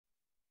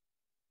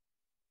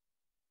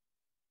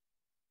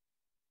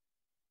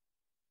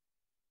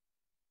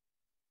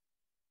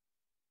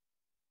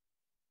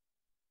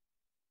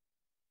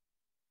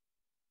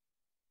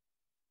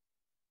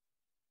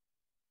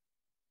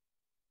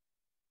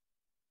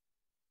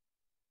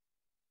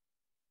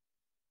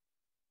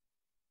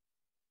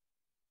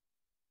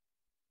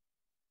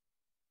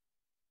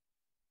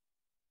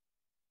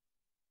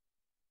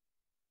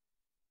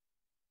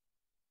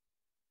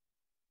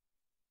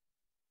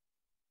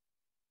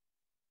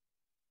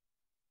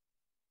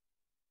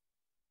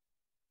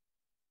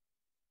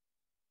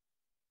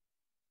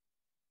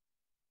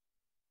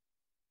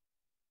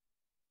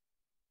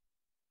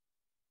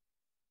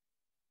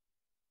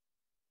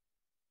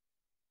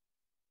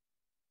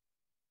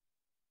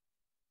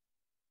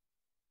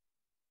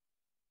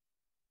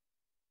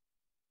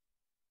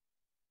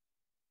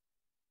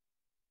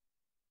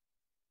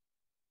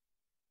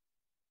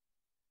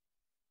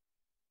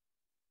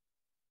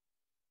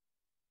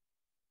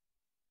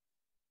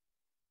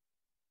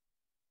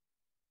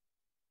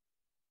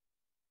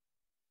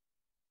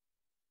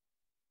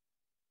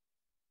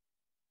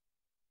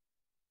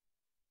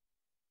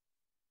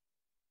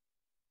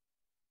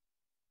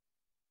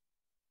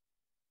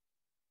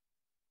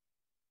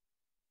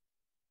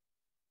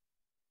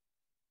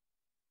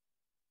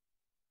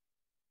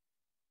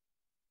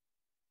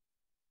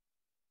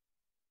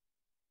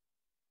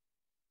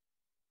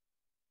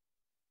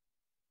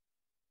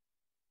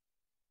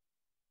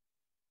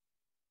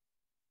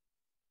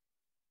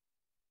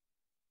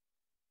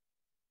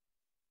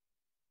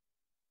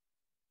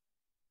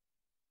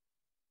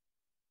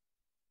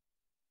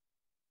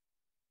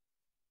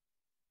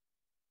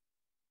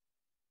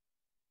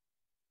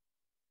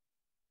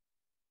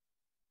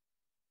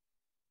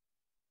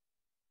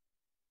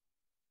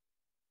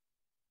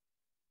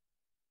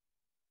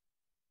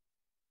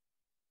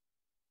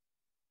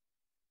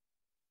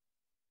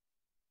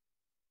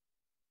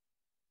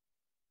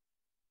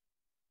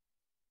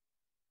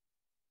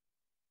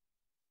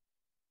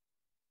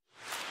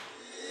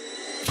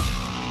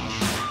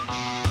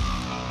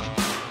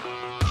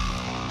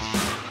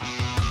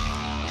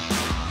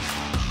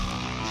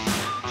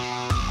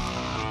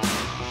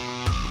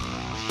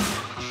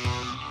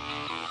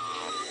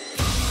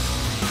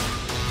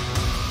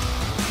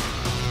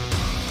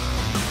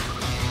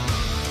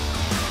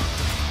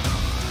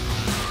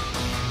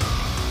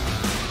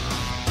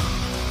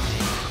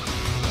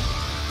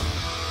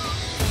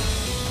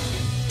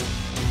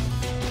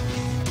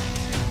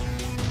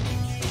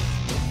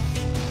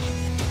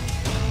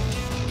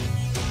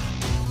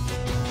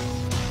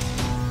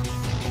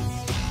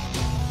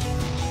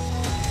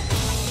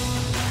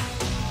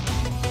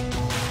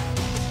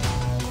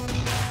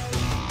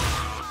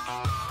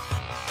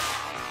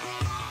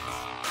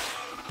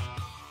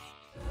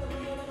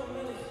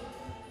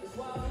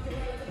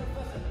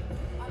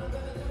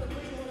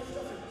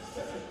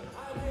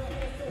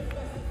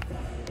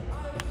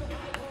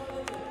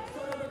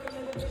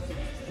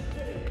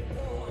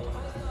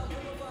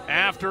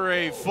after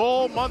a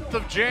full month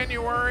of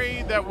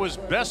January that was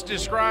best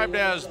described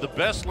as the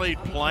best laid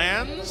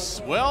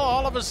plans, well,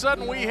 all of a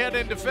sudden we head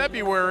into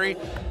February,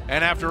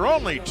 and after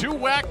only 2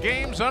 WAC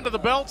games under the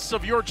belts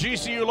of your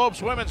GCU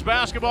Lopes women's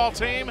basketball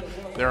team,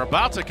 they're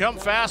about to come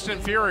fast and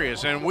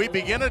furious, and we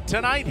begin it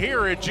tonight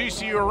here at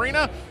GCU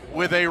Arena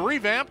with a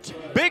revamped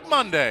Big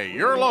Monday.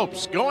 Your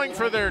Lopes going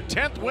for their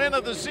 10th win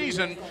of the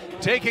season,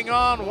 taking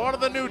on one of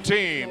the new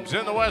teams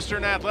in the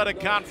Western Athletic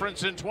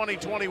Conference in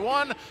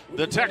 2021,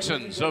 the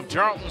Texans of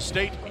Tarleton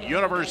State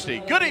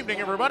University. Good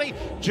evening, everybody.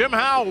 Jim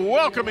Howe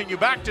welcoming you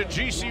back to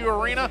GCU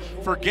Arena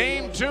for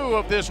Game 2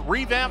 of this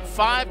revamped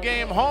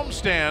 5-game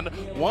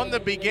homestand, one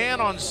that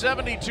began on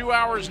 72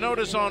 hours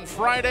notice on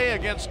Friday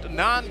against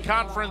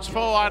non-conference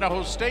foe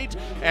Idaho State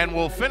and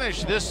will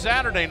finish this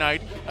Saturday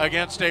night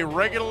against a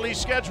regularly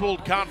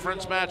scheduled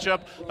conference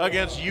matchup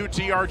against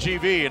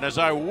UTRGV. And as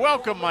I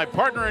welcome my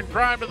partner in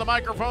crime to the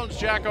microphones,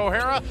 Jack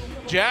O'Hara.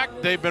 Jack,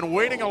 they've been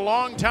waiting a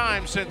long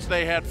time since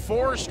they had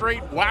 4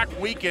 straight WAC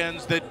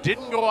weekends that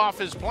didn't go off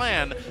as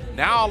planned.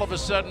 Now all of a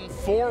sudden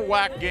 4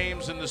 WAC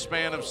games in the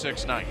span of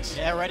 6 nights.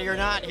 Yeah, ready or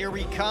not, here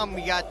we come.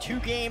 We got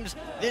 2 games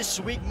this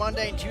week,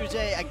 Monday and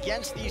Tuesday,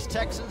 against these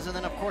Texans, and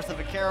then of course the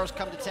Vaqueros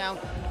come to town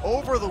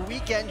over the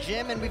weekend,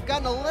 Jim, and we've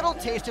gotten a little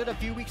taste of it a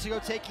few weeks ago,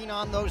 taking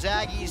on those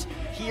Aggies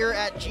here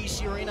at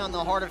GCU Arena on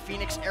the heart of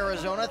Phoenix,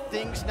 Arizona.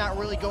 Things not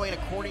really going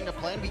according to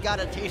plan. We got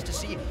a taste to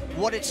see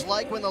what it's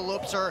like when the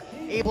Lopes are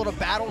able to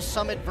battle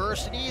some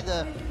adversity.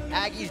 The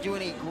Aggies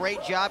doing a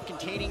great job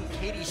containing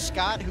Katie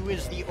Scott, who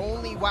is the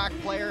only WAC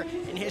player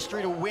in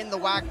history to win the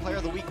WAC Player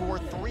of the Week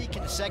award 3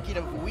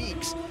 consecutive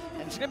weeks.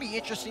 And it's going to be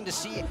interesting to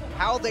see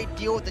how they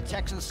deal with the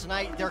Texans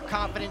tonight. Their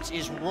confidence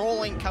is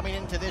rolling coming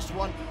into this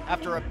one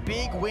after a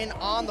big win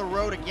on the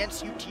road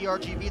against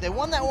UTRGV. They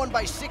won that one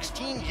by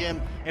 16,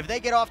 Jim. If they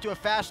get off to a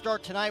fast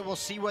start tonight, we'll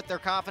see what their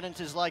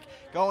confidence is like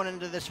going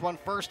into this one,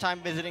 first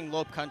time visiting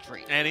Lope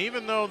Country. And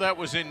even though that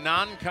was in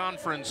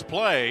non-conference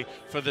play,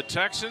 for the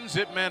Texans,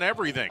 it meant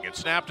everything. It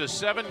snapped a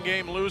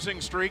 7-game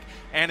losing streak,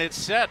 and it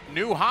set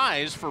new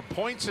highs for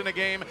points in a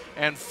game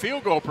and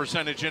field goal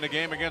percentage in a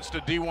game against a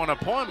D1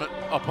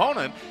 opponent.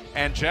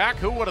 And Jack,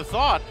 who would have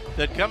thought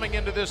that coming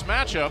into this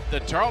matchup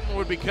that Tarleton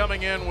would be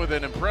coming in with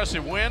an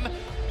impressive win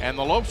and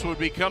the Lopes would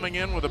be coming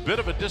in with a bit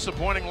of a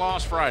disappointing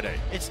loss Friday?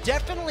 It's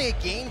definitely a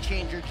game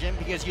changer, Jim,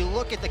 because you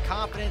look at the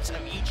confidence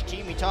of each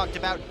team. We talked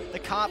about the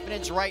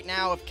confidence right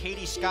now of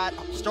Katie Scott.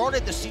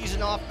 Started the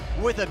season off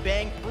with a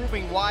bang,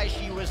 proving why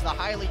she was the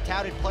highly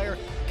touted player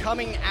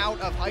coming out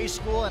of high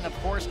school. And of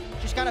course,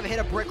 she's kind of hit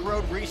a brick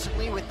road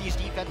recently with these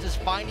defenses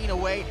finding a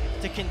way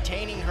to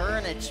containing her,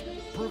 and it's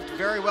proved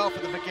very well for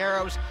the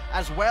Vaqueros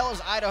as well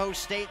as Idaho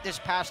State this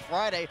past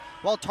Friday.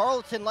 While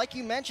Tarleton, like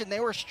you mentioned,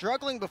 they were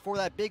struggling before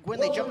that big win.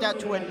 They jumped out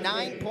to a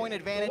 9-point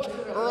advantage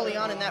early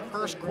on in that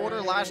first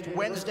quarter last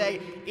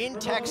Wednesday in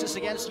Texas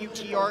against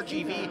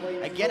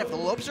UTRGV. Again, if the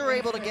Lopes are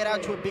able to get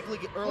out to a big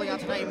lead early on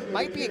tonight, it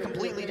might be a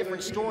completely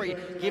different story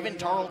given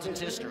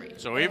Tarleton's history.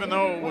 So even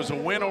though it was a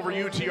win over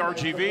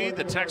UTRGV,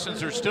 the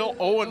Texans are still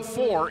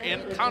 0-4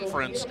 in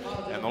conference,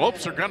 and the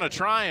Lopes are going to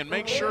try and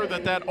make sure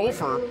that that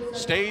offer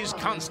stays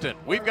constant.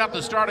 We've got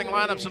the starting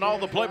lineups and all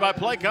the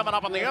play-by-play coming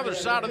up on the other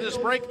side of this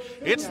break.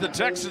 It's the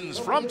Texans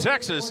from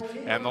Texas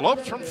and the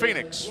Lopes from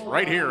Phoenix,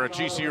 right here at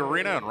GCU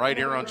Arena and right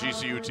here on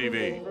GCU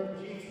TV.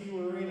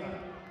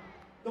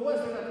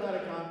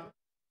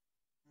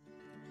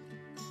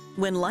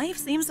 When life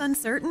seems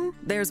uncertain,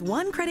 there's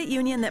one credit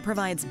union that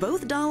provides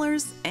both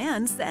dollars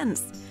and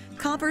cents.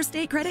 Copper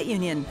State Credit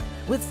Union.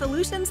 With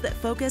solutions that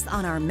focus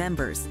on our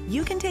members,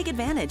 you can take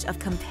advantage of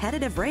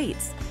competitive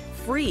rates,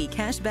 free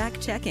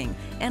cashback checking,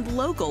 and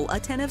local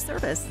attentive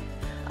service.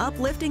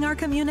 Uplifting our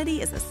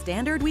community is a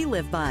standard we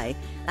live by.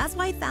 That's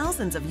why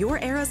thousands of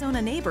your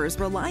Arizona neighbors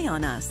rely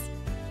on us.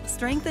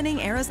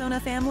 Strengthening Arizona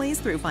families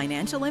through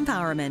financial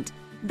empowerment.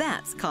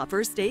 That's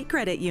Copper State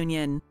Credit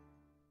Union.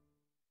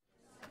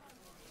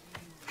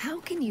 How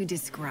can you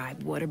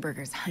describe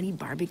Whataburger's honey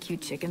barbecue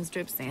chicken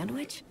strip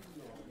sandwich?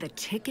 The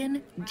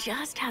chicken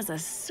just has a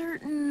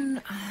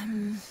certain,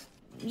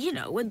 you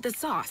know, with the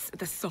sauce.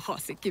 The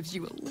sauce, it gives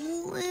you a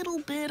little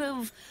bit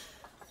of...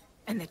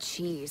 And the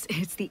cheese,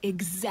 it's the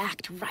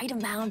exact right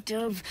amount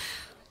of...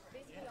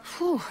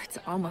 Whew, it's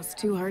almost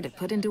too hard to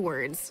put into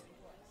words.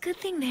 Good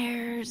thing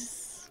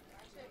there's...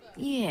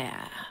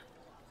 Yeah.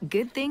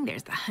 Good thing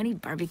there's the honey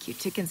barbecue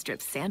chicken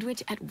strip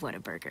sandwich at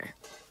Whataburger.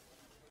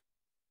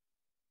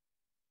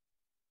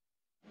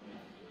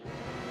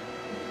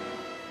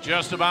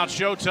 Just about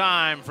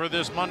showtime for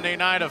this Monday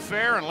night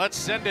affair, and let's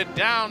send it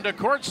down to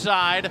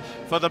courtside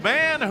for the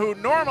man who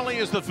normally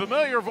is the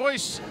familiar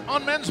voice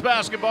on men's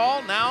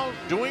basketball, now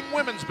doing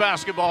women's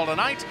basketball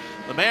tonight,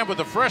 the man with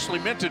the freshly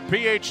minted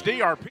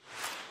PhD, our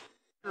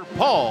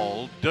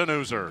Paul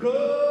Denuser.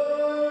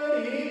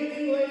 Good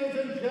evening, ladies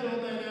and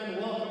gentlemen, and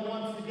welcome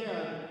once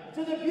again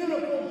to the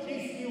beautiful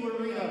GCU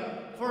Arena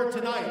for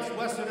tonight's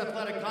Western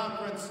Athletic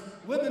Conference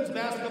women's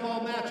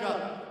basketball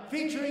matchup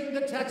featuring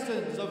the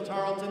Texans of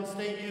Tarleton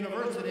State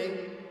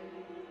University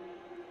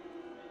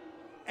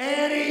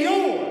and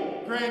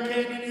your Grand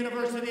Canyon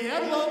University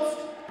Antelopes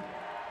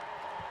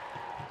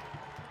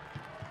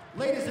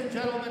Ladies and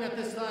gentlemen, at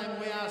this time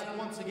we ask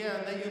once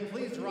again that you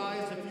please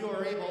rise if you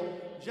are able.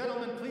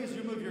 Gentlemen, please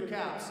remove your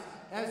caps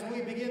as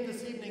we begin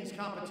this evening's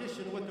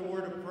competition with the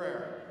word of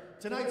prayer.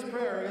 Tonight's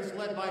prayer is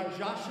led by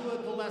Joshua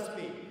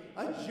Gillespie,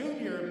 a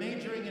junior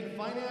majoring in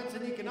finance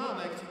and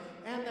economics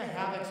and the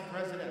Havocs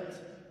president.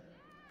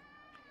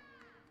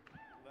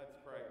 Let's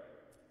pray.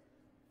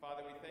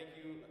 Father, we thank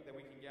you that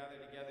we can gather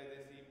together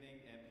this evening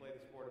and play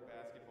the sport of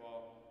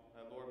basketball.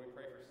 Lord, we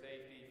pray for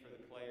safety for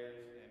the players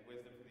and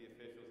wisdom for the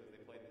officials as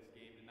they play this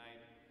game tonight.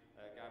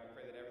 God, we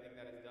pray that everything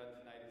that is done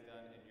tonight is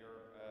done in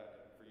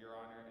for your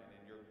honor and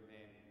in your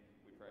name.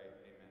 We pray.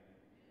 Amen.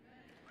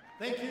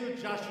 Thank you,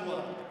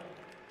 Joshua.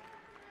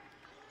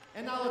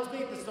 And now let's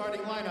meet the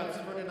starting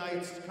lineups for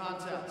tonight's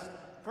contest.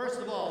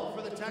 First of all,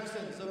 for the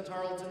Texans of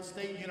Tarleton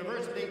State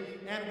University,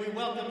 and we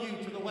welcome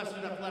you to the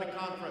Western Athletic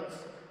Conference.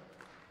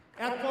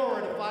 At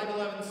forward, a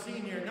 5'11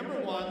 senior, number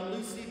 1,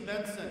 Lucy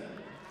Benson.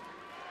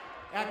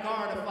 At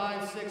guard, a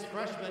 5'6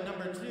 freshman,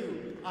 number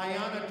 2,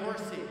 Ayanna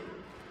Dorsey.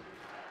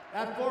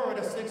 At forward,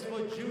 a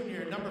 6-foot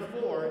junior, number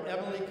 4,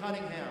 Emily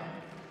Cunningham.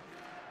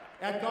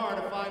 At guard,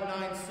 a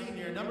 5'9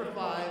 senior, number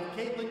 5,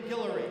 Caitlin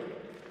Guillory.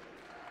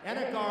 And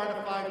at guard,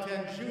 a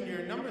 5'10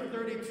 junior, number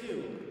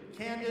 32,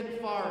 Camden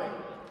Fari.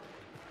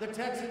 The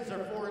Texans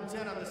are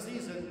 4-10 on the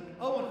season,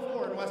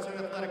 0-4 in Western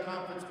Athletic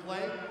Conference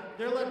play.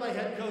 They're led by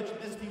head coach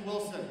Misty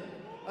Wilson.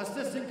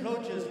 Assistant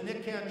coaches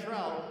Nick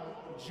Cantrell,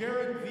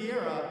 Jared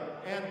Vieira,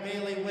 and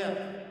Bailey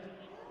Whip.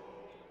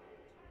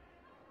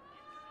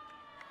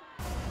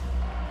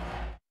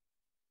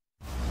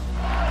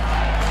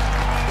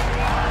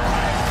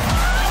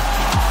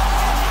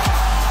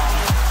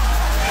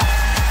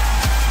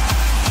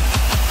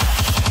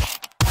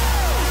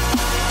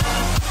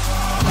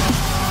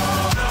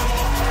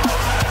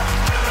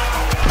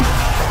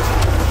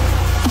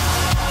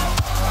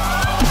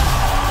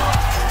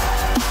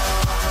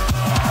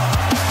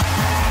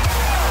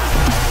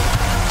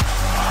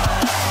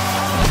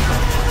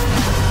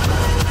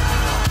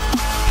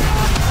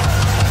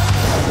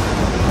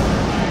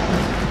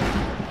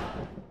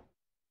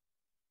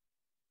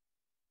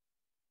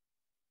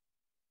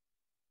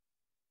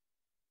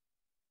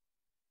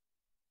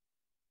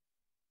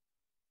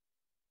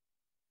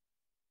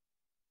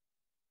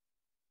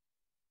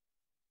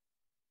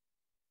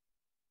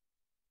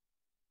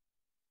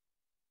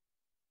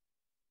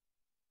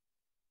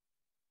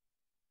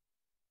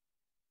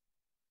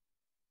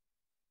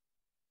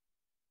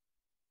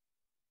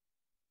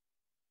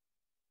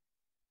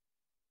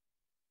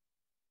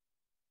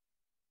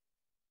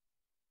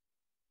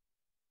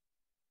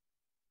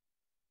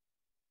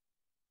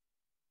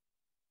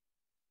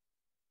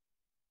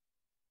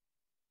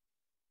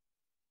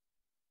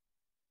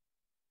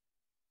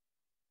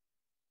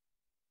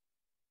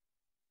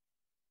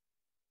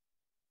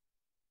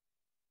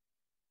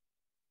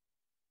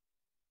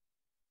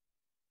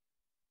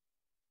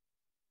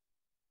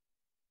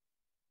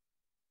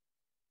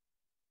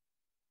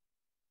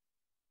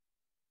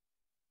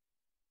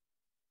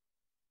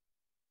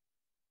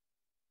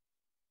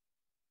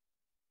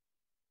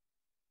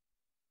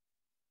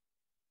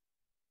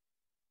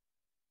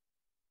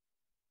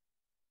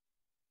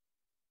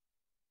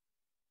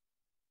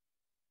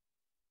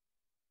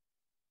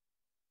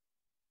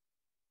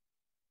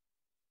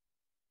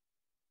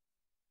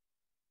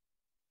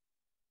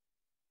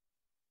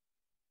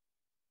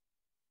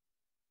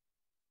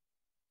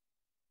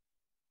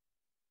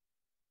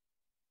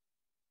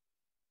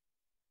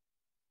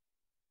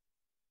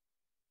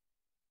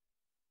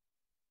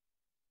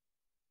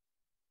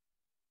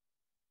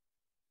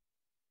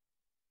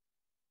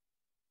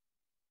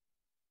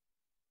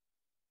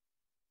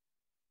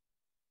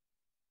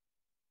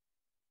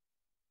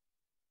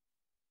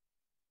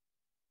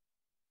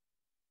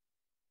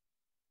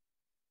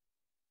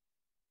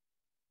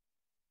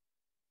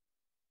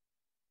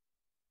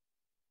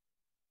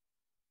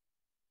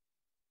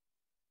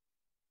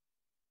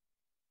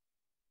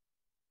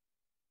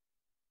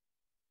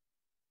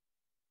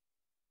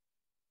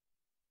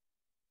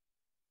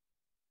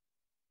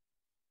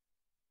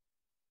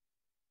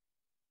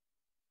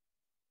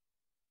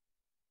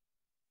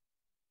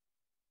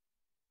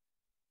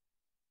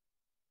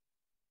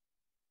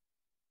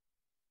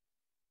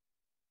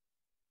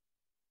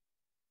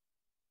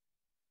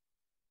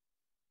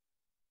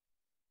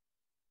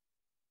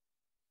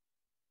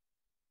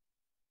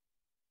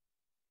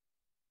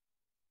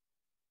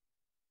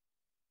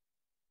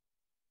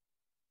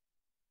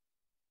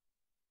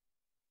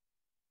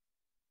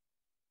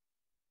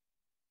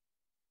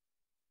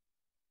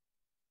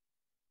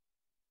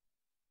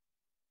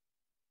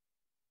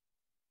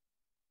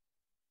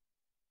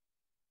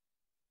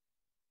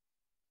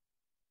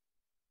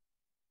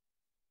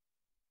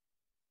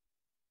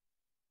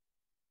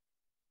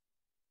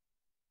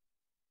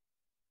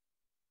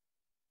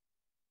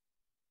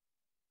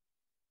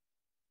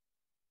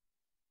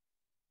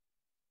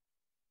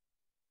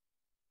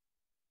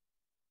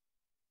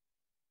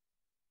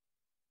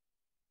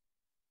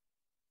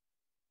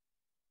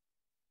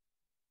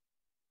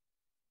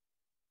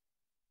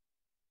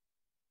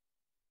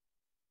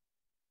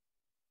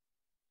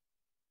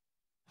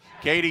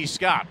 Katie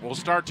Scott will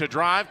start to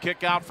drive,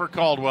 kick out for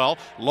Caldwell.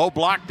 Low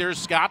block, there's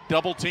Scott,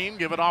 double team,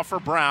 give it off for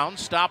Brown.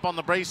 Stop on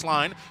the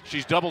baseline,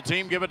 she's double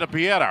team, give it to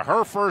Pieta.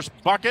 Her first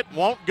bucket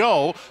won't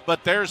go,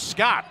 but there's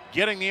Scott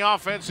getting the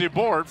offensive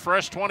board,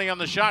 fresh 20 on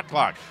the shot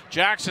clock.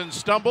 Jackson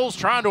stumbles,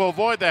 trying to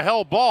avoid the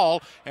hell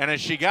ball, and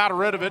as she got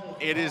rid of it,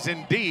 it is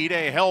indeed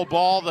a hell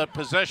ball. The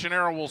possession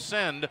arrow will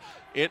send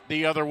it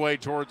the other way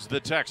towards the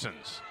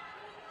Texans.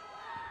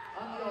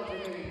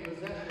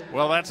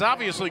 Well, that's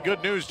obviously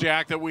good news,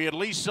 Jack, that we at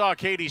least saw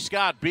Katie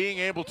Scott being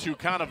able to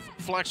kind of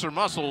flex her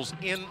muscles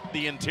in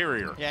the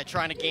interior. Yeah,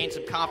 trying to gain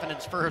some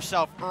confidence for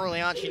herself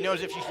early on. She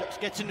knows if she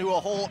gets into a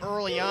hole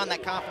early on,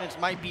 that confidence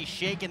might be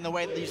shaken the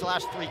way that these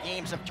last 3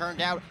 games have turned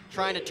out,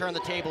 trying to turn the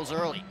tables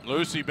early.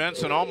 Lucy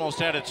Benson almost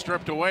had it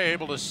stripped away,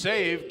 able to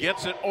save,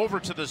 gets it over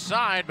to the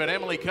side, but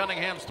Emily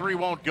Cunningham's 3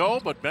 won't go,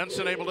 but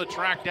Benson able to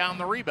track down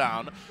the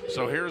rebound.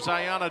 So here's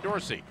Ayanna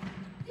Dorsey.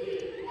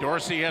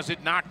 Dorsey has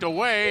it knocked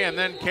away, and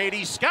then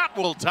Katie Scott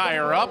will tie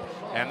her up,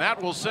 and that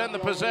will send the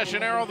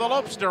possession arrow the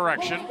Lopes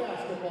direction.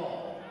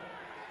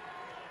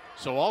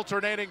 So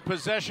alternating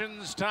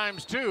possessions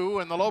times 2,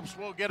 and the Lopes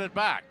will get it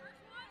back.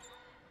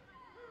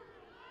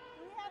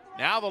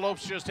 Now the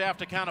Lopes just have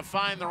to kind of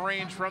find the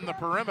range from the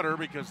perimeter,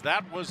 because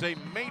that was a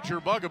major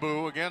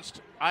bugaboo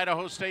against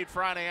Idaho State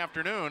Friday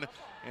afternoon.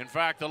 In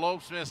fact, the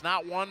Lopes missed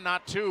not 1,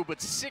 not 2,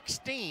 but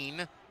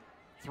 16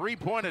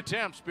 3-point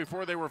attempts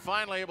before they were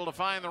finally able to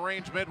find the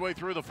range midway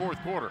through the 4th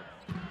quarter.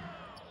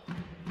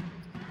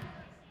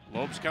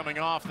 Lopes coming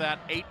off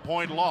that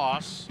 8-point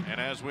loss, and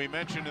as we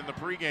mentioned in the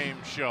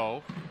pregame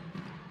show,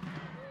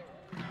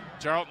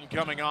 Tarleton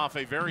coming off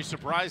a very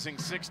surprising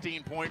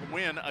 16-point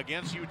win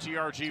against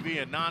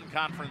UTRGV in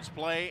non-conference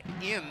play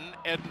in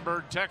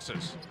Edinburgh,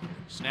 Texas.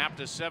 Snapped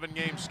a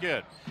 7-game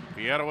skid.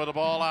 Pieta with the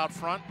ball out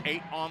front,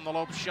 8 on the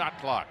Lopes shot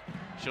clock.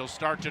 She'll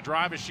start to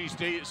drive as she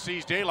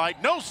sees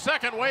daylight. No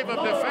second wave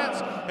of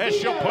defense as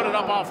she'll put it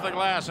up off the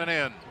glass and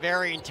in.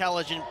 Very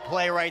intelligent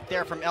play right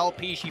there from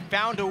LP. She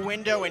found a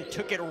window and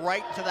took it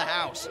right to the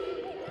house.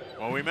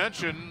 Well, we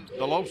mentioned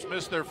the Lopes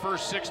missed their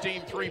first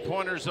 16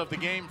 three-pointers of the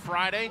game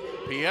Friday.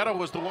 Pieta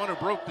was the one who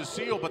broke the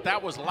seal, but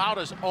that was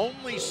Lauda's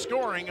only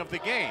scoring of the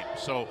game.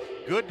 So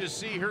good to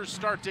see her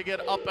start to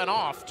get up and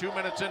off 2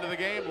 minutes into the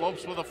game.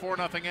 Lopes with a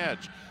 4-0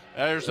 edge.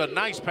 There's a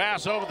nice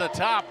pass over the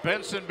top.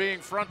 Benson being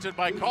fronted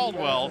by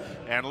Caldwell,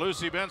 and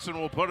Lucy Benson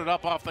will put it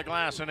up off the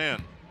glass and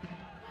in.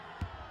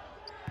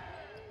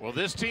 Well,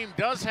 this team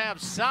does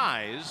have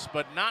size,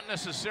 but not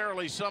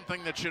necessarily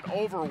something that should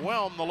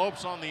overwhelm the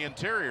Lopes on the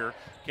interior.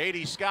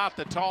 Katie Scott,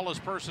 the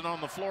tallest person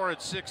on the floor at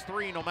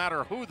 6'3", no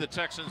matter who the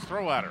Texans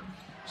throw at her.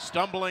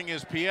 Stumbling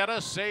is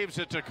Pieta, saves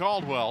it to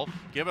Caldwell.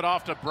 Give it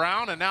off to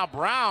Brown, and now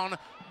Brown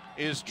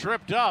is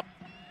tripped up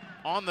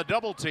on the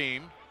double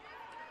team.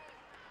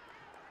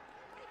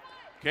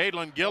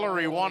 Caitlin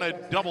Guillory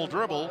wanted double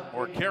dribble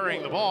or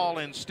carrying the ball.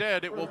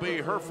 Instead, it will be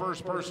her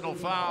first personal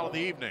foul of the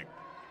evening.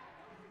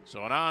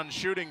 So an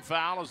on-shooting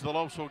foul as the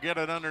Lopes will get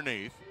it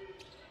underneath.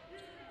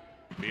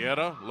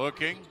 Pieta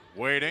looking,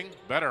 waiting,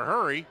 better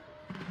hurry.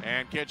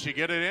 And can she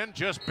get it in?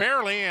 Just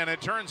barely, and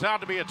it turns out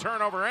to be a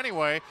turnover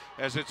anyway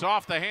as it's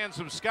off the hands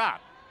of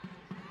Scott.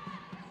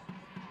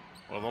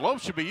 Well, the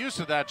Lopes should be used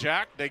to that,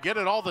 Jack. They get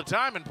it all the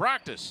time in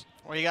practice.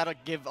 Well, you got to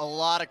give a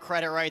lot of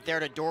credit right there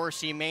to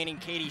Dorsey, Manning,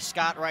 Katie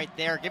Scott right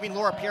there, giving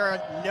Laura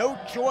Piera no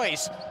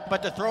choice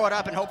but to throw it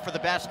up and hope for the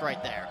best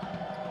right there.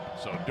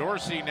 So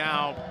Dorsey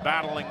now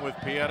battling with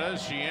Pieta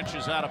as she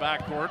inches out of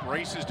backcourt,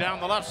 races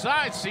down the left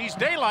side, sees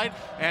daylight,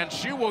 and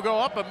she will go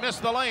up and miss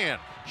the lay-in.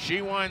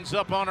 She winds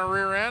up on her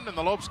rear end, and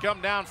the Lopes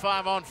come down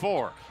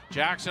 5-on-4.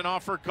 Jackson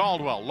off for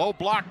Caldwell. Low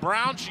block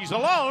Brown. She's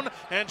alone,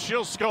 and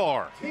she'll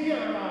score.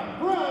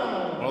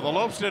 Well, the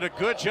Lopes did a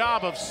good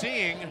job of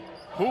seeing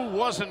who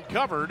wasn't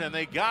covered, and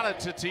they got it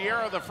to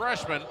Tierra, the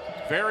freshman,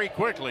 very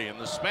quickly. And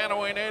the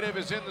Spanaway native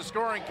is in the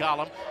scoring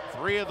column.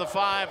 3 of the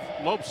 5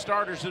 Lopes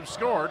starters have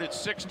scored. It's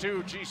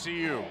 6-2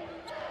 GCU.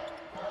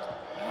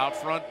 Out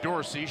front,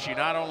 Dorsey. She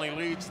not only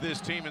leads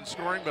this team in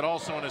scoring, but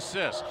also in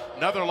assists.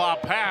 Another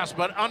lob pass,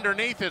 but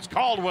underneath it's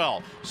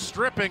Caldwell.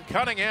 Stripping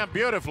Cunningham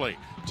beautifully.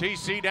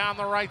 TC down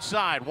the right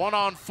side.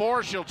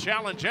 1-on-4. She'll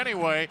challenge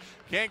anyway.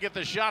 Can't get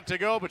the shot to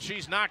go, but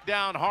she's knocked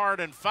down hard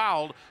and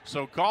fouled.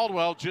 So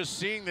Caldwell just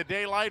seeing the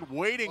daylight,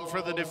 waiting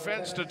for the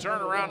defense to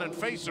turn around and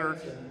face her.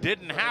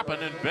 Didn't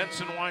happen, and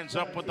Benson winds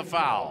up with the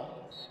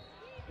foul.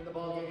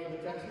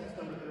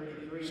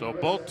 So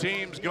both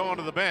teams going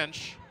to the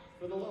bench.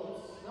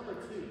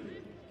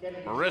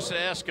 Marissa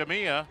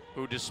Escamilla,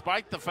 who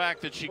despite the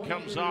fact that she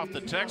comes off the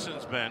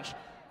Texans bench,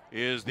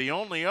 is the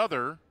only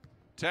other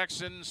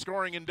Texan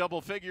scoring in double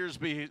figures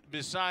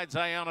besides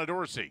Ayanna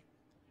Dorsey.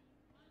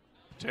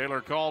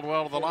 Taylor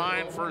Caldwell to the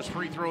line. First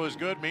free throw is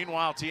good.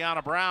 Meanwhile,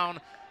 Tiana Brown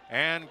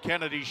and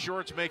Kennedy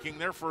Shorts making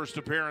their first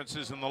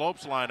appearances in the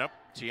Lopes lineup.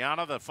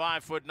 Tiana, the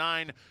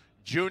 5'9"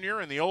 Jr.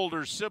 and the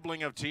older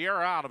sibling of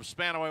Tierra out of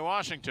Spanaway,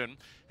 Washington.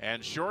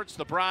 And Shorts,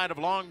 the bride of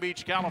Long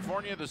Beach,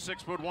 California, the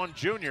 6'1"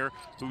 junior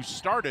who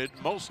started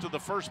most of the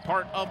first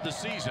part of the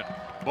season.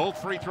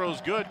 Both free throws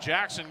good.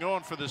 Jackson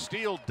going for the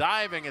steal,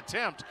 diving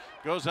attempt,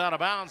 goes out of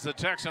bounds. The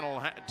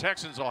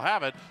Texans will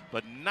have it,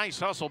 but nice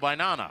hustle by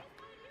Nana.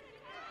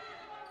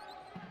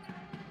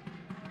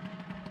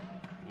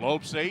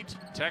 Lopes 8,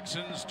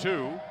 Texans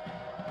 2.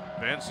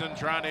 Benson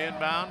trying to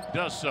inbound,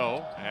 does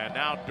so. And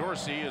now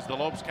Dorsey, as the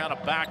Lopes kind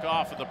of back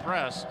off of the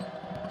press,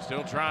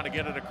 still trying to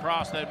get it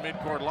across that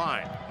midcourt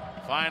line.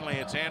 Finally,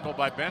 it's handled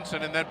by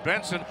Benson, and then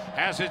Benson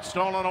has it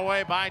stolen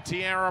away by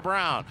Tierra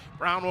Brown.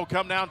 Brown will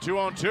come down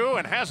 2-on-2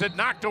 and has it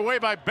knocked away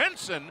by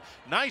Benson.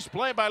 Nice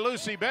play by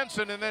Lucy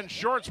Benson, and then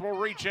Shorts will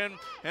reach in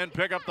and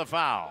pick up the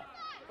foul.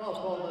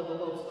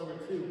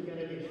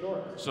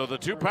 So the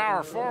two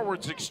power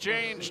forwards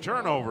exchange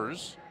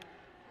turnovers.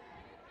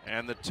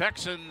 And the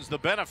Texans, the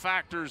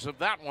benefactors of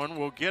that one,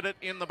 will get it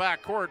in the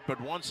backcourt, but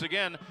once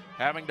again,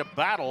 having to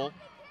battle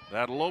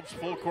that Lopes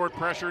full court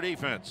pressure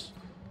defense.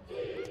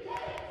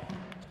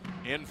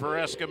 In for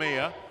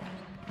Escamilla.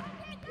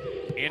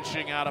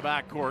 Inching out of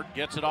backcourt,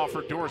 gets it off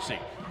for Dorsey.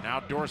 Now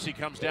Dorsey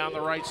comes down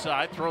the right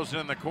side, throws it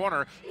in the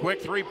corner.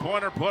 Quick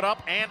three-pointer put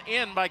up and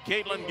in by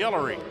Caitlin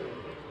Guillory.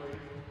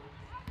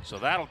 So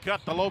that'll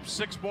cut the Lopes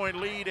 6-point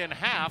lead in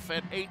half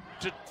at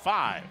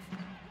 8-5.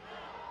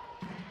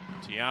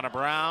 Tiana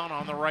Brown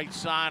on the right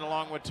side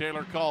along with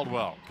Taylor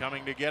Caldwell.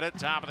 Coming to get it,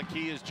 top of the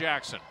key is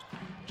Jackson.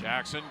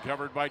 Jackson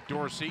covered by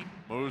Dorsey,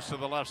 moves to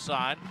the left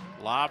side,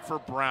 lob for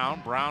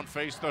Brown. Brown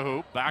faced the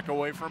hoop, back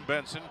away from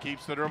Benson,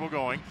 keeps the dribble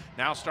going,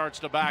 now starts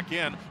to back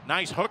in.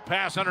 Nice hook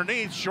pass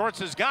underneath, Shorts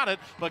has got it,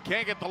 but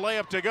can't get the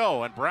layup to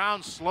go, and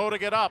Brown's slow to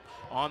get up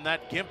on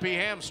that gimpy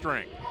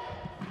hamstring.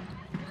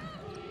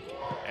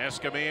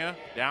 Escamilla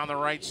down the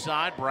right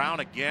side.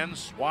 Brown again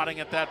swatting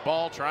at that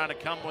ball, trying to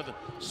come with a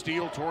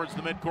steal towards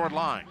the midcourt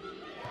line.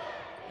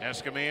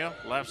 Escamilla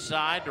left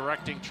side,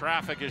 directing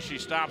traffic as she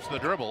stops the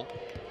dribble.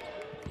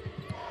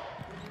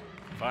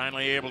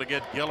 Finally able to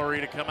get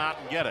Guillory to come out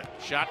and get it.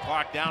 Shot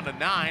clock down to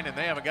 9, and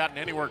they haven't gotten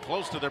anywhere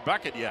close to their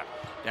bucket yet.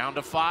 Down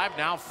to 5,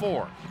 now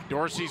 4.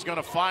 Dorsey's going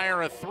to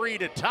fire a 3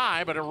 to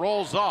tie, but it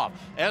rolls off.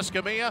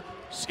 Escamilla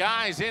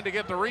skies in to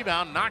get the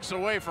rebound, knocks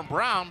away from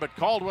Brown, but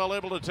Caldwell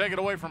able to take it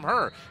away from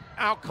her.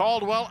 Now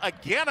Caldwell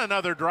again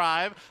another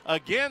drive,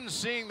 again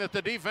seeing that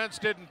the defense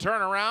didn't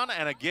turn around,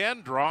 and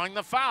again drawing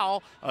the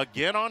foul,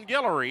 again on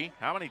Guillory.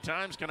 How many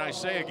times can I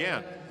say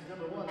again?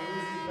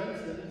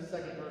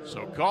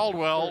 So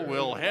Caldwell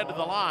will head to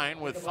the line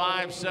with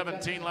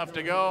 5:17 left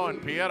to go,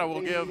 and Pieta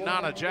will give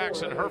Nana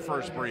Jackson her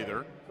first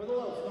breather.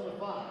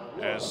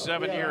 As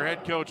 7-year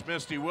head coach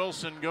Misty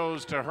Wilson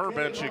goes to her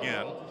bench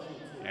again.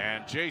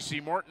 And J.C.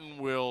 Morton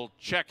will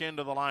check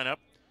into the lineup.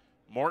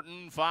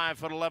 Morton,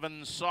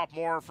 5'11"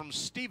 sophomore from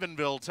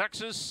Stephenville,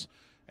 Texas.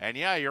 And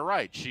yeah, you're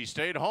right, she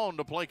stayed home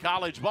to play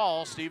college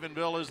ball.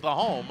 Stephenville is the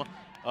home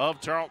of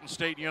Tarleton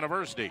State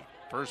University.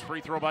 First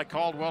free throw by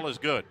Caldwell is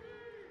good.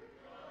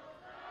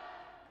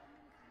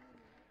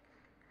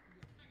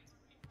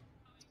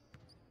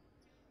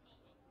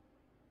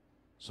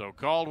 So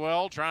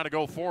Caldwell trying to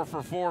go 4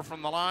 for 4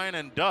 from the line,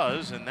 and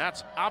does, and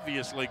that's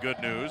obviously good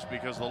news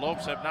because the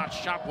Lopes have not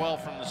shot well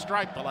from the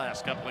stripe the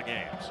last couple of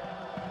games.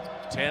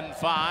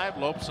 10-5,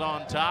 Lopes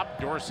on top.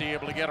 Dorsey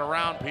able to get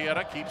around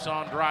Pieta, keeps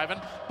on driving.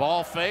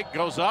 Ball fake,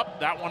 goes up.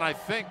 That one, I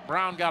think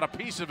Brown got a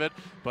piece of it,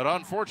 but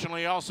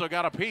unfortunately also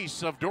got a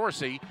piece of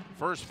Dorsey.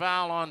 First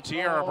foul on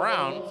Tierra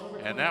Brown,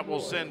 and that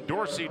will send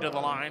Dorsey to the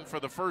line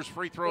for the first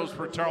free throws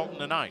for Tarleton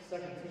tonight.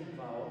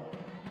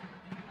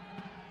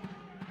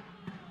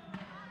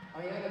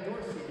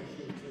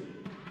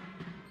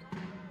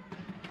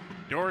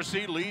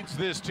 Dorsey leads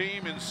this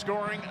team in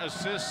scoring,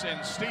 assists,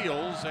 and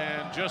steals,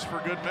 and just for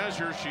good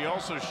measure, she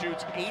also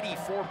shoots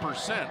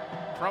 84%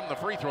 from the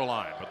free throw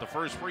line, but the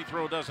first free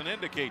throw doesn't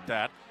indicate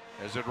that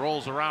as it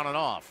rolls around and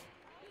off.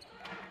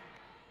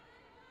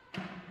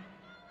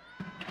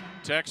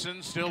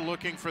 Texans still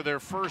looking for their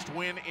first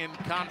win in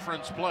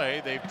conference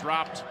play. They've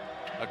dropped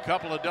a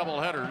couple of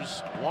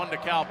doubleheaders, one to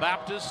Cal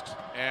Baptist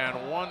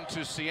and one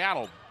to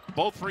Seattle.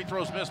 Both free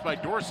throws missed by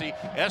Dorsey.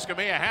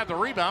 Escamilla had the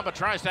rebound but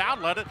tries to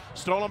outlet it.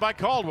 Stolen by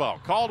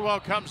Caldwell. Caldwell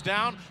comes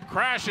down,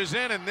 crashes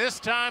in, and this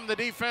time the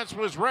defense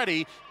was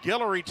ready.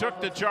 Guillory took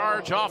the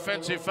charge.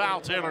 Offensive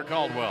foul, Taylor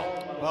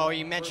Caldwell. Well,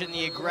 you mentioned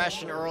the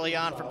aggression early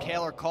on from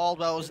Taylor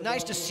Caldwell. It was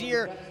nice to see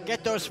her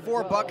get those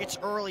 4 buckets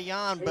early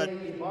on, but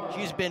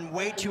she's been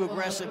way too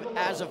aggressive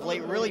as of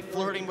late, really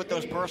flirting with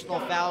those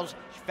personal fouls.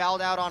 She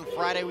fouled out on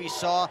Friday, we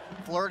saw,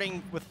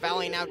 flirting with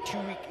fouling out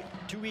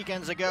two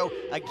weekends ago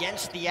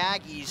against the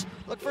Aggies.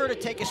 Look for her to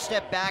take a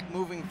step back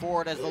moving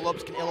forward, as the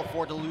Lopes can ill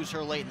afford to lose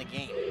her late in the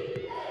game.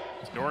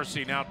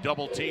 Dorsey now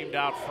double teamed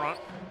out front.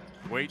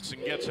 Waits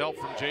and gets help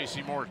from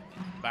J.C. Morton.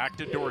 Back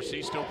to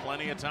Dorsey, still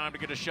plenty of time to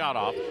get a shot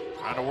off.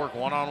 Trying to work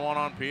one-on-one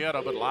on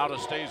Pieta, but Lauda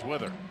stays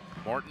with her.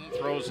 Morton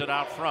throws it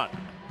out front.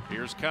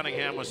 Here's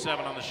Cunningham with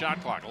 7 on the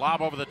shot clock.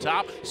 Lob over the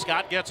top.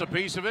 Scott gets a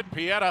piece of it.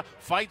 Pieta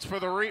fights for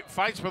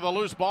the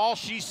loose ball.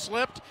 She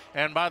slipped,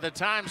 and by the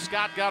time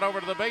Scott got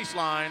over to the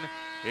baseline,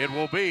 it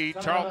will be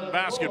Tarleton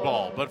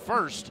basketball. But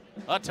first,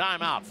 a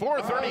timeout.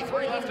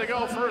 4:33 left to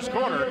go, first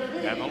quarter,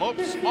 and the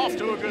Lopes off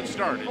to a good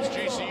start. It's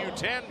GCU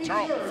 10,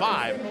 Tarleton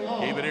 5.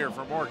 Keep it here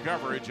for more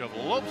coverage of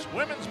Lopes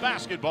women's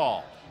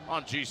basketball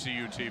on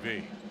GCU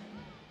TV.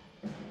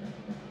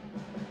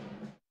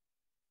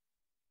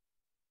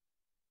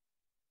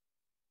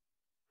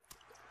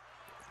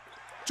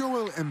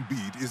 Joel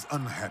Embiid is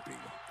unhappy.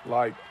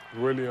 Like,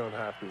 really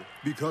unhappy.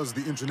 Because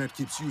the internet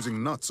keeps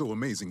using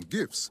not-so-amazing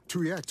GIFs to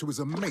react to his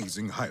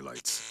amazing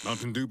highlights.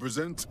 Mountain Dew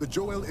presents the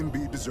Joel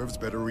Embiid Deserves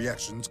Better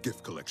Reactions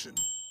gift collection.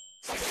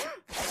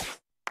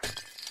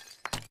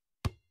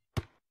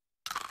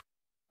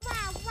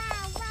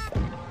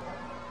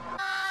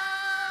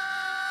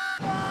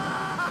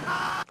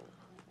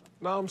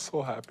 Now I'm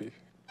so happy.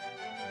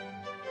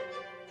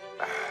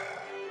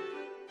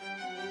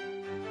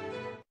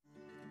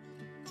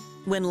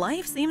 When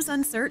life seems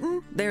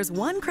uncertain, there's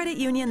one credit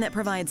union that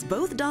provides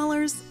both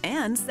dollars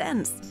and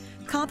cents.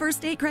 Copper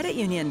State Credit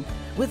Union.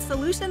 With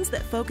solutions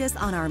that focus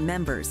on our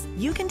members,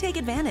 you can take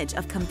advantage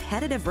of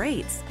competitive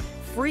rates,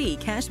 free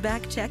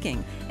cashback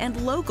checking,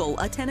 and local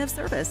attentive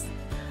service.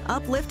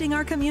 Uplifting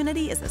our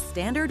community is a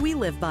standard we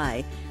live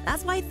by.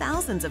 That's why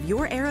thousands of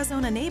your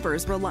Arizona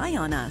neighbors rely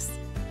on us.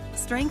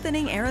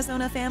 Strengthening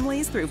Arizona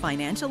families through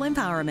financial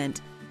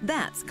empowerment.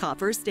 That's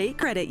Copper State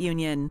Credit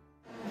Union.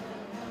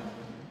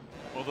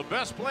 Well, the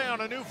best play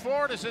on a new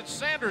Ford is at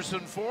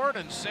Sanderson Ford,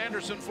 and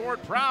Sanderson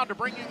Ford proud to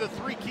bring you the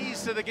 3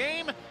 keys to the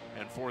game.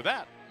 And for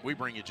that, we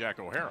bring you Jack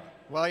O'Hara.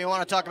 Well, you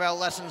want to talk about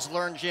lessons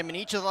learned, Jim. In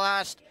each of the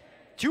last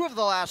 2 of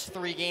the last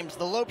 3 games,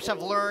 the Lopes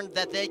have learned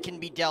that they can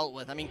be dealt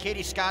with. I mean,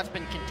 Katie Scott's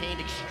been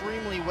contained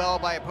extremely well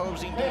by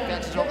opposing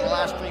defenses over the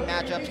last 3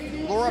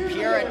 matchups. Laura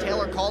Pierre and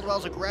Taylor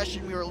Caldwell's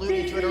aggression, we were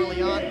alluding to it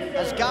early on,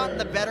 has gotten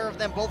the better of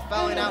them, both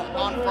fouling out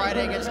on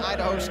Friday against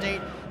Idaho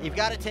State. You've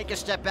got to take a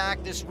step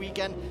back this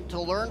weekend to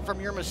learn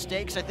from your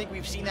mistakes. I think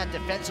we've seen that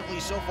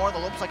defensively so far. The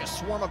Lopes like a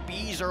swarm of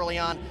bees early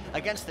on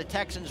against the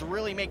Texans,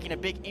 really making a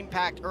big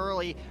impact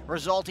early,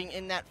 resulting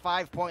in that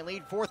 5-point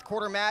lead. Fourth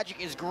quarter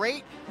magic is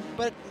great,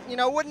 but, you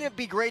know, wouldn't it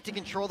be great to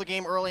control the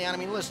game early on? I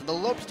mean, listen, the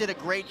Lopes did a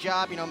great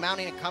job, you know,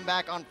 mounting a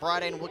comeback on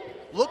Friday and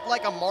looked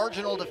like a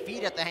marginal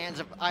defeat at the hands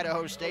of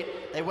Idaho State.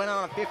 They went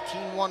on a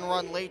 15-1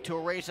 run late to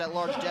erase that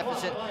large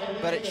deficit,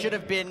 but it should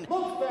have been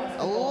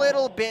a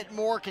little bit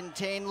more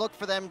contained. Look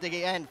for them to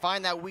again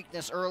find that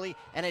weakness early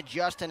and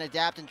adjust and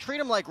adapt and treat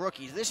them like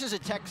rookies. This is a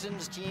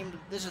Texans team.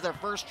 This is their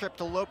first trip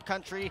to Lope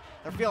country.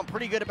 They're feeling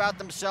pretty good about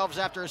themselves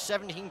after a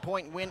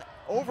 17-point win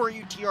over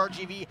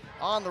UTRGV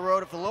on the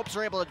road. If the Lopes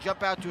are able to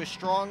jump out to a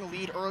strong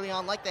lead early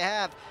on like they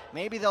have,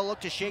 maybe they'll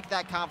look to shake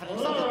that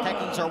confidence that the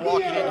Texans are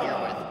walking in here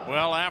with.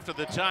 Well, after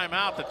the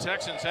timeout, the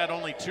Texans had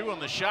only 2 on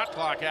the shot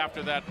clock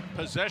after that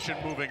possession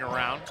moving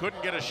around.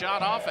 Couldn't get a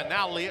shot off, and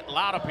now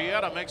Lauda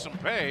Pieta makes them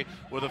pay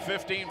with a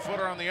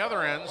 15-footer on the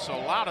other end. So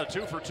Lauda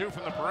 2 for 2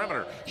 from the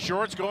perimeter.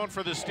 Shorts going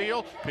for the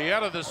steal.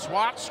 Pieta the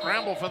swat,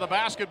 scramble for the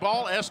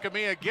basketball.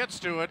 Escamilla gets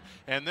to it,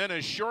 and then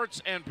as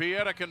Shorts and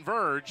Pieta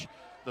converge,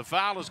 the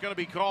foul is going to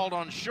be called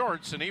on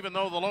Shorts, and even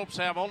though the Lopes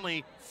have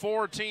only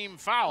 4 team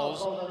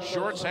fouls,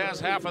 Shorts has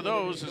half of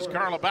those as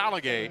Carla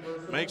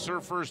Balagay makes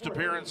her first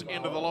appearance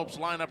into the Lopes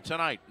lineup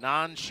tonight.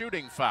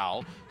 Non-shooting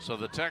foul, so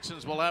the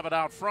Texans will have it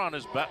out front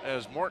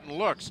as Morton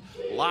looks.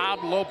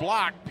 Lob, low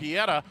block,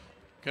 Pieta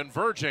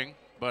converging,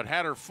 but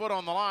had her foot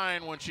on the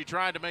line when she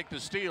tried to make the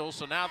steal,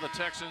 so now the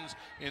Texans,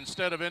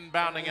 instead of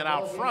inbounding it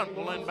out front,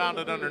 will inbound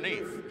it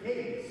underneath.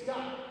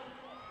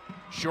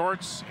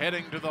 Shorts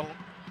heading to the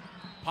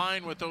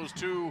Pine with those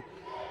 2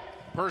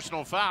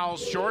 personal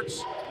fouls.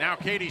 Shorts, now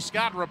Katie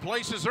Scott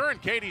replaces her,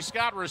 and Katie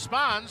Scott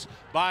responds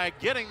by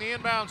getting the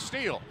inbound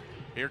steal.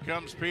 Here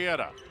comes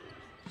Pieta.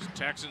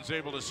 Texans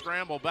able to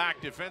scramble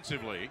back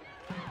defensively.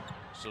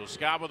 So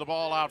Scott with the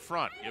ball out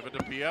front. Give it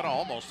to Pieta,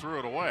 almost threw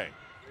it away.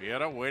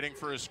 Pieta waiting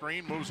for a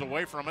screen, moves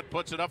away from it,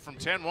 puts it up from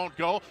 10, won't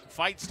go,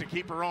 fights to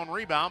keep her own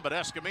rebound, but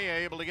Escamilla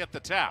able to get the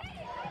tap.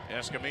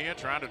 Escamilla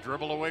trying to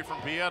dribble away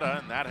from Pieta,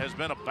 and that has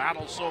been a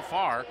battle so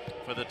far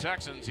for the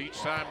Texans each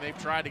time they've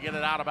tried to get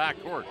it out of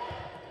backcourt.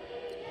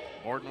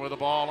 Morton with the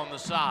ball on the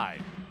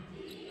side.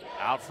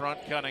 Out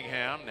front,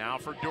 Cunningham, now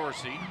for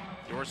Dorsey.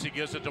 Dorsey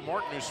gives it to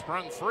Morton, who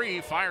sprung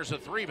free, fires a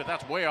 3, but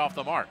that's way off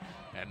the mark.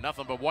 And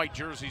nothing but white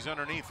jerseys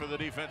underneath for the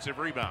defensive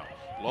rebound.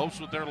 Lopes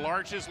with their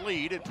largest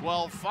lead at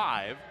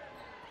 12-5.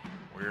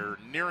 We're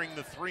nearing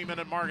the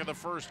 3-minute mark of the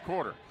first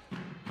quarter.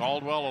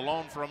 Caldwell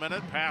alone for a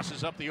minute,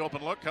 passes up the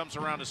open look, comes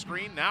around the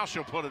screen. Now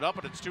she'll put it up,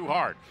 but it's too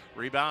hard.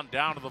 Rebound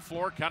down to the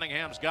floor.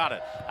 Cunningham's got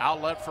it.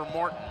 Outlet for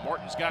Morton.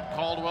 Morton's got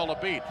Caldwell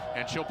to beat,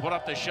 and she'll put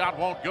up the shot.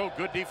 Won't go.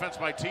 Good defense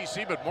by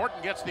TC, but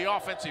Morton gets the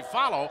offensive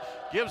follow,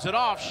 gives it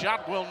off.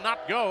 Shot will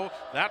not go.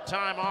 That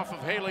time off of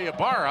Haley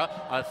Ibarra.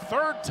 A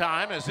third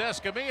time as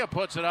Escamilla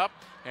puts it up.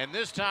 and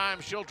this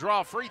time she'll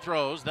draw free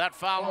throws. That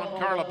foul on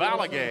Carla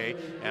Balagay,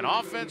 and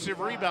offensive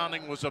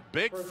rebounding was a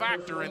big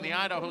factor in the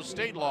Idaho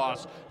State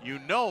loss. You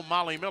know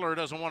Molly Miller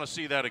doesn't want to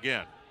see that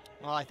again.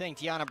 Well, I think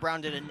Tiana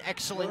Brown did an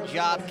excellent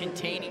job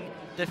containing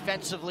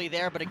defensively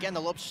there, but again, the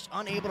Lopes just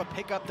unable to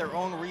pick up their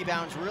own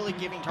rebounds, really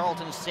giving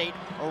Tarleton State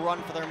a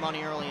run for their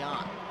money early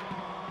on.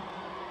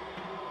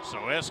 So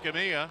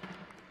Escamilla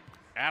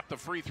at the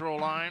free throw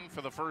line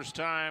for the first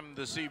time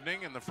this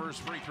evening, and the first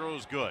free throw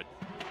is good.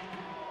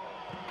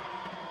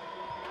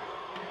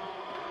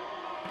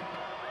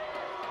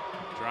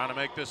 Trying to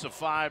make this a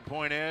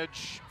 5-point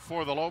edge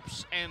for the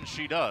Lopes, and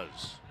she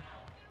does.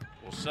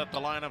 We'll set the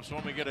lineups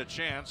when we get a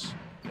chance,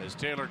 as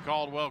Taylor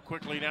Caldwell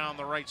quickly down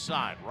the right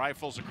side.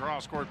 Rifles a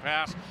cross-court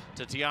pass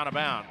to Tiana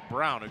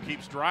Brown, who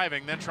keeps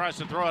driving, then tries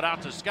to throw it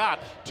out to Scott.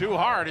 Too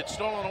hard. It's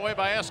stolen away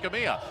by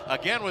Escamilla.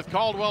 Again with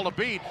Caldwell to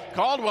beat.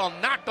 Caldwell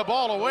knocked the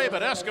ball away,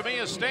 but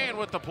Escamilla staying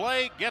with the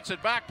play, gets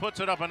it back, puts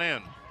it up and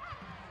in.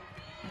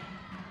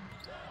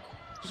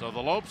 So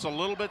the Lopes a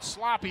little bit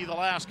sloppy the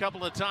last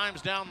couple of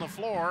times down the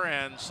floor,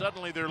 and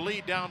suddenly their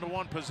lead down to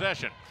one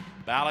possession.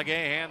 Balagay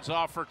hands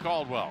off for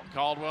Caldwell.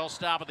 Caldwell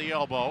stop at the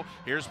elbow.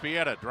 Here's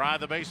Pieta, drive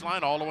the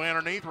baseline all the way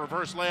underneath.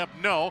 Reverse layup,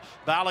 no.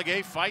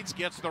 Balagay fights,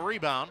 gets the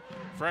rebound.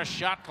 Fresh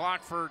shot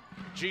clock for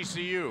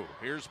GCU.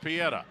 Here's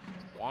Pieta.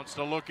 Wants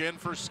to look in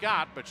for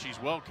Scott, but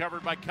she's well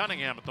covered by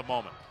Cunningham at the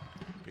moment.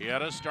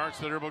 Pieta starts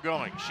the dribble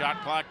going.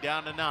 Shot clock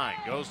down to 9.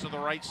 Goes to the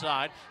right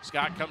side.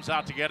 Scott comes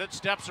out to get it.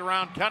 Steps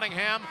around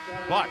Cunningham,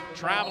 but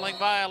traveling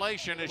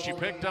violation as she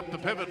picked up the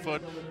pivot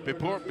foot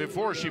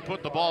before she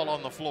put the ball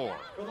on the floor.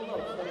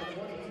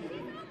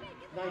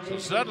 So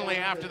suddenly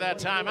after that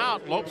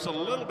timeout, Lopes a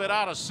little bit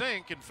out of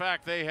sync. In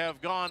fact, they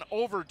have gone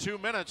over 2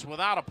 minutes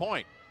without a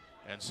point.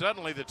 And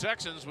suddenly the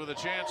Texans with a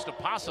chance to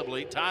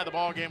possibly tie the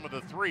ball game with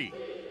a 3.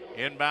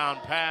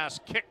 Inbound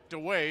pass kicked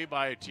away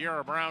by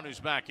Tiara Brown,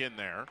 who's back in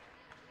there.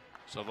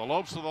 So the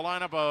Lopes of the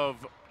lineup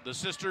of the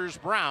sisters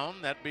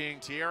Brown, that being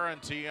Tiara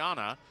and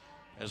Tiana,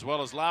 as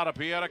well as Lauda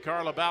Pieta,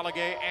 Carla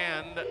Balagay,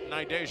 and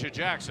Nydeja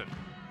Jackson.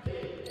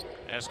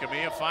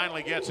 Escamilla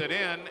finally gets it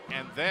in,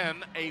 and then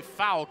a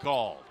foul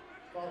called.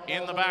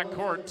 In the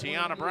backcourt,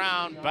 Tiana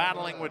Brown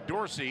battling with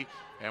Dorsey,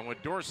 and when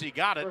Dorsey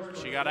got it,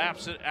 she got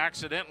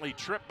accidentally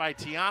tripped by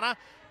Tiana,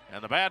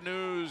 and the bad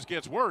news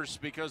gets worse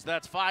because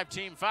that's 5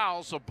 team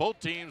fouls, so both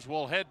teams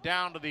will head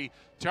down to the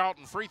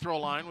Tarleton free throw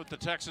line with the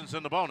Texans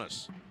in the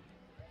bonus.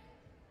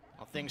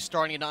 Well, things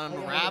starting to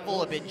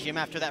unravel a bit, Jim,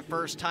 after that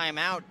first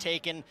timeout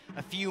taken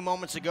a few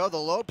moments ago. The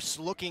Lopes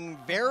looking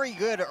very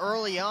good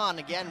early on.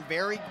 Again,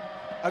 very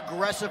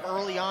aggressive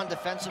early on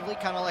defensively,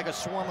 kind of like a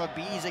swarm of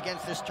bees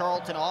against this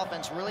Tarleton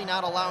offense, really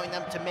not allowing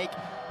them to make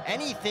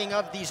anything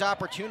of these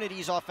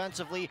opportunities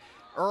offensively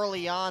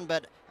early on.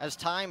 But as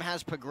time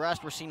has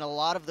progressed, we're seeing a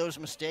lot of those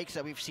mistakes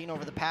that we've seen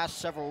over the past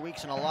several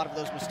weeks, and a lot of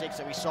those mistakes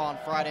that we saw on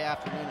Friday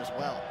afternoon as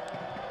well.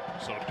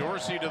 So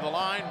Dorsey to the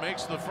line,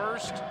 makes the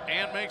first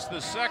and makes the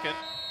second.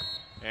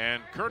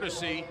 And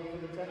courtesy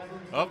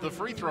of the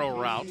free throw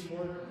route,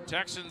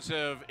 Texans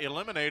have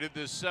eliminated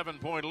this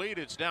 7-point lead.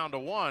 It's down to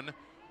 1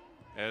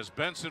 as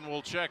Benson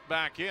will check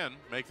back in.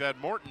 Make that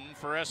Morton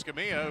for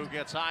Escamilla, who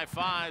gets high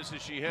fives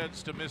as she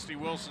heads to Misty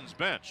Wilson's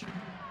bench.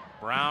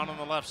 Brown on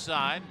the left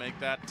side, make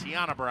that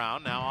Tiana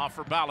Brown, now off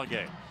for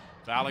Balagay.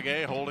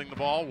 Balagay holding the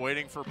ball,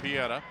 waiting for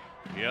Pieta.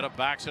 Pieta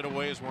backs it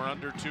away as we're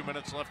under 2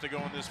 minutes left to go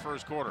in this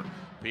first quarter.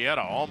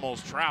 Pieta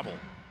almost traveled.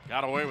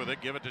 Got away with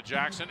it. Give it to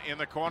Jackson in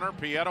the corner.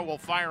 Pieta will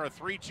fire a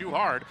 3 too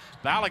hard.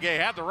 Balagay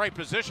had the right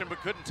position but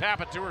couldn't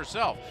tap it to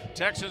herself.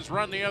 Texans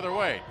run the other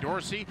way.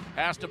 Dorsey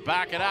has to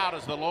back it out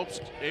as the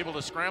Lopes able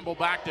to scramble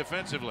back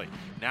defensively.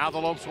 Now the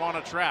Lopes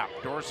want to trap.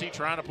 Dorsey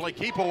trying to play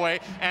keep away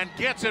and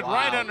gets it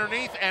right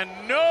underneath, and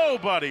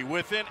nobody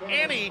within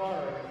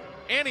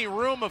any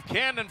room of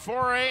Camden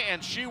Foray,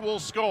 and she will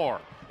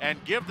score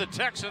and give the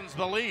Texans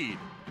the lead.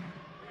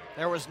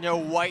 There was no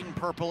white and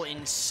purple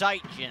in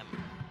sight, Jim.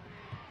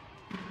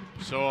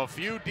 So a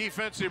few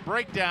defensive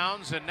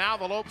breakdowns, and now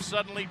the Lopes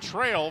suddenly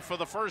trail for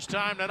the first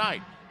time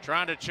tonight.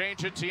 Trying to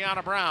change it,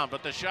 Tiana Brown,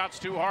 but the shot's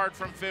too hard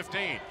from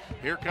 15.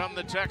 Here come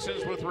the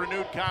Texans with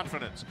renewed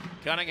confidence.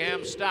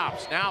 Cunningham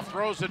stops, now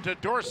throws it to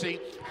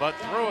Dorsey, but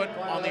threw it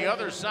on the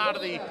other side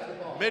of the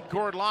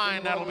midcourt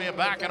line. That'll be a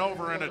back and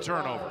over and a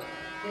turnover.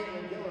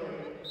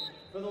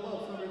 For the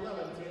Lopes, number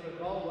 11, Taylor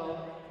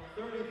Caldwell.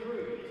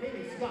 33,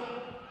 Katie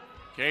Scott.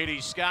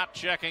 Katie Scott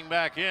checking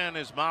back in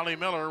as Molly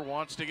Miller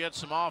wants to get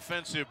some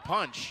offensive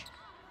punch.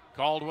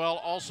 Caldwell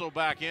also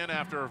back in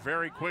after a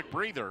very quick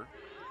breather.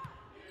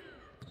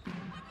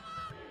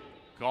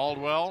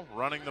 Caldwell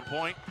running the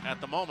point at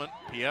the moment.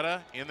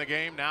 Pieta in the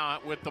game now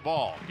with the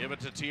ball. Give it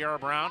to Tiara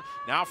Brown.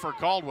 Now for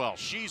Caldwell.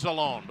 She's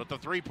alone, but the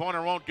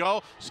three-pointer won't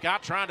go.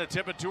 Scott trying to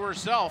tip it to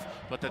herself,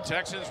 but the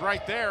Texans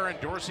right there, and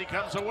Dorsey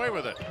comes away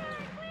with it.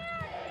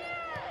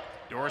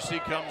 Dorsey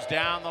comes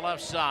down the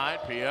left side.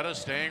 Pieta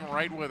staying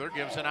right with her.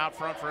 Gives it out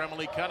front for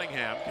Emily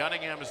Cunningham.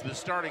 Cunningham is the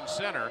starting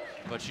center,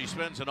 but she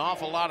spends an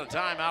awful lot of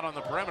time out on the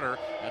perimeter.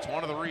 That's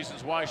one of the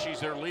reasons why she's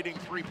their leading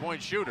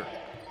three-point shooter.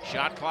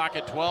 Shot clock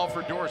at 12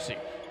 for Dorsey.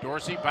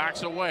 Dorsey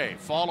backs away.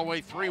 Fall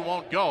away three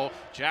won't go.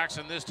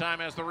 Jackson this time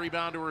has the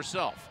rebound to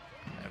herself.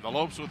 And the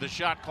Lopes with the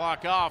shot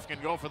clock off can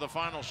go for the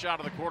final shot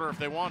of the quarter if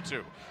they want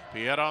to.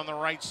 Pieta on the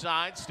right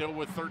side, still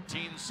with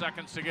 13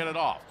 seconds to get it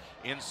off.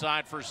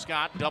 Inside for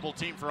Scott, double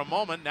team for a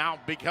moment, now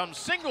becomes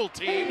single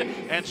teamed,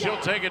 and she'll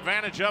take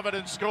advantage of it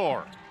and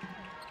score.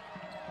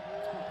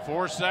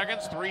 4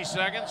 seconds, 3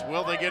 seconds,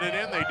 will they get it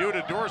in? They do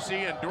to Dorsey,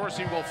 and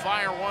Dorsey will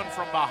fire one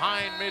from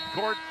behind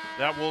midcourt.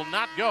 That will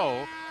not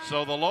go,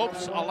 so the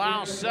Lopes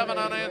allow 7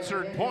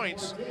 unanswered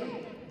points,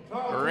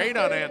 or 8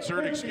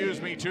 unanswered,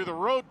 excuse me, to the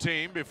road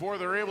team before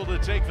they're able to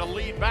take the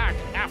lead back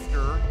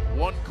after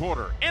 1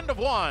 quarter. End of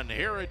 1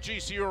 here at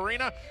GCU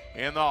Arena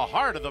in the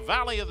heart of the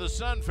Valley of the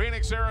Sun,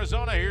 Phoenix,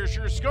 Arizona. Here's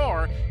your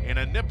score in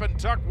a nip and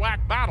tuck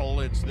whack battle.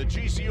 It's the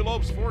GCU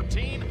Lopes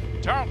 14,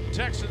 Tarleton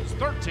Texans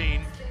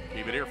 13.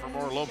 Keep it here for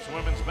more Lopes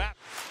women's basketball.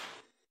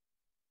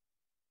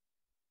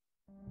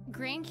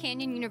 Grand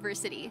Canyon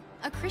University,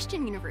 a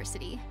Christian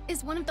university,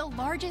 is one of the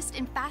largest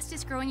and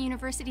fastest growing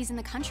universities in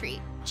the country.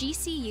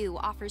 GCU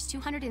offers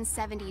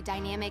 270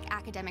 dynamic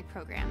academic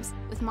programs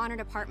with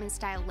modern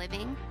apartment-style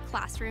living,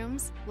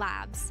 classrooms,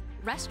 labs,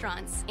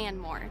 restaurants, and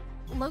more.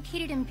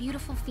 Located in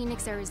beautiful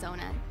Phoenix,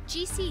 Arizona,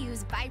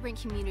 GCU's vibrant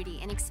community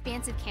and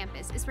expansive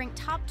campus is ranked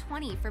top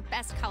 20 for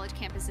best college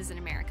campuses in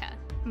America.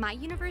 My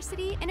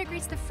university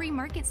integrates the free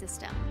market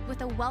system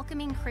with a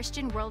welcoming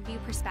Christian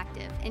worldview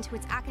perspective into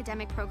its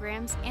academic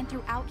programs and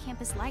throughout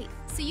campus life,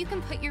 so you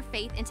can put your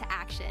faith into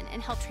action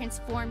and help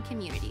transform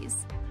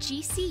communities.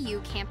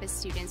 GCU campus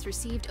students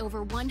received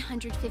over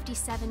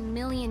 $157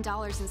 million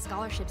in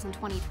scholarships in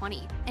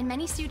 2020, and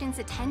many students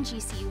attend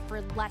GCU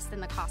for less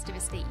than the cost of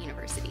a state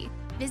university.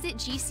 Visit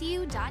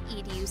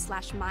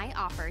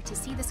gcu.edu/myoffer to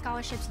see the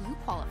scholarships you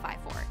qualify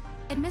for.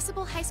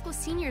 Admissible high school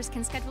seniors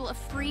can schedule a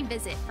free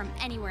visit from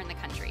anywhere in the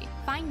country.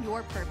 Find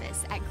your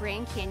purpose at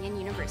Grand Canyon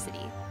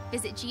University.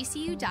 Visit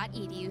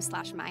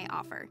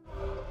gcu.edu/myoffer.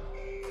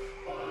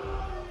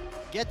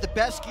 Get the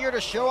best gear to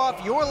show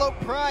off your Lope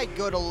pride.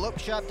 Go to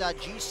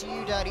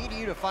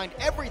lopeshop.gcu.edu to find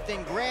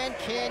everything Grand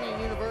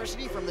Canyon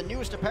University, from the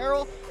newest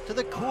apparel to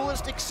the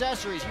coolest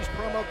accessories. Use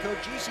promo code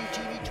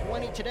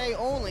GCUTV20 today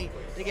only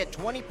to get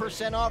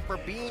 20% off for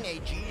being a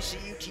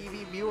GCU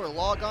TV viewer.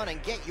 Log on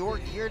and get your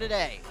gear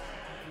today.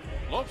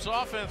 Lopes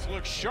offense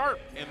looks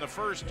sharp in the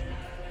first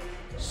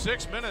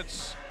 6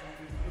 minutes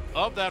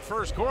of that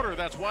first quarter.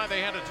 That's why they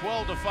had a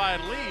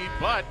 12-5 lead.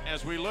 But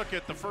as we look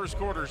at the first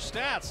quarter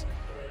stats,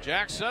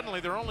 Jack,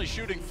 suddenly they're only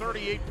shooting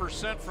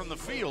 38% from the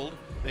field.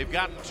 They've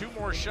gotten 2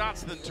 more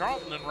shots than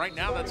Tarleton, and right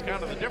now that's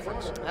kind of the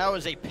difference. That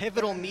was a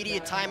pivotal media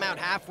timeout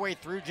halfway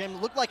through, Jim.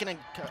 Looked like a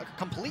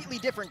completely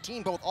different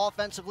team, both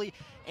offensively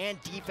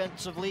and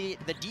defensively.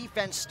 The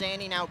defense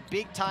standing out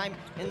big time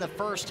in the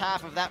first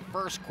half of that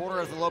first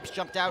quarter as the Lopes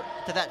jumped out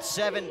to that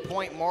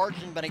 7-point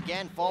margin. But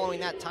again, following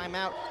that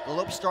timeout, the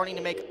Lopes starting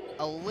to make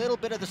a little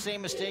bit of the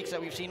same mistakes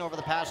that we've seen over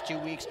the past 2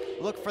 weeks.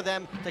 Look for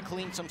them to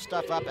clean some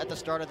stuff up at the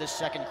start of this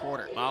second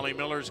quarter. Molly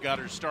Miller's got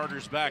her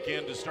starters back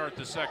in to start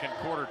the second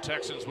quarter.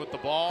 Texans with the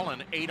ball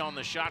and 8 on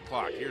the shot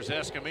clock. Here's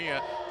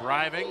Escamilla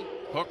driving,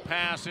 hook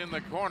pass in the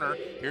corner.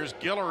 Here's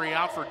Guillory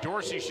out for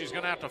Dorsey. She's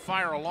going to have to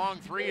fire a long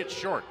 3. It's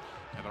short.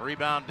 And the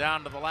rebound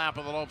down to the lap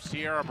of the Lopes,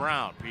 Tierra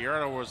Brown.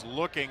 Pieta was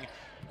looking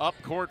up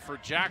court for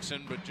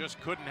Jackson, but just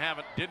couldn't have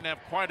it, didn't have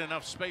quite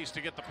enough space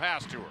to get the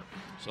pass to her.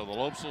 So the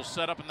Lopes will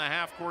set up in the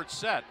half-court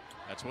set.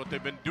 That's what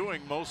they've been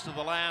doing most of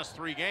the last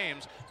 3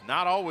 games,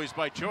 not always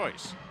by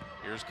choice.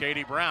 Here's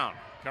Katie Brown,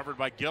 covered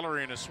by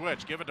Guillory in a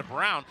switch. Give it to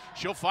Brown.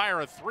 She'll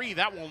fire a 3.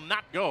 That will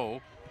not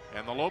go.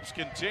 And the Lopes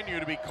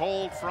continue to be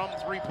cold from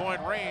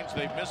 3-point range.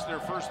 They've missed their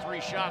first 3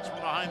 shots from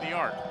behind the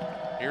arc.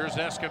 Here's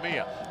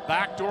Escamilla,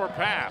 backdoor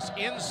pass,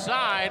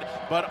 inside,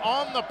 but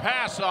on the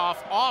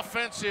pass-off,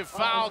 offensive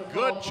foul,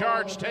 good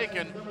charge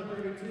taken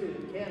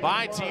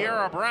by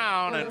Tierra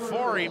Brown, and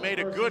Forey made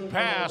a good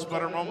pass,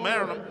 but her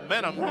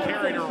momentum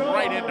carried her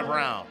right into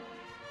Brown.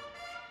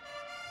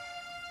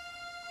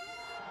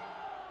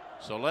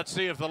 So let's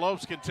see if the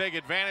Lopes can take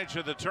advantage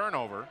of the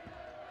turnover.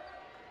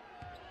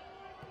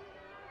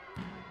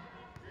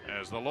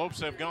 As the Lopes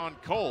have gone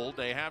cold,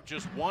 they have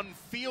just 1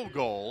 field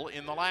goal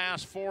in the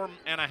last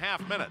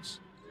 4.5 minutes.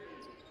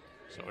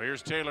 So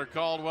here's Taylor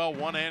Caldwell,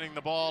 one-handing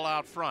the ball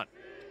out front.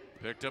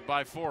 Picked up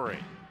by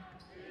Forey.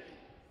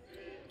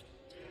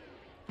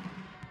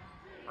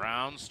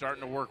 Brown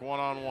starting to work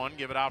one-on-one.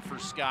 Give it out for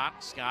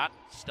Scott. Scott,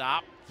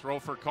 stop, throw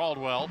for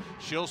Caldwell.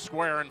 She'll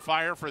square and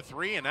fire for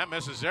 3, and that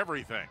misses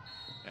everything.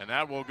 And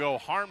that will go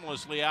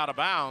harmlessly out of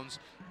bounds.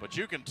 But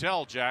you can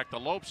tell, Jack, the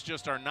Lopes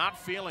just are not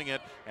feeling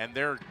it, and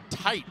they're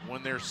tight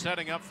when they're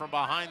setting up from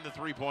behind the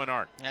 3-point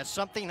arc. Yeah,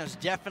 something has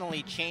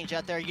definitely changed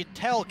out there. You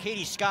tell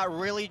Katie Scott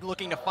really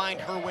looking to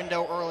find her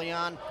window early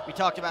on. We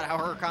talked about how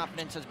her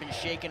confidence has been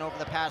shaken over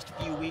the past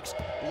few weeks,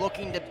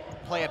 looking to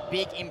play a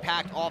big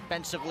impact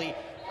offensively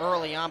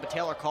early on, but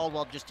Taylor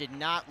Caldwell just did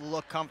not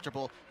look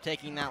comfortable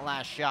taking that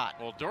last shot.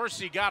 Well,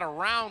 Dorsey got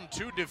around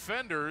 2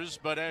 defenders,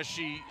 but as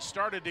she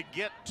started to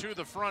get to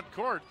the front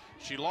court,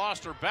 she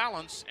lost her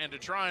balance, and to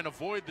try and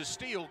avoid the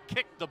steal,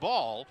 kicked the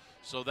ball.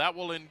 So that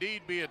will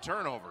indeed be a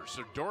turnover.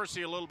 So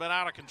Dorsey a little bit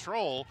out of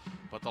control,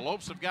 but the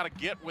Lopes have got to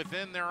get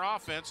within their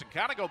offense and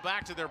kind of go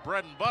back to their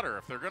bread and butter.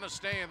 If they're going to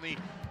stay in the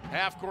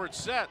half-court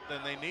set, then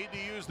they need to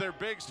use their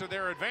bigs to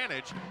their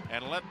advantage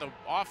and let the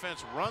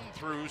offense run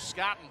through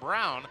Scott and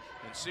Brown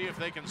and see if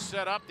they can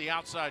set up the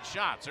outside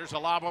shots. There's a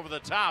lob over the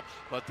top,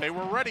 but they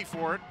were ready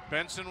for it.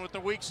 Benson with the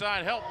weak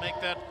side help make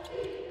that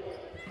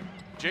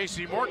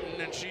J.C.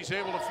 Morton, and she's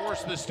able to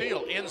force the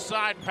steal.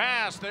 Inside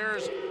pass,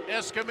 there's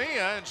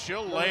Escamilla, and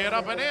she'll lay it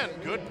up and in.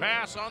 Good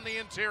pass on the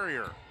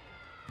interior.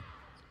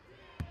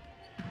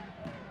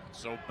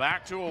 So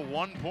back to a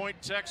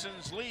 1-point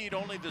Texans lead,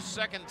 only the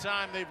second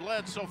time they've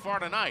led so far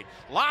tonight.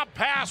 Lob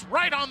pass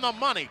right on the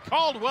money.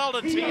 Caldwell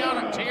to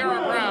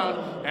Tiara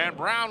Brown, and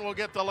Brown will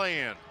get the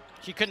lay-in.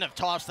 She couldn't have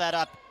tossed that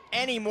up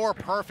any more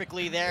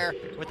perfectly there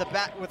with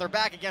her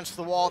back against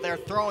the wall there,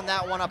 throwing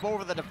that one up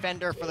over the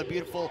defender for the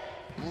beautiful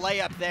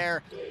layup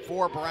there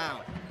for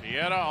Brown.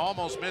 Pieta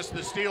almost missed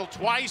the steal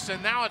twice,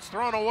 and now it's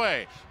thrown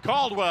away.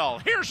 Caldwell,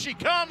 here she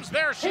comes,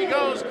 there she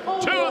goes, to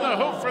the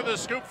hoop for the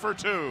scoop for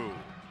 2.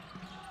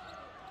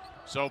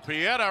 So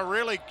Pieta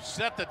really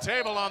set the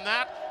table on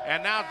that,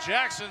 and now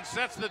Jackson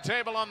sets the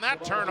table on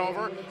that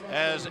turnover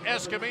as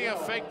Escamilla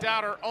faked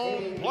out her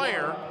own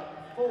player.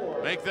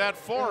 Make that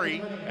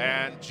 40,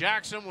 and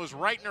Jackson was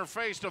right in her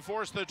face to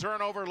force the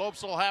turnover.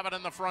 Lopes will have it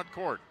in the front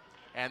court.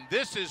 And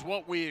this is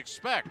what we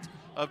expect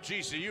of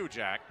GCU,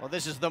 Jack. Well,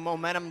 this is the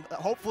momentum,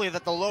 hopefully,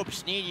 that the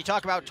Lopes need. You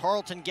talk about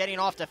Tarleton getting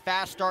off to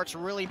fast starts,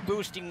 really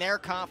boosting their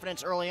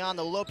confidence early on.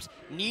 The Lopes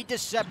need to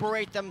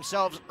separate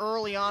themselves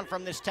early on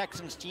from this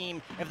Texans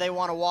team if they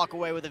want to walk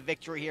away with a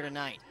victory here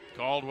tonight.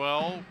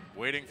 Caldwell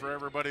waiting for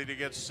everybody to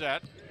get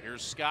set.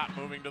 Here's Scott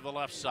moving to the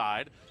left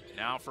side.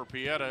 Now for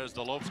Pieta as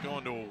the Lopes go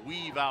into a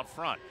weave out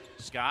front.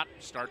 Scott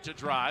start to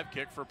drive,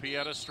 kick for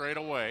Pieta straight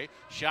away.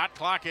 Shot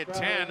clock at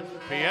 10.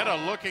 Pieta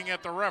looking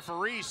at the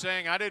referee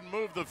saying, I didn't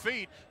move the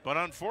feet, but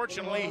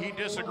unfortunately he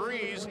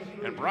disagrees,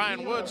 and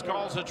Brian Woods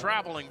calls a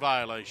traveling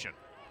violation.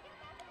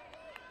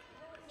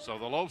 So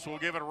the Lopes will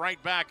give it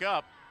right back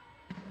up.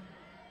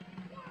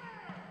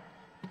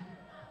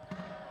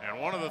 And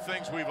one of the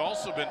things we've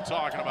also been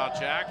talking about,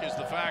 Jack, is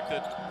the fact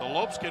that the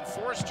Lopes can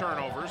force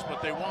turnovers,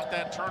 but they want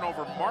that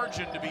turnover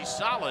margin to be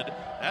solid.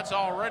 That's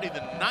already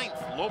the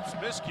 9th Lopes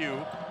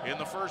miscue in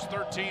the first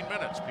 13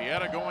 minutes.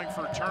 Pieta going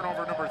for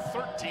turnover number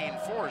 13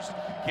 forced.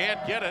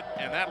 Can't get it,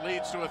 and that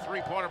leads to a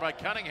 3-pointer by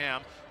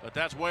Cunningham, but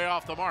that's way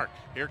off the mark.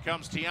 Here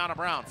comes Tiana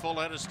Brown, full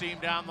head of steam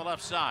down the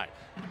left side.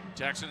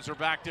 Texans are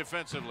back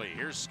defensively.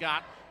 Here's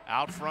Scott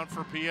out front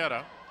for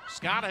Pieta.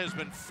 Scott has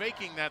been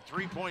faking that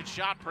 3-point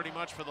shot pretty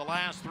much for the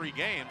last 3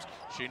 games.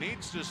 She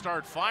needs to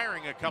start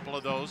firing a couple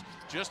of those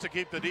just to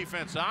keep the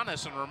defense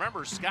honest. And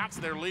remember, Scott's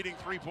their leading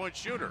 3-point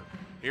shooter.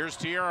 Here's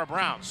Tiara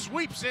Brown,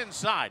 sweeps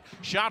inside.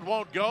 Shot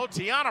won't go.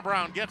 Tiana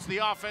Brown gets the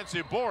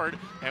offensive board,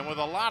 and with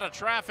a lot of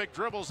traffic,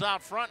 dribbles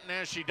out front, and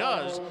as she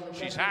does,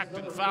 she's hacked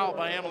and fouled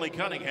by Emily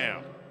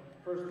Cunningham.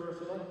 First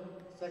personal,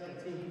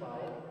 second team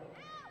foul.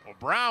 Well,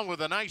 Brown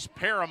with a nice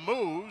pair of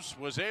moves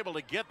was able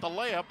to get the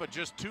layup, but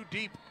just too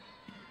deep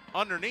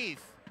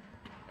underneath,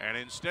 and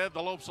instead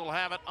the Lopes will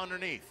have it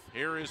underneath.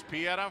 Here is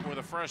Pieta with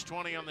a fresh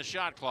 20 on the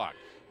shot clock.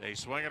 They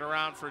swing it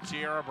around for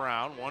Tiara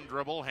Brown. One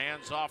dribble,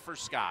 hands off for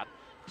Scott.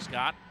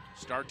 Scott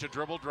start to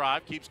dribble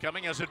drive, keeps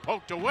coming as it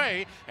poked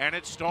away, and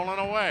it's stolen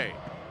away.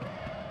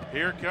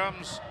 Here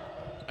comes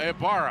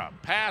Ibarra.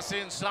 Pass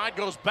inside,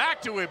 goes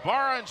back to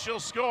Ibarra, and she'll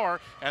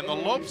score. And the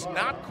Lopes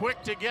not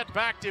quick to get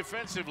back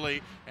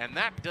defensively, and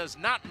that does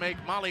not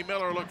make Molly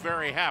Miller look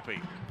very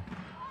happy.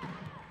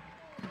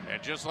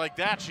 And just like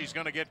that, she's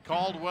going to get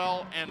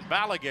Caldwell and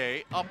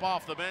Balagay up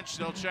off the bench.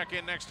 They'll check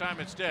in next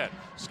time it's dead.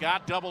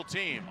 Scott double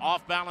team.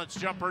 Off balance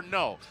jumper,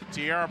 no.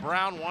 Tiara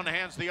Brown one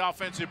hands the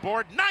offensive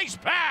board. Nice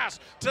pass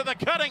to the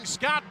cutting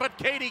Scott, but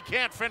Katie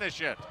can't finish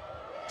it.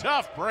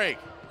 Tough break.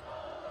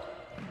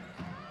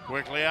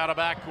 Quickly out of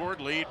backcourt,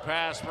 lead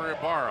pass for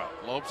Ibarra.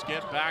 Lopes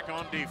get back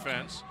on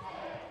defense.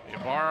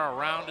 Ibarra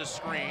around a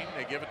screen.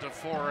 They give it to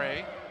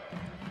Foray.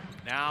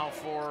 Now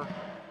for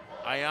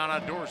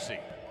Ayanna Dorsey.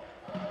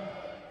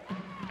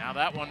 Now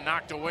that one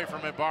knocked away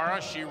from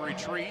Ibarra. She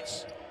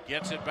retreats,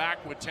 gets it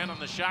back with 10 on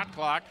the shot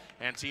clock,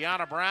 and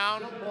Tiana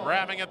Brown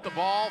grabbing at the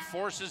ball,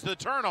 forces the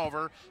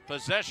turnover.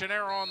 Possession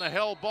error on the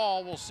held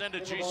ball will send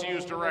it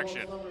GCU's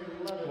direction.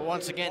 Well,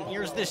 once again,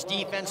 here's this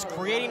defense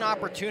creating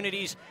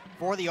opportunities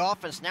for the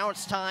offense. Now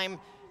it's time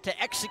to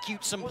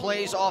execute some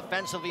plays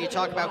offensively. You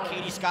talk about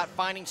Katie Scott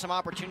finding some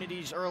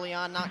opportunities early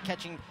on, not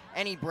catching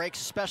any breaks,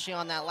 especially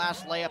on that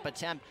last layup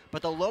attempt.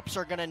 But the Lopes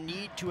are going to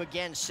need to,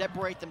 again,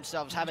 separate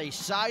themselves, have a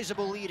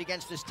sizable lead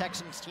against this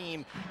Texans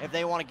team if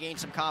they want to gain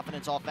some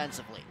confidence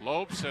offensively.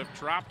 Lopes have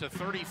dropped to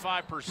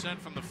 35%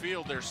 from the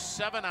field. They're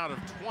 7 out of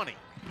 20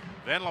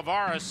 Van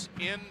Lavaris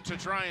in to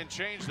try and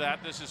change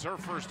that. This is her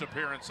first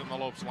appearance in the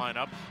Lopes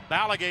lineup.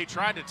 Balagay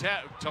tried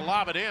to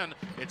lob it in.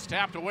 It's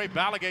tapped away.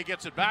 Balagay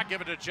gets it back.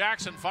 Give it to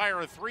Jackson.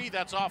 Fire a three.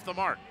 That's off the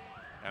mark.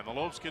 And the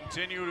Lopes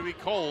continue to be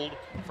cold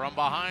from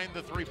behind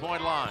the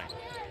three-point line.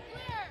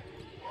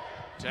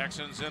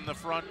 Texans in the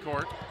front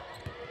court.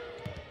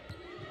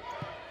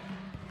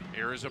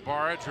 Here is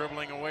Ibarra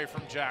dribbling away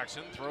from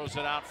Jackson, throws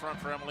it out front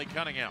for Emily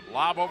Cunningham.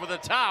 Lob over the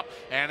top,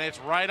 and it's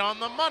right on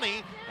the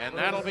money, and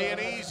that'll be an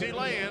easy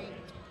lay-in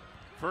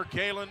for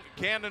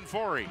Camden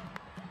Forey.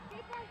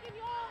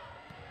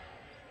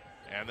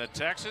 And the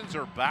Texans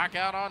are back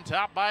out on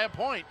top by a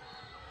point.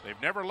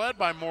 They've never led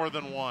by more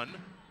than one,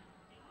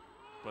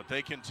 but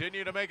they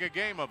continue to make a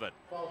game of it.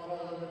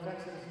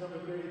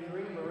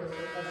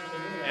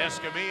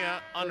 Escamilla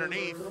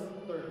underneath,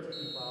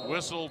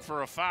 whistled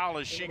for a foul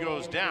as she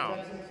goes down.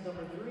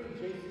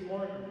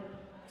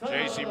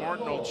 J.C.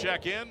 Morton will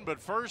check in,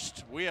 but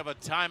first we have a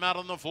timeout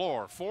on the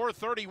floor.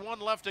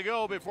 4:31 left to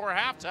go before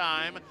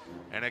halftime,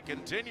 and it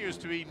continues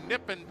to be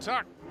nip and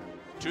tuck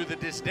to the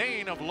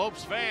disdain of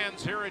Lopes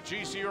fans here at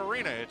GCU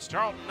Arena. It's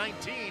Tarleton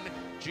 19,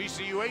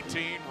 GCU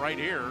 18, right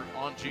here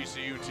on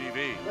GCU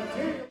TV.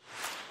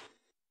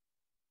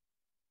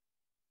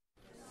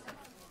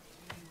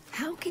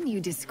 How can you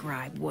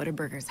describe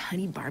Whataburger's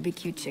honey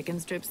barbecue chicken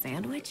strip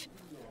sandwich?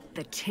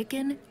 The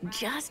chicken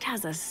just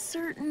has a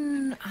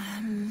certain,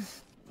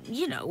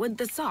 you know, with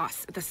the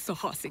sauce. The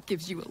sauce, it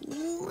gives you a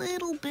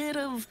little bit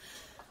of...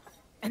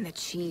 And the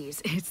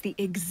cheese, it's the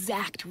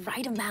exact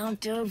right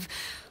amount of...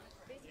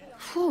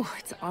 Whew,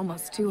 it's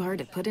almost too hard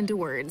to put into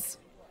words.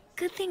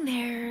 Good thing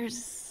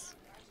there's...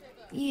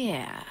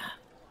 Yeah.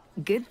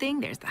 Good thing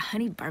there's the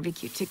honey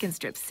barbecue chicken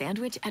strip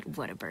sandwich at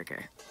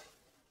Whataburger.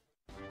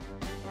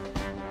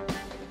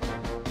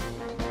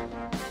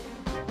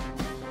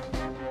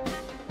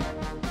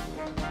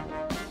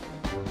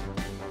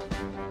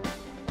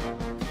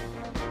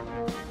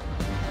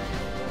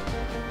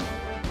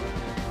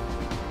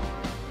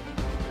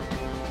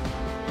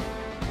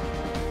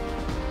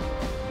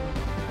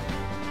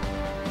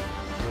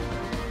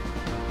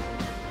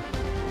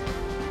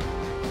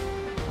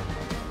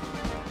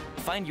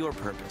 Find your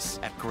purpose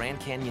at Grand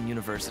Canyon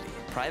University.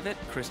 Private,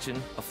 Christian,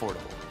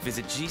 affordable.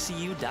 Visit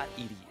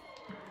gcu.edu.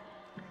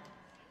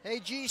 Hey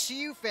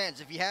GCU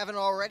fans, if you haven't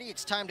already,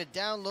 it's time to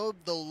download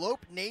the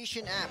Lope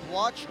Nation app.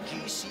 Watch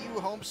GCU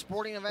home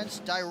sporting events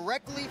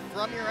directly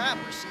from your app.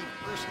 Receive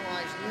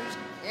personalized news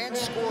and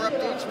score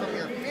updates from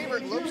your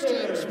favorite Lopes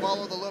teams.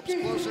 Follow the Lopes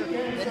closer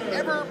than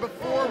ever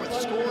before with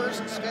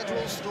scores,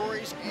 schedules,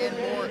 stories, and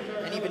more.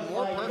 And even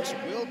more perks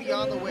will be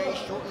on the way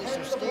shortly,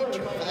 so stay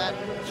tuned for that.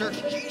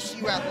 Search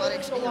GCU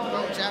Athletics in your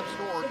phone's app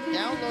store or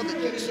download the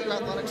GCU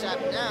Athletics app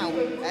now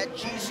at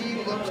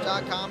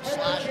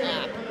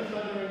gculopes.com/app.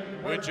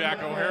 With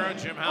Jack O'Hara,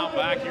 Jim Howe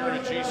back here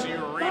at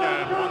GCU Arena,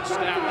 and one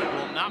stat that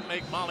will not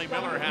make Molly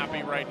Miller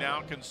happy right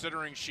now,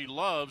 considering she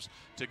loves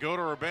to go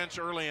to her bench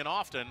early and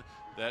often,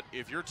 that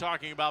if you're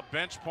talking about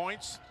bench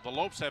points, the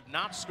Lopes have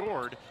not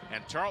scored,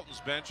 and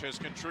Tarleton's bench has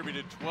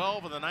contributed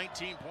 12 of the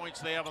 19 points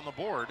they have on the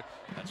board.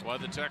 That's why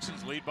the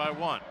Texans lead by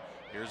one.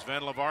 Here's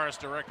Van Lavaris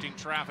directing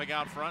traffic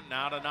out front,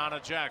 now to Nana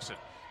Jackson.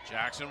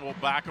 Jackson will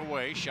back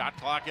away, shot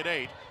clock at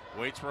 8.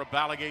 Waits for a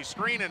Balagay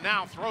screen and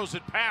now throws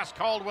it past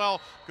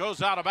Caldwell,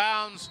 goes out of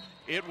bounds.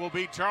 It will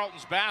be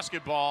Tarleton's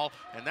basketball,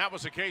 and that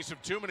was a case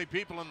of too many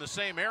people in the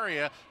same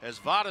area as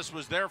Vadas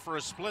was there for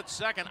a split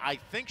second. I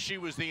think she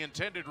was the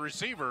intended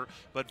receiver,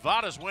 but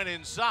Vadas went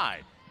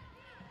inside.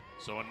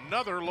 So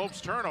another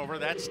Lopes turnover,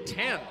 that's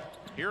 10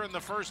 here in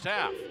the first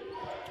half.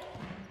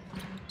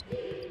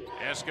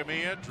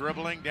 Escamilla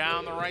dribbling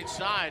down the right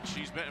side.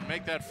 She's been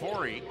make that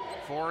Forey.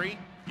 Forey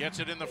gets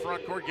it in the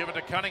front court, give it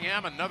to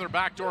Cunningham, another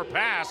backdoor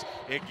pass.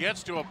 It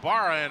gets to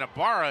Ibarra, and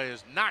Ibarra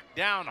is knocked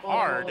down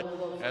hard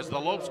as the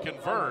Lopes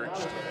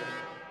converged.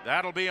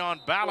 That'll be on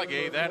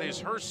Balagay, that is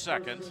her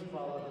second.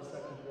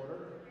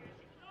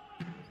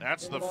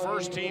 That's the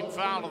first team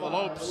foul of the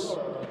Lopes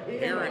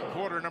here in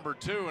quarter number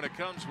 2, and it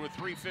comes with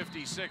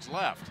 3:56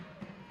 left.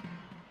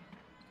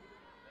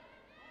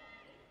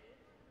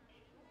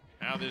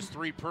 Now this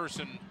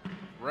three-person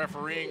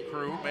refereeing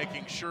crew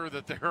making sure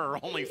that there are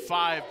only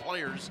 5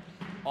 players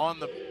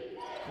on the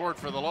court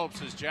for the Lopes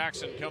as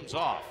Jackson comes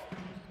off.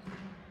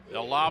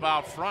 They'll lob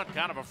out front,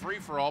 kind of a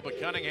free-for-all, but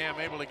Cunningham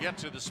able to get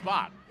to the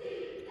spot.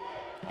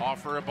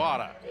 Off for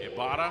Ibarra.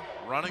 Ibarra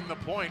running the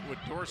point with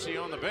Dorsey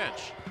on the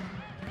bench.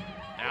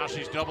 Now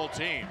she's double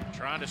teamed,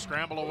 trying to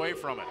scramble away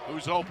from it.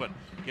 Who's open?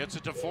 Gets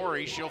it to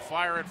Forey. She'll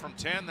fire it from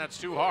 10. That's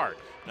too hard.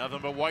 Nothing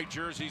but white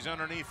jerseys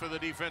underneath for the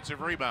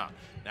defensive rebound.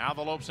 Now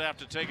the Lopes have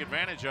to take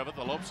advantage of it.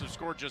 The Lopes have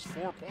scored just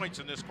 4 points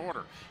in this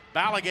quarter.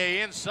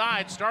 Balagay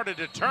inside, started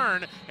to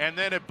turn, and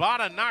then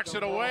Ibarra knocks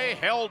it away.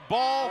 Held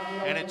ball,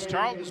 and it's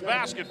Tarleton's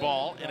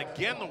basketball. And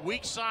again, the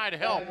weak side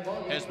help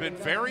has been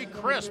very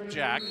crisp,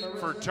 Jack,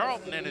 for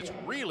Tarleton, and it's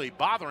really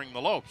bothering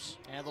the Lopes.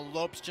 And the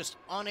Lopes just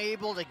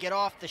unable to get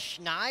off the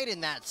schneid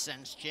in that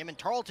sense, Jim. And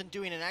Tarleton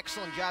doing an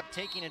excellent job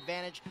taking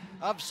advantage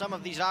of some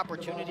of these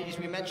opportunities.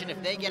 We mentioned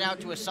if they get out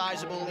to a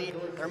sizable lead,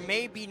 there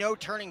may be no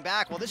turning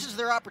back. Well, this is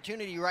their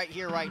opportunity right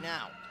here, right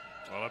now.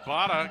 Well,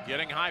 Ibarra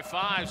getting high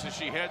fives as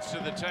she heads to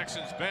the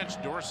Texans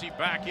bench. Dorsey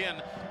back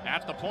in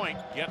at the point,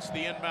 gets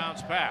the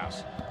inbounds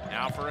pass.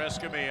 Now for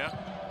Escamilla.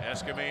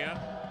 Escamilla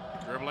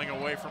dribbling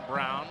away from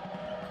Brown.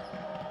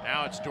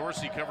 Now it's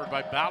Dorsey covered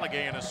by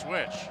Balagay in a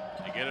switch.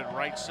 They get it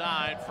right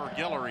side for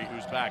Guillory,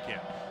 who's back in.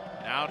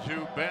 Now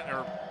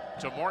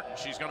to Morton.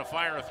 She's going to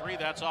fire a three.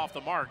 That's off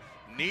the mark.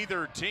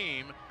 Neither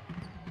team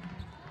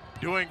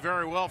doing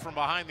very well from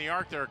behind the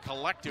arc. They're a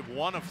collective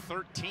 1 of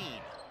 13.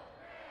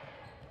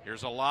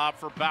 Here's a lob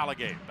for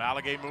Balagay.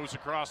 Balagay moves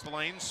across the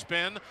lane,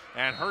 spin,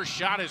 and her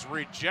shot is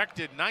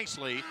rejected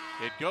nicely.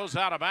 It goes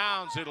out of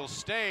bounds. It'll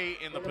stay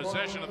in the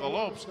possession of the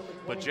Lopes,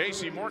 but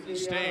J.C. Morton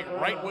staying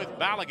right with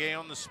Balagay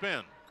on the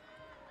spin.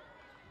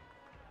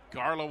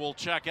 Carla will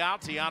check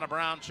out. Tiana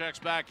Brown checks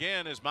back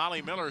in as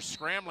Molly Miller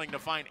scrambling to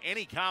find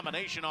any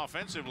combination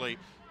offensively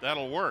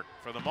that'll work.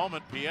 For the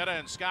moment, Pieta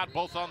and Scott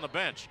both on the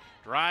bench.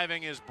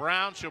 Driving is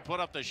Brown. She'll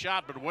put up the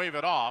shot but wave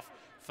it off.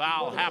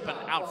 Foul happened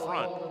out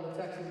front.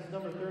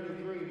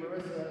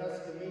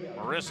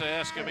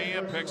 Marissa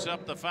Escamilla picks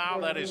up the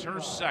foul. That is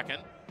her second.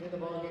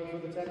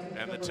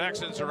 And the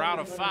Texans are out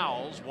of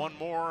fouls. One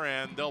more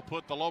and they'll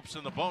put the Lopes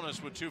in the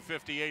bonus with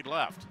 2:58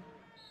 left.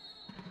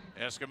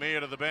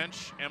 Escamilla to the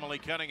bench. Emily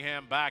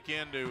Cunningham back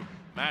in to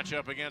match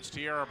up against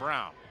Tiara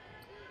Brown.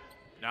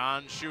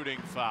 Non-shooting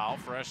foul.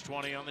 Fresh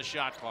 20 on the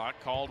shot clock.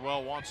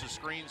 Caldwell wants a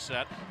screen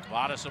set.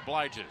 Vadas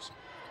obliges.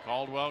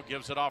 Caldwell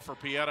gives it off for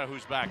Pieta,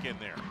 who's back in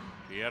there.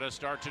 Pieta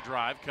start to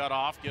drive, cut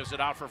off, gives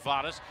it out for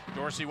Vadas.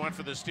 Dorsey went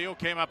for the steal,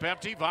 came up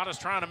empty. Vadas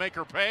trying to make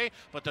her pay,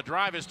 but the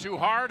drive is too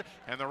hard,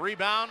 and the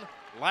rebound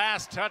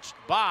last touched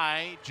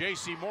by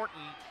J.C.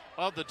 Morton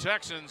of the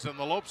Texans, and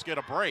the Lopes get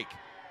a break.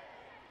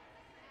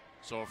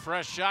 So a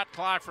fresh shot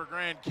clock for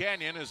Grand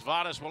Canyon as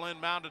Vadas will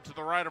inbound it to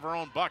the right of her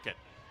own bucket.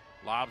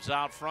 Lobs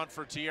out front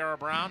for Tiara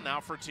Brown,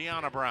 now for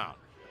Tiana Brown.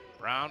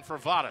 Brown for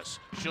Vadas.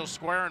 She'll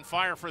square and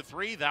fire for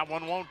three. That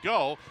one won't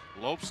go.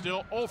 Lopes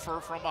still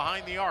over from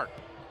behind the arc.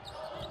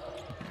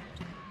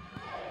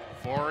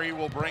 Forey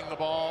will bring the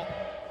ball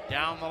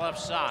down the left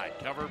side,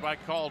 covered by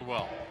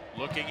Caldwell.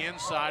 Looking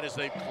inside as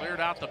they've cleared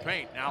out the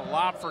paint. Now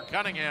lob for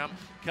Cunningham.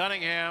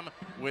 Cunningham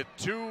with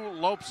two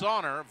Lopes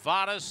on her,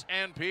 Vadas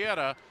and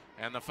Pieta.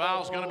 And the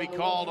foul's going to be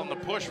called on the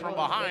push from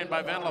behind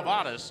by Van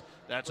Levadas.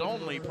 That's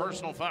only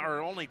personal foul, or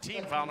only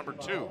team foul number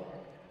 2.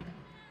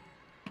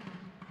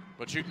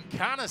 But you can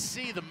kind of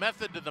see the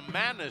method to the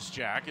madness,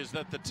 Jack, is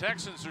that the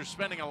Texans are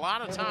spending a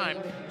lot of time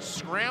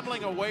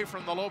scrambling away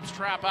from the Lopes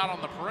trap out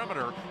on the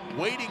perimeter,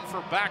 waiting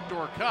for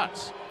backdoor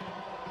cuts.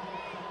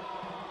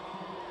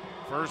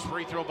 First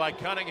free throw by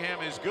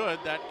Cunningham is good.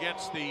 That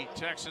gets the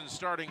Texans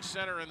starting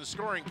center in the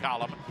scoring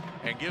column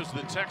and gives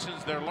the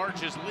Texans their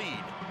largest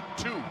lead,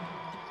 2.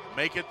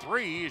 Make it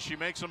 3 as she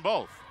makes them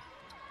both.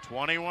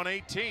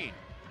 21-18.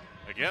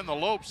 Again, the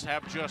Lopes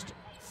have just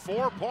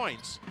 4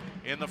 points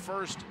in the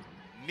first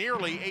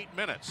nearly 8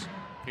 minutes.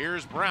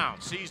 Here's Brown,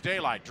 sees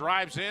daylight,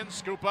 drives in,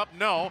 scoop up,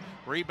 no.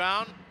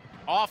 Rebound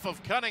off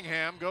of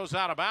Cunningham, goes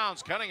out of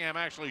bounds. Cunningham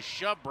actually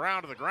shoved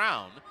Brown to the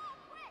ground.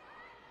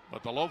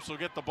 But the Lopes will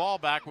get the ball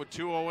back with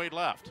 2:08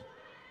 left.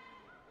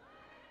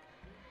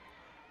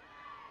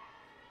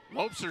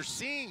 Lopes are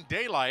seeing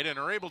daylight and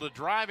are able to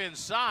drive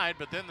inside,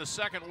 but then the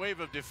second wave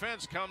of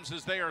defense comes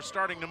as they are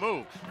starting to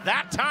move.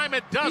 That time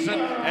it doesn't,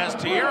 as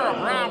Tiara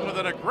Brown with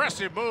an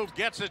aggressive move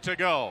gets it to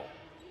go.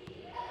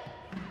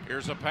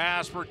 Here's a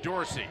pass for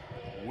Dorsey.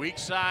 Weak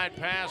side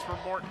pass for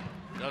Morton.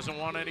 Doesn't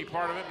want any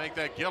part of it, make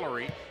that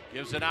Guillory.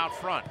 Gives it out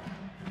front.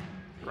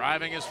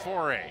 Driving is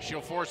Forey.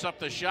 She'll force up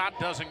the shot,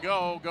 doesn't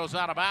go, goes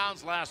out of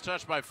bounds. Last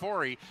touch by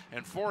Forey,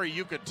 and Forey,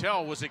 you could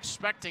tell, was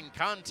expecting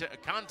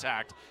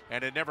contact,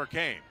 and it never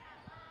came.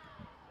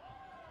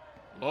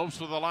 Lopes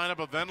with the lineup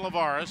of Ven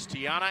Lavares,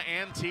 Tiana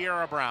and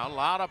Tiara Brown,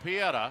 Lauda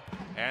Pieta,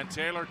 and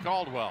Taylor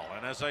Caldwell.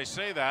 And as I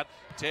say that,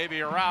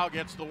 Tavia Rao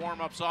gets the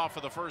warm-ups off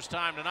for the first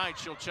time tonight.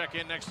 She'll check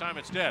in next time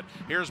it's dead.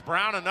 Here's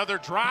Brown, another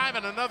drive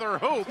and another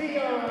hoop.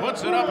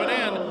 Puts it up and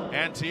in,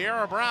 and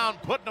Tiara Brown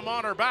putting them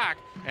on her back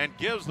and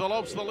gives the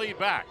Lopes the lead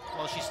back.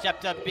 Well, she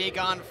stepped up big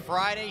on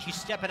Friday. She's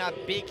stepping up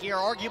big here.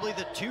 Arguably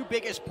the 2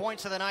 biggest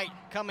points of the night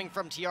coming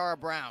from Tiara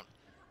Brown.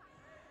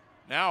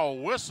 Now a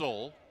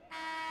whistle.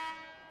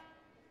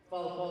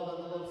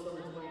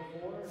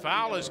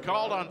 Foul is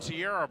called on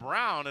Tiara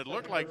Brown. It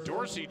looked like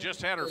Dorsey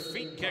just had her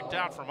feet kicked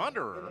out from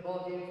under her.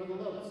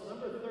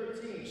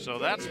 So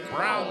that's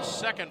Brown's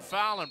second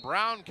foul, and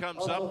Brown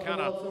comes up kind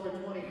of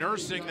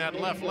nursing that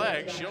left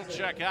leg. She'll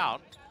check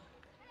out.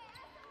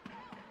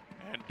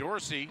 And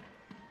Dorsey,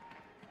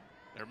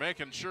 they're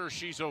making sure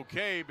she's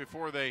okay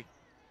before they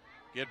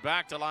get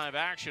back to live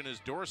action as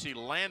Dorsey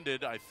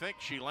landed. I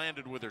think she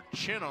landed with her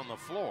chin on the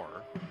floor,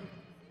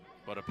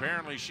 but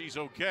apparently she's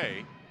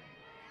okay.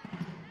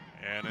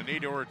 And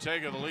Anita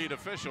Ortega, the lead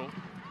official,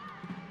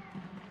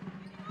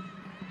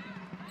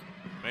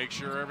 make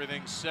sure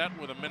everything's set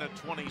with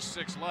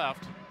 1:26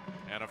 left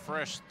and a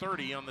fresh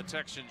 30 on the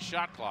Texan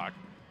shot clock.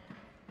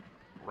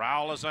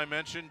 Rowell, as I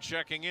mentioned,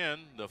 checking in,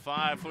 the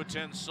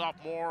 5'10"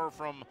 sophomore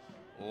from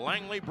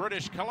Langley,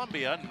 British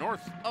Columbia,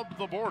 north of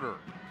the border,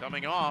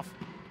 coming off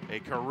a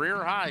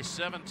career-high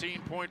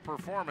 17-point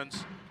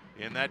performance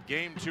in that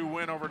Game 2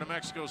 win over New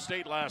Mexico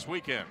State last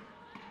weekend.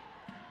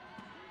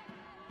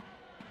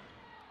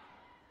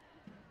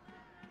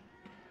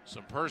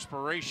 Some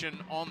perspiration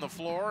on the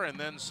floor and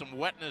then some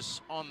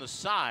wetness on the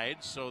side,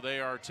 so they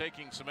are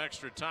taking some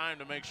extra time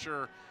to make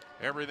sure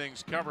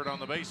everything's covered on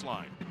the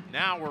baseline.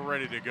 Now we're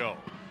ready to go.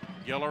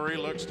 Guillory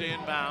looks to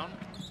inbound,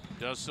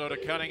 does so to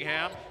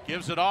Cunningham,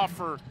 gives it off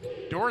for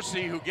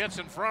Dorsey, who gets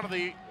in front of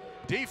the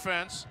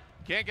defense.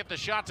 Can't get the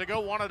shot to go,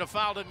 wanted a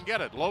foul, didn't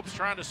get it. Lopes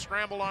trying to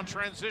scramble on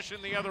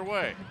transition the other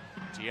way.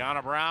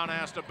 Tiana Brown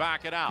has to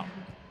back it out.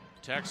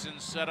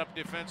 Texans set up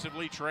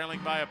defensively, trailing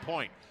by a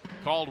point.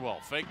 Caldwell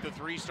fake the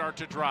three, start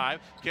to drive,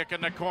 kick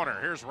in the corner.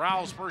 Here's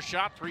Rowell's first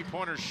shot,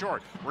 three-pointer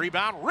short.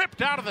 Rebound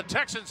ripped out of the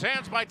Texans'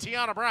 hands by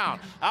Tiana Brown.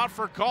 Out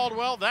for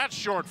Caldwell, that's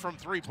short from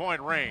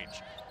three-point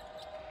range.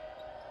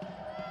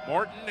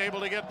 Morton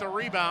able to get the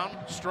rebound,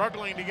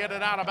 struggling to get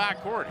it out of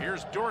backcourt.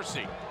 Here's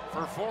Dorsey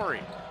for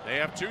Forey. They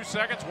have 2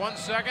 seconds, 1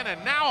 second,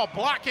 and now a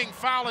blocking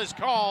foul is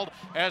called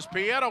as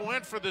Pieta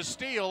went for the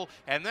steal,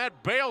 and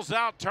that bails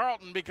out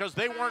Tarleton because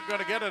they weren't going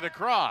to get it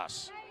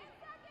across.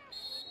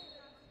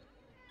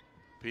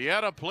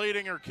 Pieta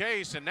pleading her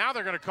case, and now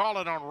they're going to call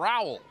it on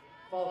Rowell.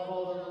 Foul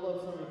called on the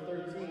Lopes, number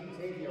 13,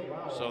 Tavia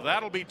Rowell. So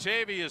that'll be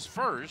Tavia's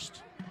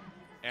first.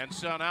 And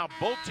so now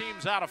both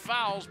teams out of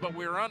fouls, but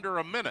we're under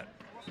a minute.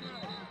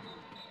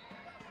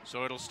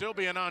 So it'll still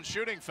be a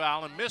non-shooting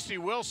foul. And Misty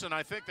Wilson,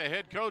 I think the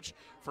head coach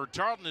for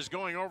Tarleton, is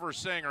going over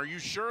saying, are you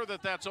sure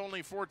that that's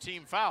only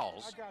 14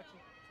 fouls? I got you.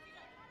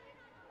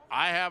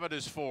 I have it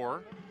as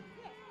 4.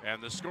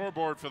 And the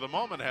scoreboard for the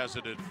moment has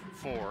it at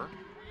 4.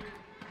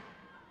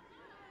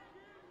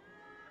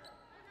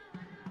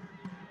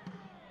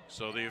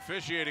 So the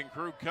officiating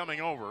crew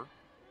coming over,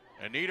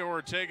 Anita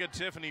Ortega,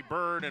 Tiffany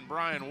Bird, and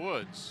Brian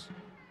Woods,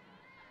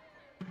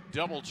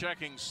 double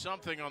checking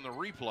something on the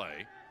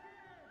replay.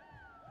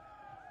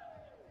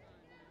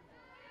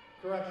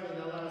 Correction,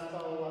 that last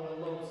foul on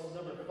the Lopes,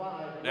 number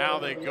 5. Now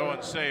they go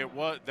and say it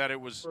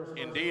was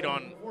indeed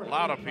on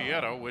Lauda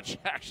Pieta, which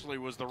actually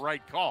was the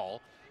right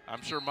call.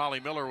 I'm sure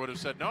Molly Miller would have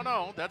said,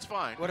 no, that's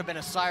fine. Would have been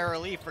a sigh of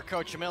relief for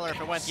Coach Miller if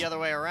it went the other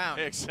way around.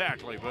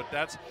 Exactly, but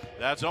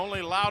that's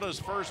only Lauda's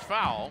first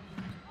foul.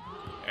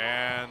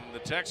 And the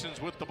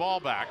Texans with the ball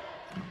back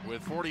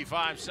with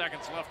 45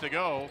 seconds left to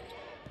go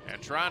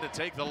and trying to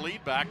take the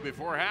lead back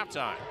before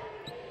halftime.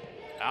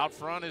 Out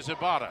front is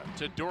Ibata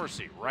to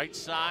Dorsey, right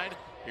side.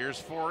 Here's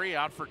Forey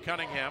out for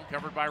Cunningham,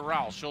 covered by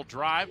Rowell. She'll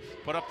drive,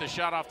 put up the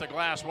shot off the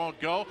glass, won't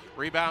go.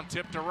 Rebound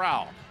tip to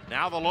Rowell.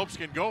 Now the Lopes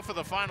can go for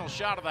the final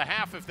shot of the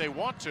half if they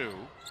want to.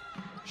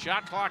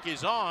 Shot clock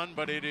is on,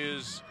 but it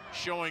is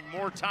showing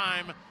more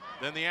time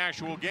than the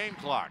actual game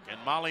clock. And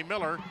Molly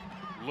Miller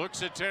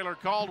looks at Taylor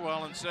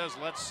Caldwell and says,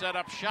 let's set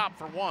up shop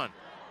for one.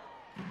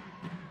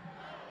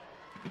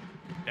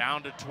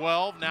 Down to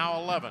 12,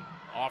 now 11.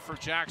 Off for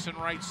Jackson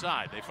right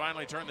side. They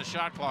finally turn the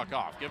shot clock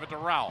off. Give it to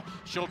Rowell.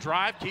 She'll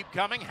drive, keep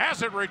coming.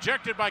 Has it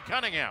rejected by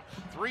Cunningham.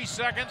 3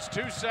 seconds,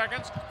 2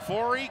 seconds.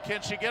 Forey,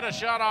 can she get a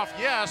shot off?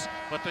 Yes,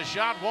 but the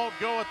shot won't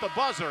go at the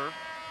buzzer.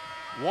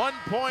 1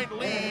 point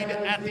lead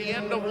at the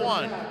end of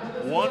 1.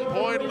 1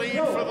 point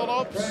lead for the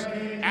Lopes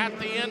at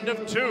the end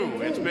of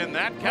 2. It's been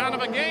that kind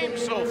of a game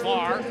so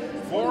far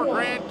for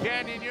Grand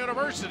Canyon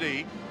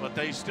University, but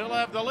they still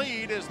have the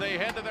lead as they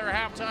head to their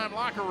halftime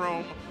locker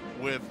room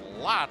with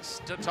lots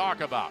to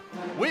talk about.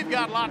 We've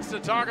got lots to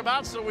talk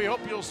about, so we hope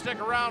you'll stick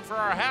around for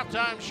our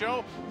halftime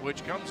show,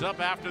 which comes up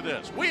after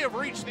this. We have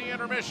reached the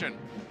intermission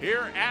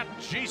here at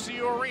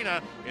GCU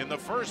Arena in the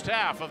first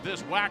half of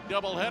this WAC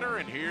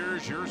doubleheader, and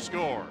here's your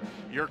score.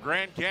 Your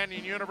Grand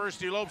Canyon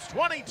University Lopes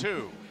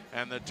 22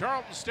 and the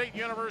Tarleton State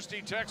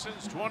University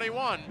Texans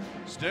 21.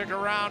 Stick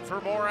around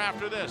for more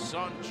after this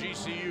on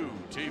GCU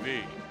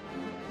TV.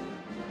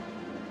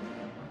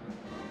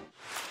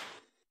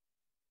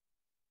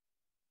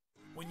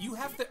 When you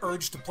have the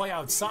urge to play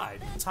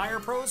outside,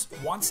 Tire Pros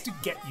wants to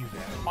get you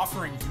there,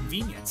 offering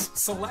convenience,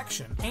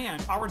 selection,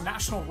 and our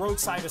national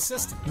roadside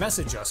assistant.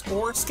 Message us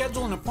or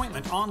schedule an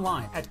appointment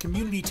online at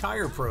Community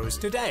Tire Pros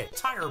today.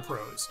 Tire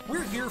Pros,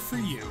 we're here for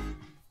you.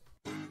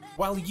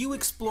 While you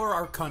explore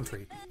our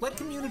country, let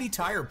Community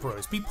Tire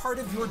Pros be part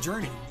of your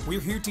journey. We're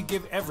here to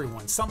give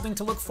everyone something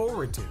to look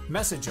forward to.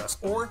 Message us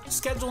or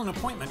schedule an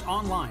appointment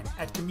online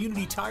at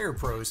Community Tire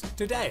Pros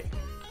today.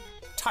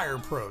 Tire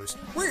Pros,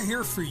 we're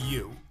here for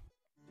you.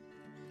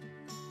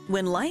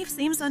 When life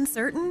seems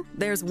uncertain,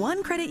 there's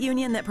one credit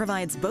union that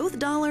provides both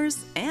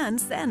dollars and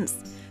cents.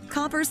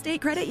 Copper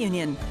State Credit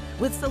Union.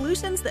 With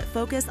solutions that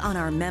focus on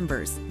our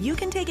members, you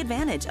can take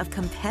advantage of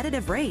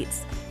competitive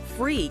rates,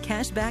 free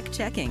cashback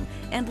checking,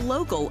 and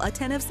local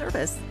attentive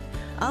service.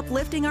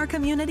 Uplifting our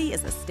community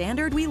is a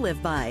standard we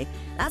live by.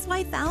 That's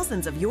why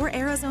thousands of your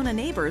Arizona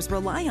neighbors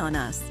rely on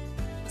us.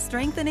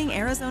 Strengthening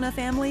Arizona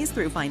families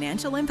through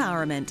financial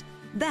empowerment.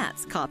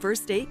 That's Copper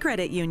State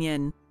Credit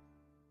Union.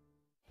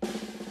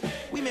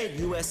 We made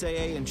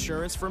USAA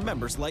insurance for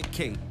members like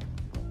Kate,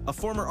 a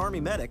former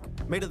Army medic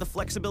made of the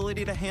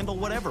flexibility to handle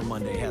whatever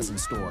Monday has in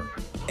store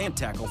and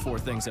tackle 4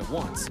 things at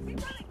once.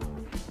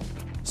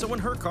 So when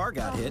her car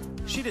got hit,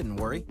 she didn't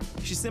worry.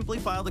 She simply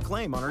filed a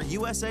claim on her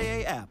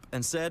USAA app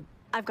and said,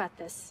 "I've got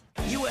this."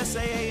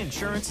 USAA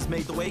insurance is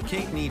made the way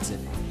Kate needs it.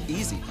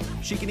 Easy.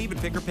 She can even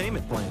pick her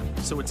payment plan,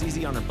 so it's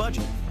easy on her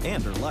budget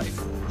and her life.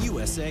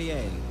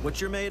 USAA. What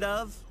you're made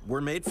of,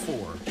 we're made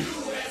for.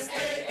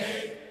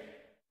 USAA.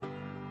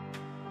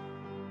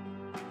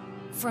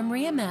 From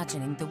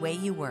reimagining the way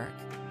you work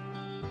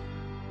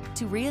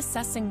to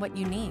reassessing what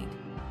you need,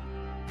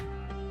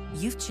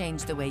 you've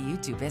changed the way you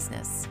do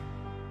business.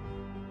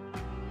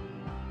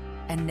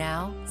 And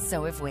now,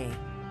 so have we.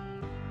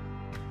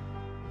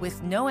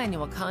 With no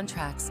annual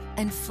contracts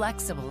and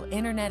flexible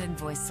internet and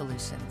voice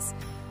solutions,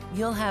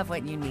 you'll have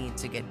what you need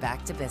to get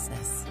back to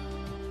business.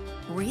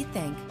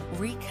 Rethink,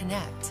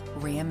 reconnect,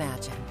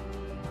 reimagine.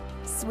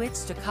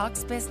 Switch to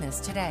Cox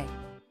Business today.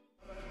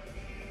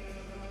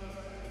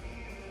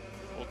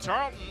 Well,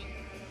 Tarleton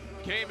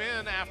came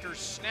in after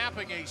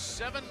snapping a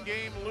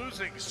 7-game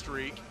losing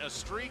streak, a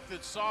streak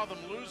that saw them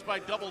lose by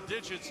double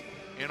digits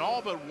in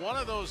all but one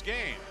of those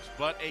games,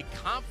 but a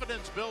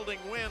confidence-building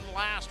win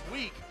last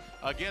week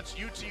against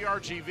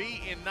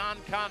UTRGV in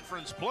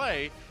non-conference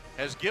play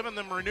has given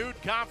them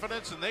renewed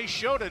confidence, and they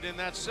showed it in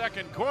that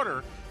second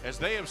quarter as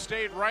they have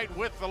stayed right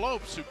with the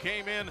Lopes, who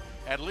came in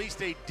at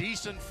least a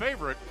decent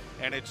favorite,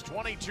 and it's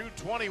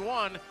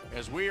 22-21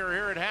 as we are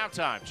here at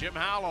halftime. Jim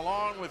Howell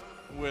along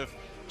with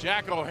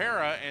Jack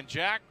O'Hara. And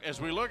Jack, as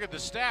we look at the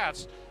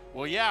stats,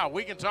 well, yeah,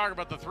 we can talk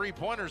about the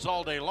three-pointers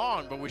all day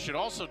long, but we should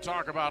also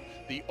talk about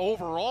the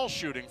overall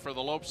shooting for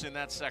the Lopes in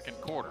that second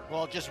quarter.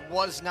 Well, it just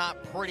was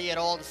not pretty at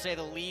all, to say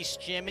the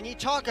least, Jim. And you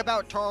talk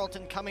about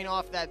Tarleton coming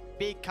off that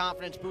big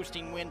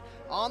confidence-boosting win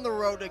on the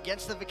road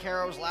against the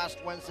Vaqueros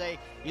last Wednesday.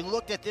 You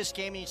looked at this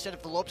game and you said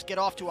if the Lopes get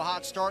off to a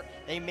hot start,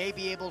 they may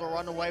be able to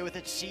run away with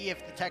it, see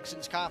if the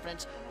Texans'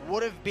 confidence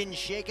would have been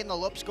shaken. The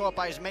Lopes go up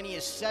by as many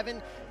as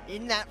 7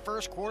 in that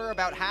first quarter,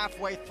 about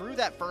halfway through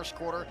that first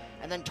quarter,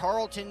 and then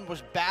Tarleton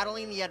was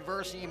battling the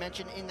adversity you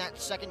mentioned in that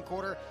second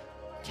quarter,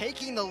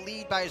 taking the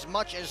lead by as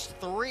much as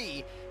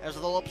 3 as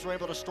the Lopes were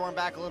able to storm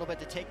back a little bit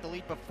to take the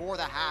lead before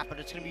the half. But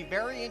it's going to be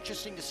very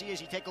interesting to see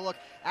as you take a look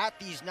at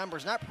these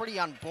numbers. Not pretty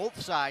on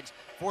both sides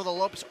for the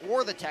Lopes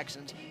or the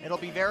Texans. It'll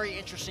be very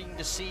interesting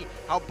to see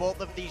how both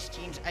of these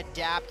teams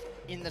adapt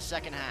in the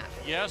second half.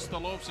 Yes, the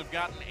Lopes have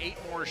gotten 8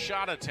 more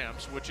shot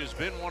attempts, which has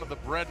been one of the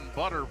bread and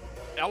butter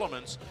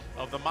elements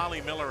of the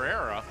Molly Miller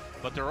era,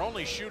 but they're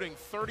only shooting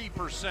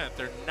 30%.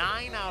 They're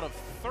 9 out of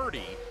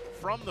 30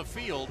 from the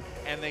field,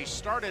 and they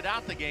started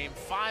out the game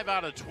 5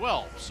 out of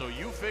 12. So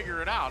you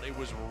figure it out. It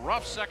was a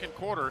rough second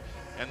quarter,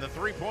 and the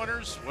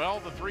three-pointers, well,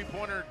 the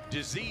three-pointer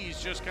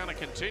disease just kind of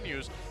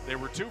continues. They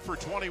were 2 for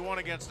 21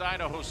 against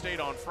Idaho State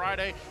on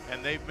Friday,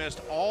 and they've missed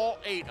all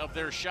 8 of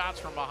their shots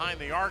from behind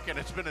the arc, and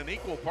it's been an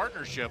equal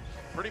partnership.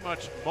 Pretty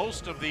much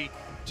most of the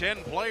 10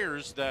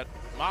 players that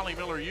Molly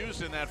Miller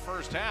used in that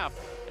first half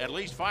at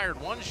least fired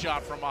 1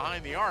 shot from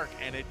behind the arc,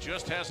 and it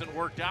just hasn't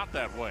worked out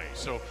that way.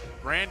 So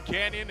Grand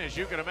Canyon, as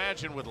you can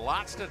imagine, with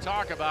lots to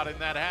talk about in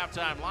that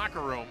halftime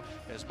locker room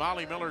as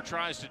Molly Miller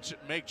tries to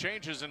make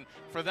changes. And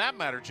for that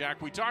matter,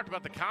 Jack, we talked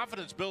about the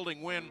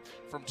confidence-building win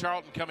from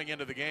Tarleton coming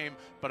into the game,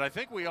 but I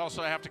think we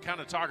also have to kind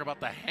of talk about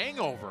the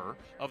hangover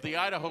of the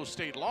Idaho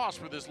State loss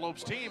for this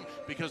Lopes team,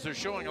 because they're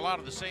showing a lot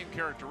of the same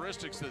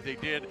characteristics that they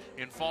did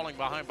in falling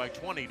behind by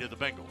 20 to the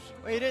Bengals.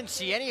 Well, you didn't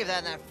see any of that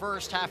in that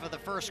first half of the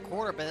first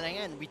quarter, but then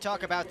again, we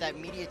talk about that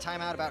media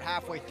timeout about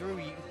halfway through.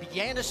 You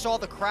began to saw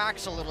the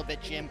cracks a little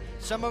bit, Jim.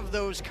 Some of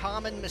those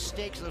common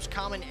mistakes, those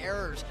common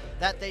errors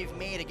that they've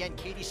made. Again,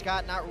 Katie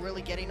Scott not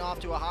really getting off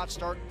to a hot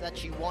start that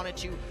she wanted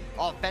to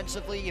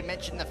offensively. You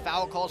mentioned the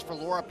foul calls for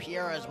Laura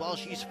Pierre as well.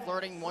 She's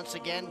flirting once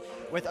again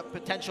with a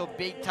potential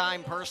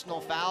big-time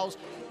personal fouls.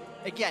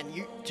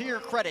 Again, to your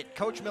credit,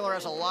 Coach Miller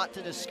has a lot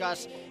to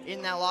discuss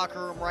in that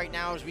locker room right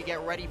now as we get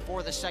ready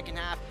for the second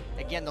half.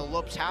 Again, the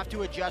Lopes have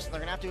to adjust, and they're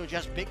going to have to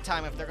adjust big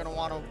time if they're going to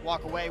want to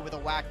walk away with a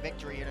WAC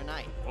victory here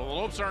tonight. Well, the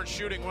Lopes aren't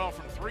shooting well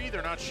from 3.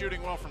 They're not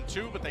shooting well from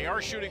 2, but they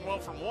are shooting well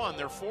from 1.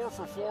 They're 4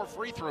 for 4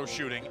 free throw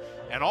shooting,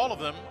 and all of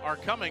them are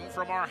coming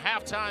from our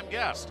halftime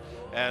guest.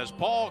 As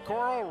Paul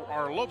Coral,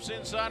 our Lopes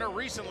insider,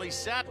 recently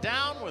sat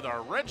down with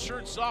our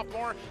redshirt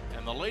sophomore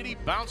and the lady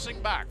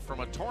bouncing back from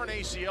a torn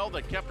ACL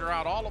that kept her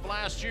out all of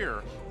last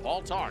year.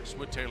 Paul talks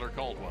with Taylor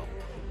Caldwell.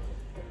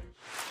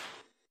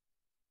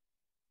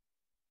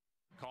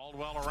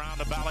 Caldwell around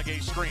the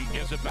Balagay screen,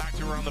 gives it back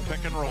to her on the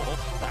pick and roll.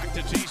 Back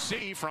to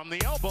TC from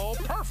the elbow,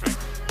 perfect.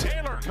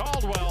 Taylor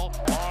Caldwell,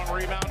 long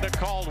rebound to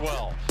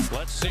Caldwell.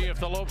 Let's see if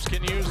the Lopes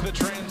can use the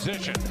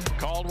transition.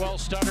 Caldwell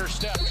stutter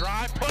step,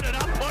 drive, put it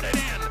up, put it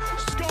in.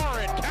 Score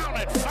it, count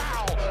it,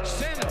 foul.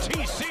 Send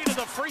TC to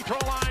the free throw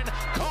line.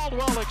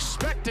 Caldwell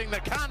expecting the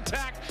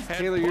contact.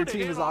 Taylor, your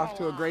team is off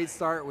to a great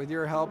start with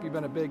your help. You've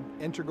been a big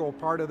integral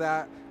part of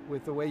that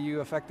with the way you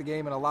affect the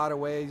game in a lot of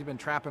ways. You've been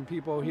trapping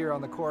people here on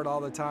the court all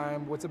the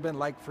time. What's it been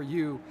like for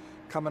you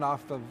coming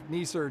off of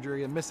knee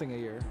surgery and missing a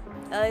year?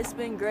 It's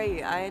been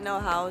great. I didn't know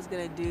how I was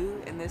going to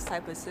do in this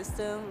type of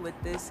system with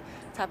this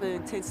type of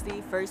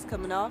intensity first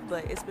coming off,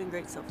 but it's been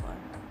great so far.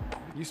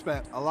 You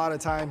spent a lot of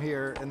time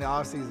here in the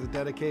offseason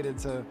dedicated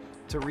to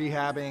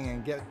rehabbing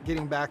and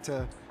getting back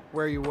to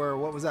where you were.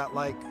 What was that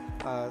like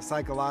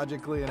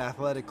psychologically and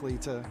athletically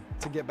to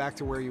get back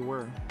to where you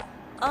were?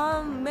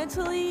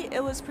 Mentally,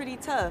 it was pretty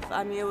tough.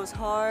 I mean, it was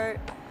hard.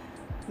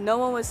 No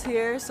one was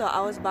here, so I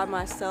was by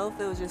myself.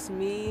 It was just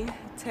me,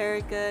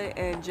 Terica,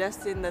 and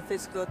Justin, the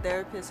physical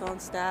therapist on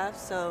staff.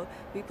 So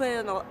we put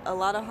in a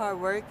lot of hard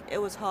work. It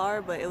was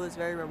hard, but it was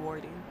very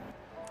rewarding.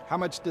 How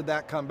much did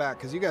that come back?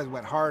 Because you guys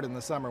went hard in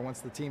the summer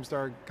once the team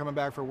started coming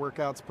back for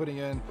workouts, putting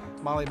in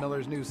Molly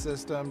Miller's new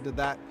system. Did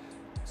that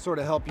sort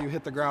of help you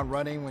hit the ground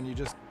running when you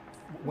just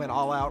went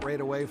all out right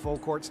away, full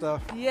court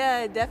stuff?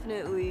 Yeah,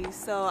 definitely.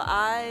 So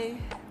I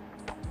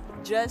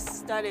just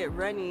started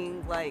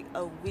running like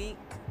a week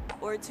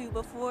or two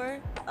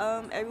before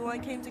everyone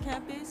came to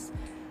campus.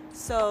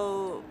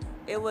 So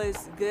it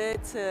was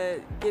good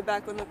to get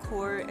back on the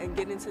court and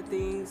get into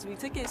things. We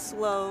took it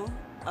slow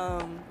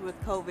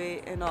with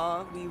COVID and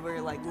all. We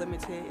were like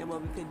limited in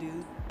what we could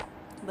do.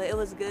 But it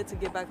was good to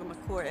get back on the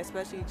court,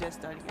 especially just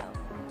starting out.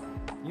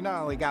 You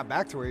not only got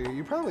back to where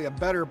you're probably a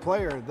better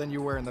player than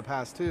you were in the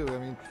past too. I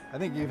mean, I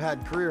think you've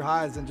had career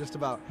highs in just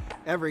about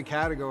every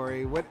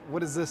category.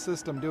 What is this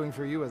system doing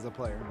for you as a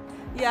player?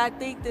 Yeah, I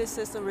think this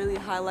system really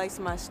highlights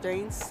my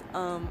strengths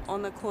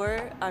on the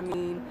court. I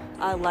mean,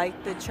 I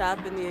like the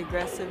trap and the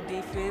aggressive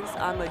defense.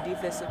 I'm a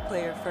defensive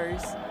player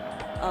first.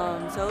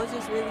 So it was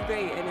just really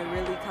great, and it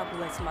really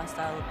complements my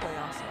style of play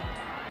also.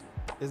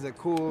 Is it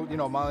cool, you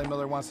know, Molly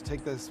Miller wants to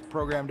take this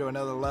program to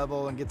another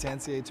level and get to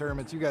NCAA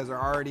tournaments. You guys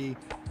are already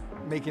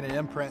making an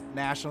imprint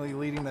nationally,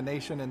 leading the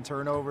nation in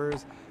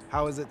turnovers.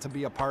 How is it to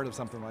be a part of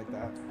something like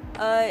that?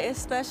 It's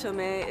special,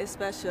 man. It's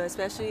special,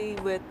 especially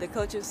with the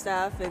coaching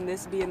staff and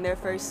this being their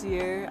first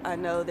year. I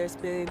know there's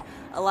been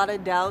a lot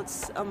of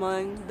doubts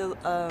among the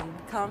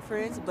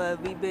conference,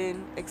 but we've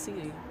been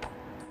exceeding.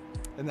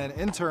 And then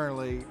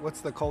internally,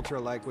 what's the culture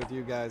like with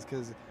you guys?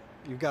 Because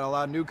you've got a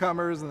lot of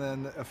newcomers and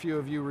then a few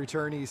of you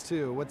returnees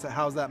too.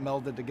 How's that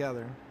melded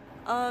together?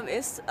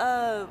 It's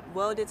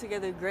welded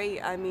together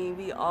great. I mean,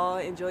 we all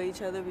enjoy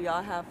each other. We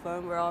all have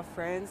fun. We're all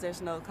friends.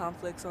 There's no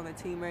conflicts on the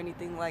team or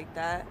anything like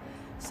that.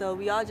 So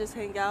we all just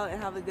hang out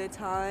and have a good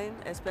time,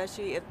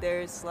 especially if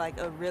there's like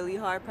a really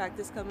hard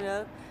practice coming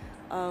up.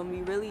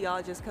 We really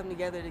all just come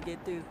together to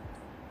get through.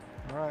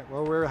 All right.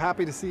 Well, we're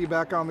happy to see you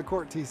back on the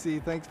court,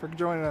 TC. Thanks for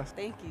joining us.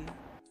 Thank you.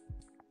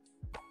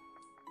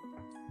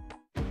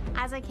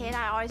 As a kid,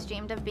 I always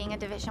dreamed of being a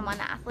Division I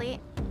athlete.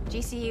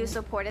 GCU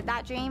supported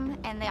that dream,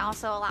 and they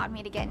also allowed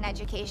me to get an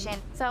education.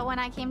 So when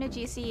I came to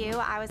GCU,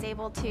 I was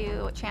able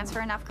to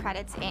transfer enough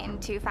credits in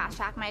to fast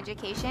track my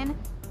education.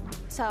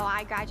 So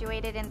I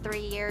graduated in 3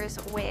 years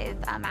with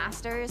a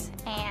master's,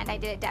 and I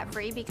did it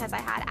debt-free because I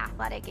had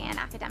athletic and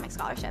academic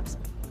scholarships.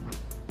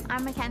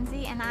 I'm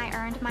Mackenzie, and I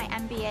earned my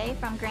MBA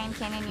from Grand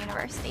Canyon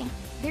University.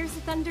 There's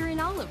thunder in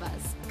all of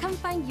us. Come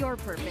find your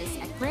purpose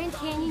at Grand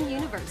Canyon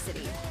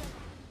University.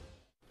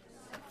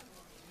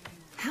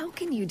 How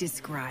can you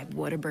describe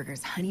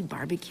Whataburger's honey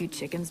barbecue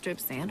chicken strip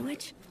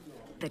sandwich?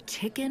 The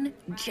chicken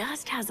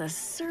just has a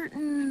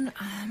certain,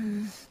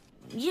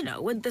 you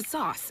know, with the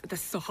sauce. The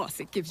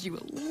sauce, it gives you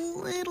a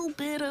little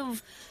bit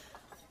of...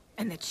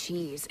 And the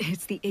cheese,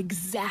 it's the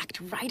exact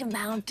right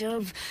amount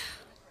of...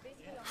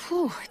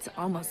 Whew, it's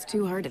almost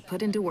too hard to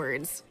put into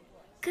words.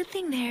 Good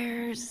thing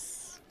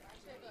there's...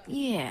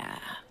 Yeah.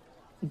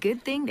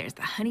 Good thing there's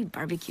the honey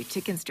barbecue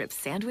chicken strip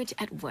sandwich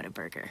at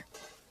Whataburger.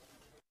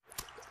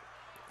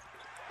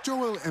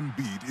 Joel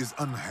Embiid is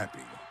unhappy.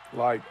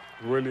 Like,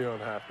 really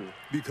unhappy.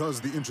 Because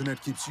the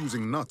internet keeps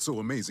using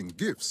not-so-amazing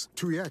GIFs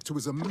to react to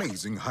his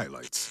amazing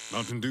highlights.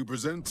 Mountain Dew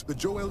presents the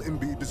Joel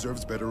Embiid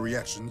Deserves Better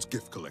Reactions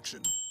GIF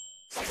Collection.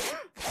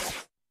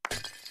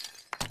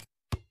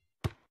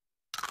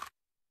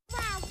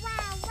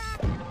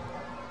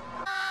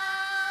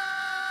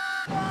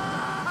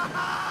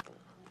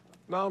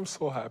 Now I'm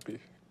so happy.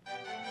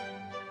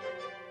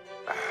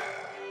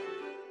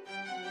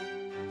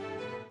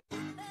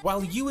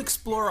 While you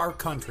explore our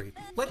country,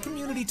 let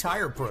Community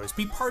Tire Pros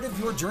be part of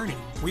your journey.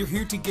 We're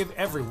here to give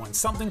everyone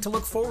something to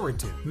look forward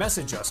to.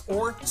 Message us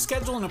or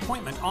schedule an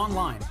appointment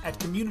online at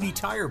Community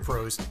Tire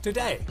Pros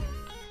today.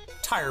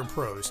 Tire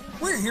Pros,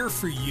 we're here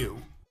for you.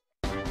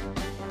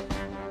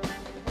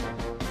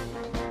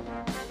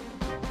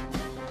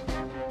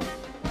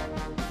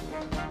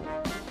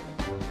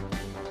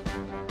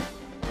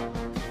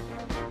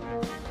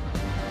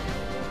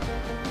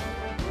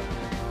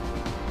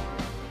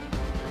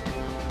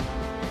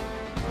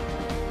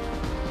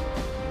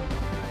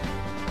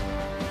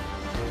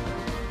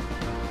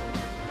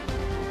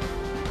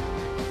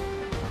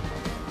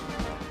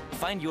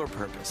 Find your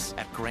purpose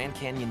at Grand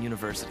Canyon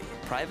University.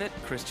 Private,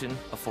 Christian,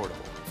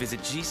 affordable. Visit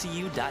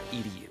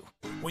gcu.edu.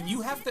 When you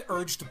have the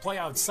urge to play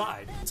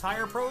outside,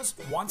 Tire Pros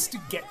wants to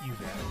get you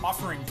there,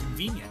 offering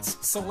convenience,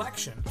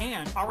 selection,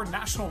 and our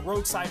national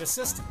roadside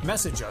assistant.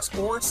 Message us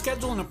or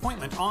schedule an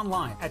appointment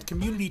online at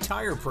Community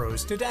Tire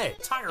Pros today.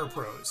 Tire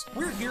Pros,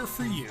 we're here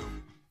for you.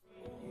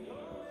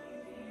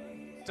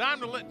 Time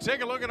to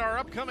take a look at our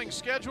upcoming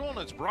schedule, and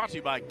it's brought to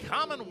you by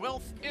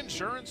Commonwealth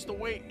Insurance, the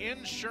way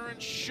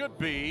insurance should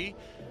be.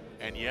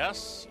 And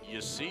yes, you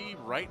see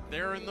right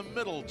there in the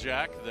middle,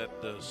 Jack,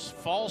 that the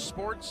fall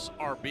sports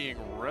are being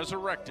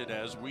resurrected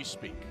as we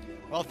speak.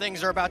 Well,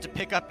 things are about to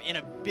pick up in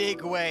a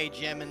big way,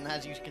 Jim, and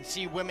as you can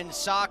see, women's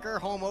soccer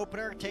home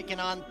opener taking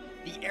on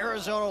the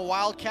Arizona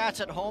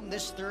Wildcats at home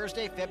this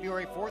Thursday,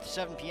 February 4th,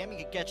 7 p.m. You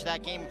can catch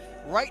that game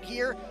right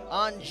here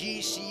on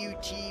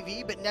GCU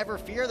TV, but never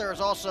fear, there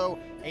is also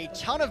a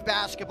ton of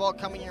basketball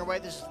coming your way.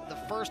 This is the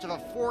first of a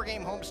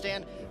 4-game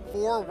homestand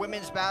for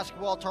women's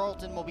basketball.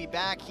 Tarleton will be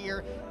back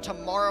here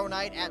tomorrow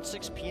night at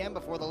 6 p.m.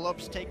 before the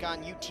Lopes take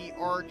on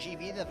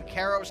UTRGV. The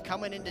Vaqueros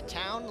coming into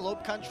town,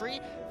 Lope Country,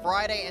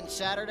 Friday and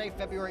Saturday,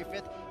 February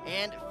 5th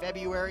and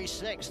February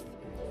 6th.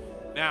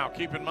 Now,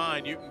 keep in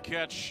mind, you can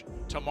catch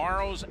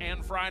tomorrow's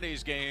and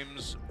Friday's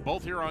games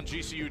both here on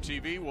GCU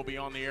TV. We'll be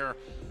on the air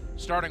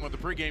starting with the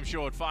pregame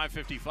show at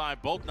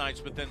 5:55 both nights,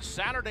 but then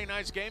Saturday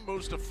night's game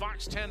moves to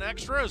Fox 10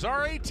 Extra as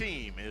our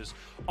A-team is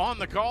on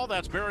the call.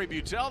 That's Barry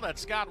Butel,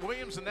 that's Scott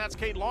Williams, and that's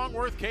Kate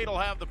Longworth. Kate will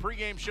have the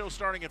pregame show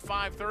starting at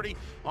 5:30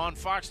 on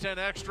Fox 10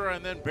 Extra,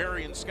 and then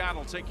Barry and Scott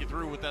will take you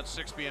through with that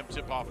 6 p.m.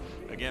 tip-off.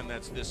 Again,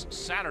 that's this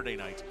Saturday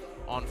night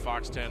on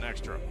Fox 10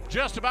 Extra.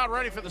 Just about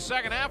ready for the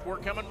second half. We're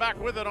coming back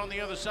with it on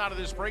the other side of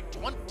this break,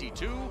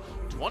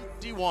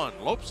 22-21.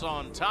 Lopes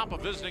on top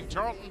of visiting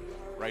Tarleton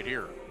right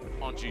here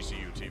on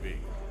GCU TV.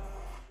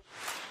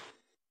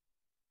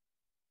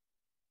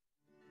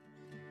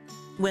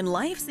 When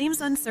life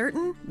seems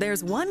uncertain,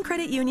 there's one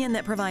credit union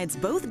that provides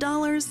both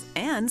dollars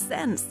and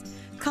cents.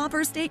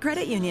 Copper State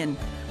Credit Union.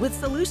 With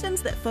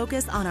solutions that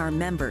focus on our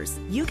members,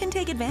 you can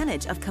take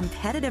advantage of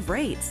competitive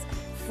rates,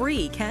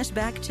 free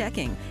cashback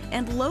checking,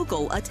 and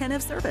local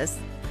attentive service.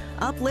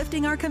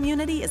 Uplifting our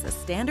community is a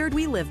standard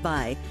we live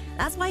by.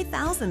 That's why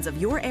thousands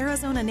of your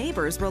Arizona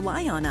neighbors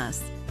rely on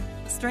us.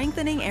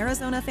 Strengthening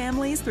Arizona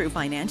families through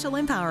financial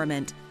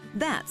empowerment.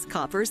 That's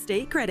Copper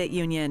State Credit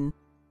Union.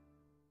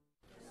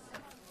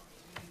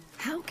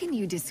 How can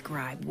you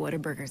describe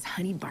Whataburger's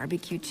honey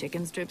barbecue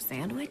chicken strip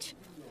sandwich?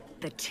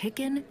 The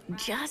chicken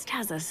just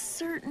has a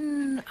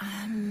certain,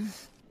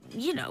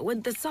 you know,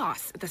 with the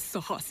sauce. The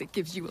sauce, it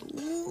gives you a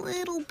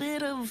little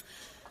bit of...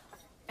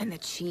 And the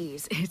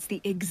cheese, it's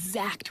the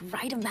exact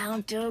right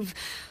amount of...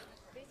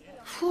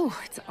 Whew,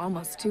 it's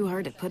almost too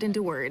hard to put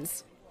into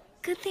words.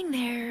 Good thing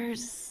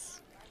there's...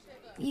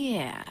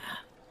 Yeah.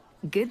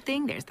 Good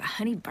thing there's the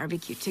honey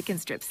barbecue chicken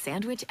strip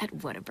sandwich at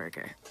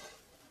Whataburger.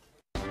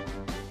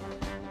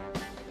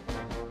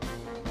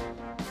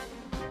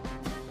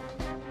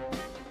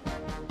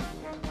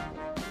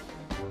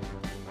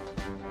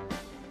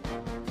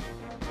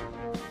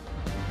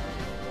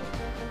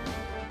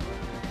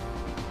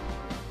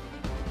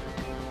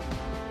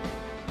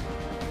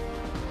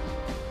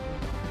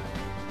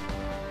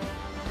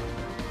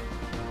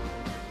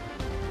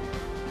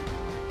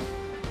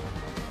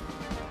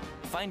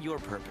 Find your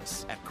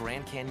purpose at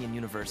Grand Canyon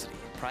University.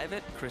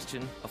 Private,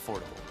 Christian,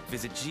 affordable.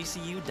 Visit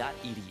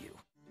gcu.edu.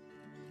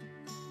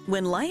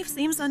 When life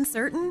seems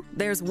uncertain,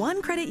 there's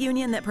one credit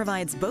union that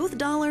provides both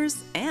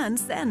dollars and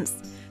cents.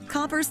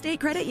 Copper State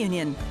Credit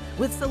Union.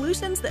 With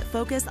solutions that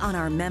focus on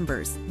our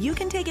members, you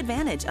can take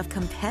advantage of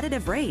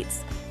competitive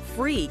rates,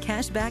 free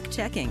cashback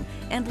checking,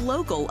 and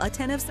local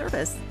attentive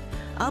service.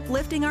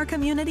 Uplifting our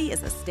community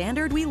is a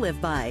standard we live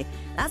by.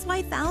 That's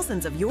why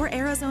thousands of your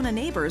Arizona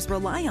neighbors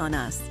rely on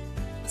us.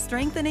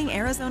 Strengthening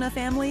Arizona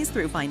families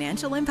through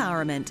financial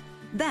empowerment.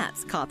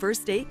 That's Copper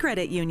State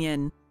Credit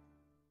Union.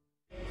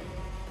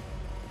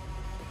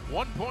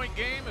 1-point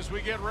game as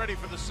we get ready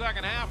for the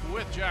second half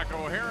with Jack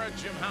O'Hara,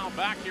 Jim Howe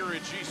back here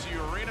at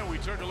GCU Arena. We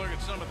took a look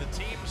at some of the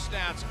team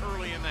stats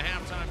early in the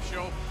halftime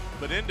show,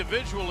 but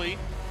individually,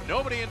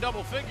 nobody in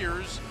double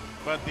figures,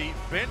 but the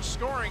bench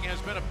scoring has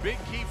been a big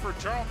key for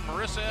Tarleton.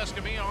 Marissa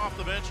Escamilla off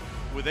the bench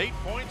with 8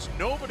 points,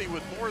 nobody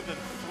with more than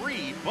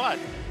 3, but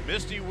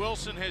Misty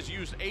Wilson has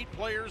used 8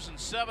 players and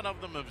 7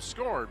 of them have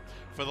scored.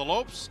 For the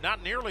Lopes,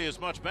 not nearly as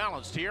much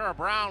balance. Tiara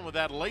Brown with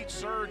that late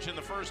surge in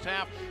the first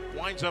half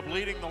winds up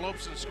leading the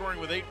Lopes in scoring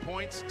with 8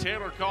 points.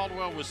 Taylor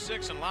Caldwell with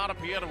 6 and Lada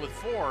Pieta with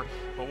 4.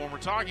 But when we're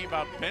talking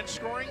about bench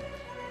scoring,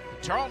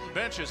 the Tarleton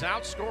bench has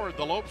outscored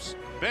the Lopes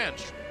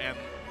bench, and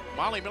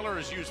Molly Miller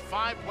has used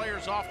 5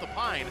 players off the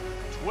pine,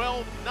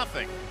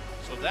 12-0.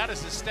 So that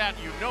is a stat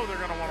you know they're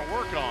going to want to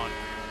work on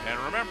And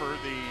remember,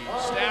 the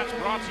stats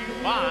brought to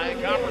you by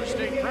Copper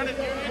State Credit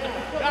Union.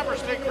 Copper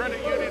State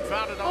Credit Union,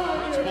 founded on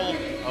the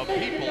principle of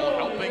people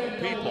helping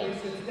people.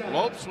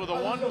 Lopes with a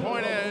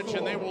 1-point edge,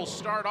 and they will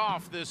start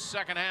off this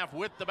second half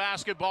with the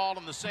basketball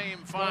in the same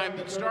five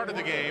that started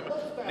the game,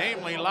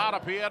 namely Lotta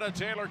Pieta,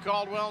 Taylor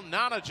Caldwell,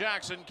 Nana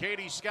Jackson,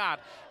 Katie Scott,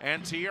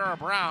 and Tiara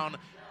Brown.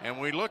 And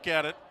we look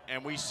at it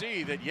and we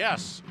see that,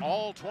 yes,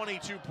 all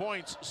 22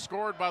 points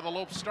scored by the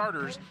Lopes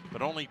starters,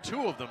 but only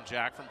 2 of them,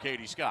 Jack, from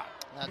Katie Scott.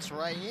 That's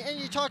right. And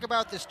you talk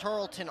about this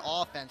Tarleton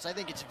offense. I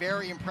think it's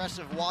very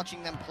impressive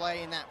watching them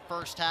play in that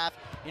first half.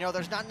 You know,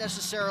 there's not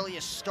necessarily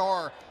a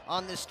star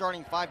on this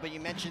starting five, but you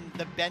mentioned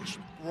the bench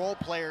role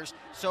players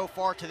so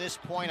far to this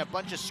point, a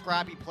bunch of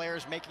scrappy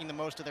players making the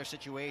most of their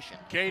situation.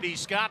 Katie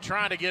Scott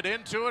trying to get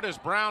into it as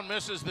Brown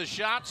misses the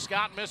shot.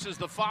 Scott misses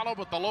the follow,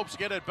 but the Lopes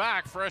get it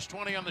back. Fresh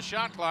 20 on the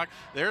shot clock.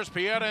 There's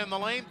Pieta in the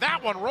lane.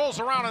 That one rolls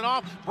around and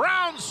off.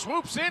 Brown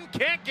swoops in,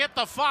 can't get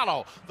the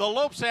follow. The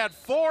Lopes had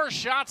 4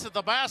 shots at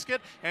the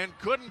basket and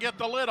couldn't get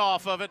the lid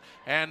off of it,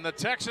 and the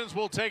Texans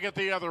will take it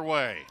the other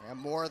way. And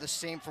more of the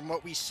same from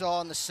what we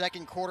saw in the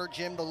second quarter,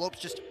 Jim. The Lopes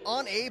just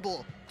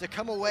unable to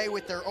come away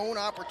with their own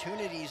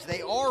opportunities.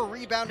 They are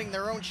rebounding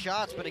their own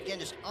shots, but again,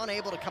 just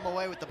unable to come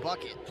away with the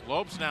bucket.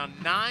 Lopes now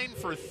 9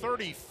 for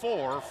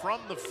 34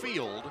 from the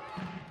field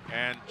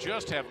and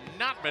just have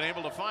not been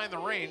able to find the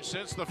range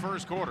since the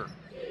first quarter.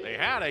 They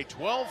had a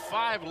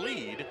 12-5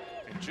 lead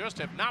and just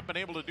have not been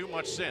able to do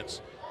much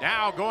since.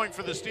 Now going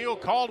for the steal,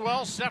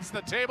 Caldwell sets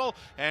the table,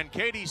 and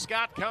Katie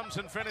Scott comes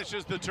and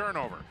finishes the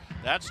turnover.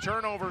 That's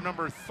turnover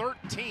number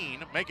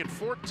 13, make it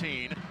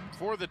 14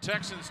 for the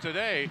Texans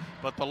today,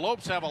 but the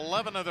Lopes have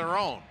 11 of their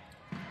own.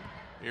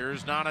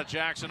 Here's Nana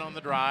Jackson on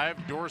the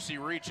drive. Dorsey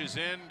reaches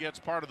in, gets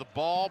part of the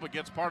ball, but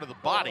gets part of the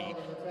body.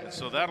 And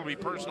so that'll be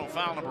personal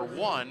foul number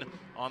 1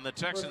 on the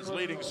Texans'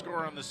 leading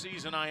scorer on the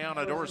season,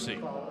 Ayanna Dorsey.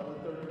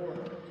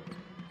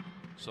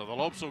 So the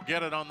Lopes will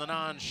get it on the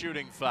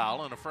non-shooting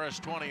foul and a fresh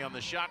 20 on the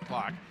shot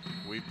clock.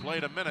 We've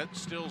played a minute,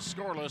 still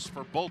scoreless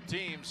for both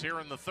teams here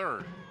in the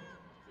third.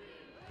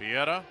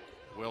 Pieta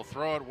will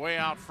throw it way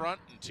out front,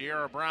 and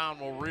Tiara Brown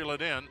will reel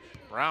it in.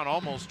 Brown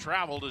almost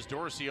traveled as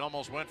Dorsey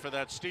almost went for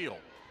that steal.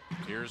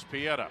 Here's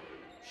Pieta.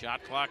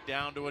 Shot clock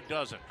down to a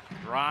dozen.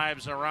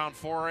 Drives around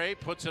Forey,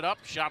 puts it up.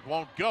 Shot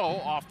won't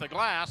go, off the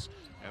glass,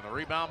 and the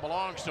rebound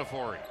belongs to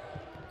Forey.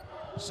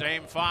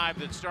 Same 5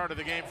 that started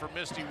the game for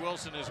Misty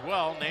Wilson as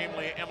well,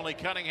 namely Emily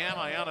Cunningham,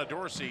 Ayanna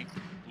Dorsey,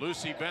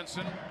 Lucy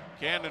Benson,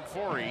 Camden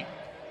Forey,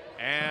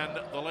 and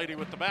the lady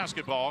with the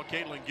basketball,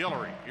 Caitlin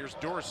Guillory. Here's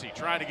Dorsey,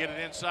 trying to get it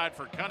inside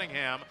for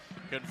Cunningham.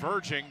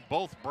 Converging,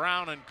 both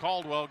Brown and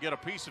Caldwell get a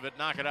piece of it,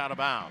 knock it out of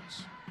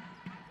bounds.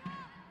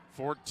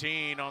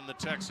 14 on the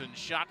Texans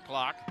shot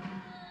clock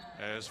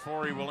as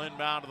Forey will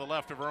inbound to the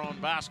left of her own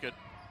basket.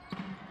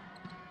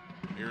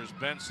 Here's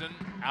Benson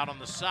out on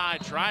the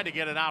side, tried to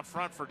get it out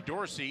front for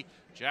Dorsey.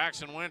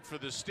 Jackson went for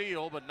the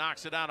steal, but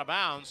knocks it out of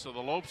bounds. So the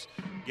Lopes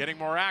getting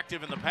more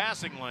active in the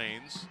passing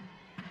lanes.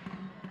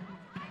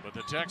 But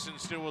the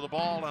Texans still with the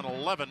ball and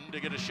 11 to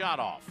get a shot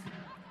off.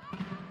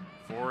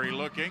 Forey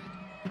looking,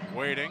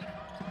 waiting.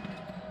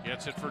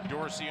 Gets it for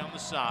Dorsey on the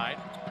side.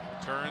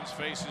 Turns,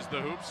 faces the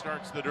hoop,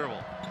 starts the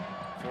dribble.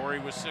 Forey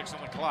with 6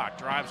 on the clock,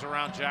 drives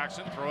around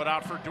Jackson, throw it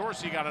out for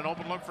Dorsey, got an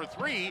open look for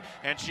 3,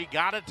 and she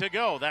got it to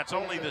go. That's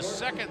only the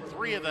second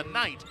 3 of the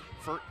night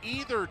for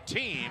either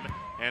team,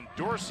 and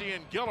Dorsey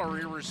and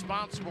Guillory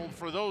responsible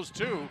for those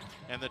 2,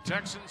 and the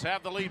Texans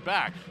have the lead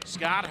back.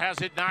 Scott has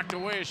it knocked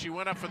away as she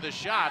went up for the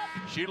shot.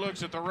 She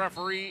looks at the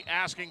referee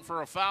asking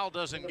for a foul,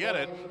 doesn't get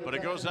it, but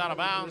it goes out of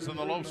bounds, and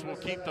the Lopes will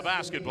keep the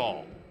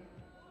basketball.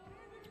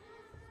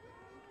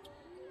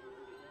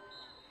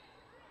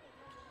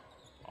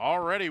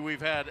 Already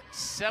we've had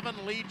 7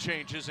 lead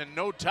changes and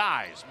no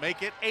ties.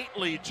 Make it 8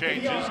 lead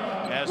changes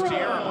as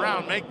Tiara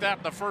Brown make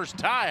that the first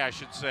tie, I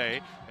should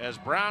say. As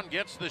Brown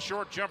gets the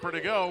short jumper to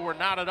go, we're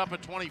knotted up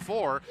at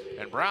 24,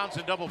 and Brown's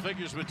in double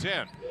figures with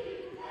 10.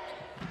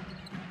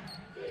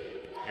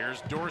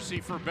 Here's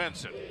Dorsey for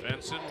Benson.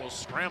 Benson will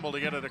scramble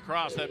to get it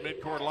across that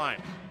midcourt line.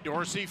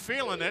 Dorsey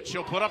feeling it.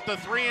 She'll put up the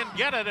 3 and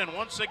get it. And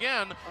once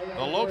again,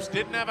 the Lopes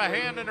didn't have a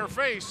hand in her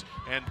face.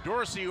 And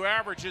Dorsey, who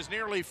averages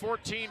nearly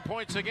 14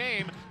 points a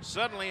game,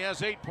 suddenly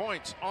has 8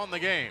 points on the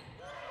game.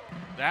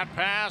 That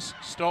pass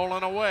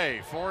stolen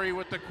away. Forey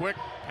with the quick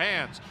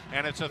hands,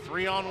 and it's a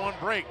 3-on-1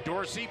 break.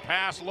 Dorsey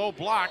pass, low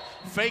block,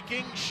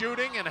 faking,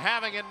 shooting, and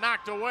having it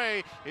knocked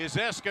away is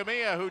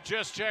Escamilla, who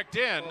just checked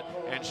in,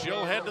 and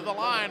she'll head to the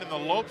line, and the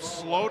Lopes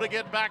slow to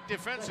get back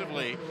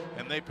defensively,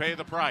 and they pay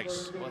the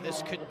price. Well,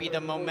 this could be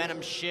the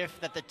momentum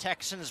shift that the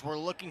Texans were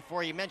looking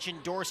for. You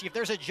mentioned Dorsey. If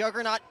there's a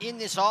juggernaut in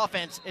this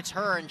offense, it's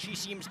her, and she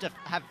seems to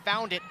have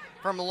found it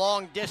from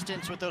long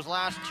distance with those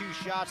last 2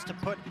 shots to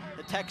put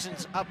the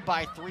Texans up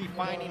by 3,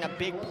 finding a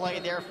big play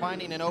there,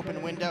 finding an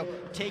open window,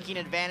 taking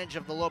advantage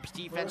of the Lopes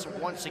defense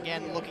once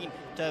again, looking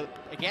to,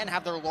 again,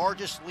 have their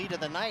largest lead of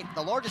the night.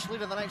 The largest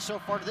lead of the night so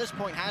far to this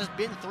point has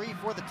been 3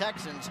 for the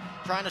Texans,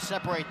 trying to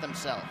separate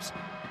themselves.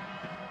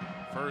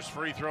 First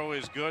free throw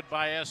is good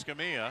by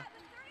Escamilla.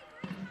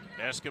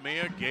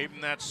 Escamilla gave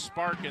him that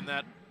spark in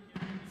that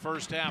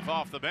first half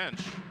off the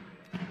bench.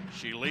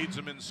 She leads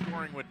them in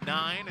scoring with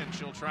 9, and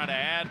she'll try to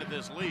add to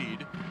this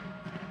lead.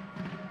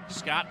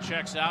 Scott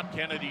checks out.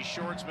 Kennedy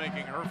Shorts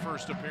making her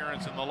first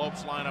appearance in the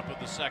Lopes lineup of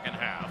the second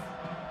half.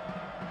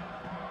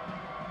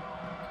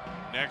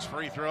 Next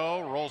free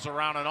throw rolls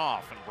around and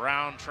off, and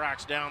Brown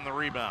tracks down the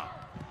rebound.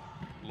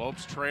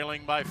 Lopes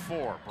trailing by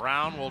 4.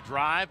 Brown will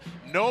drive.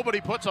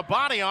 Nobody puts a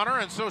body on her,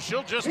 and so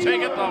she'll just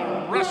take it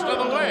the rest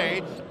of the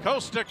way.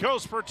 Coast to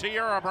coast for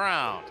Tiara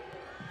Brown.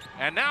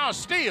 And now a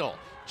steal.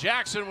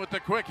 Jackson with the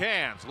quick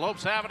hands.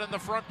 Lopes have it in the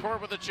front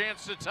court with a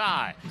chance to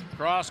tie.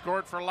 Cross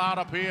court for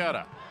Laura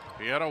Pieta.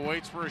 Pieta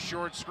waits for a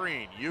short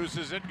screen,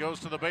 uses it, goes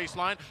to the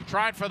baseline,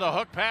 tried for the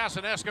hook pass,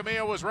 and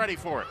Escamilla was ready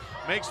for it.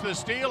 Makes the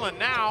steal, and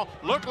now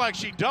looked like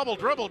she double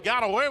dribbled,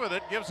 got away with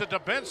it, gives it to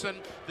Benson.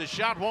 The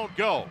shot won't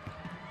go.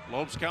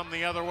 Lopes come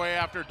the other way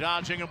after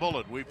dodging a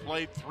bullet. We've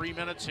played 3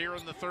 minutes here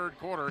in the third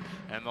quarter,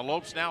 and the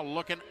Lopes now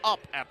looking up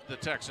at the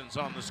Texans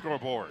on the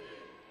scoreboard.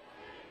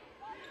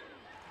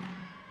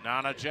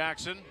 Nana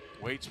Jackson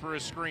waits for a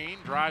screen,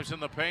 drives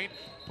in the paint,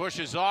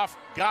 pushes off,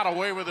 got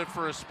away with it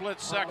for a split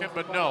second,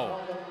 but no.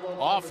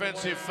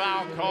 Offensive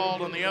foul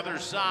called on the other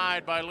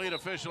side by lead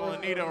official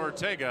Anita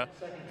Ortega,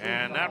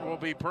 and that will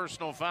be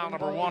personal foul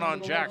number 1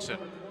 on Jackson.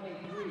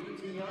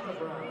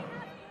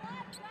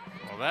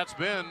 Well, that's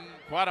been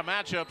quite a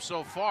matchup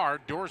so far,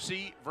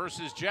 Dorsey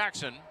versus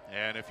Jackson,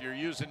 and if you're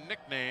using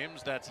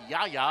nicknames, that's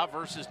Yaya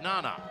versus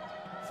Nana.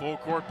 Full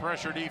court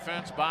pressure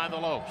defense by the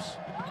Lopes.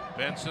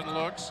 Benson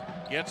looks,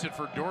 gets it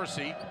for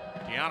Dorsey.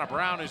 Tiana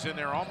Brown is in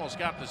there, almost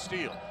got the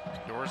steal.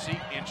 Dorsey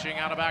inching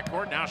out of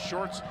backcourt. Now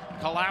Shorts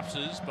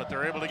collapses, but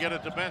they're able to get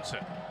it to Benson.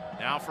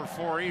 Now for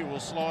 4E, will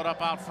slow it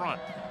up out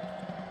front.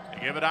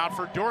 They give it out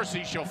for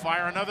Dorsey. She'll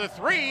fire another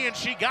 3, and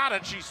she got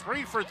it. She's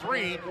 3 for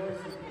 3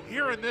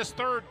 here in this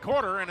third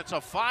quarter, and it's a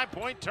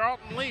 5-point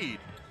Tarleton lead.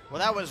 Well,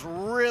 that was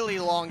really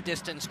long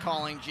distance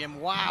calling, Jim.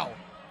 Wow.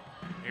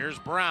 Here's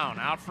Brown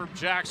out from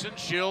Jackson.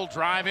 She'll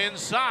drive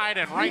inside,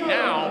 and right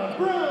now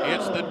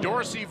it's the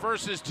Dorsey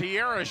versus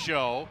Tiara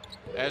show,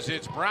 as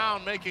it's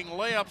Brown making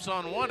layups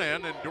on one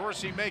end and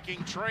Dorsey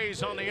making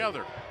trays on the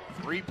other.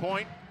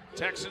 3-point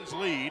Texans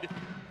lead.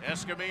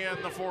 Escamilla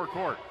in the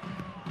forecourt.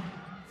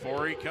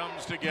 Forey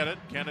comes to get it.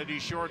 Kennedy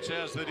Shorts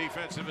has the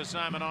defensive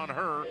assignment on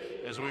her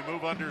as we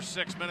move under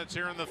 6 minutes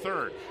here in the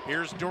third.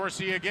 Here's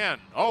Dorsey again.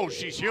 Oh,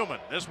 she's human.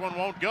 This one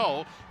won't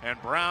go,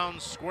 and Brown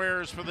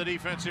squares for the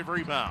defensive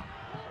rebound.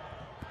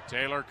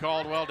 Taylor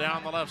Caldwell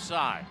down the left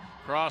side.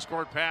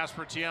 Cross-court pass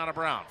for Tiana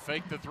Brown.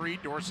 Fake the 3,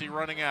 Dorsey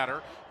running at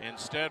her.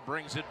 Instead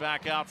brings it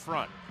back out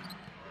front.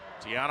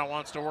 Tiana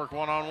wants to work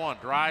one-on-one.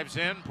 Drives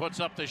in,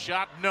 puts up the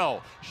shot.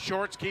 No.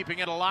 Shorts keeping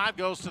it alive,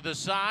 goes to the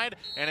side,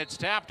 and it's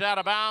tapped out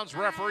of bounds.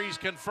 Referees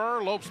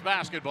confer. Lopes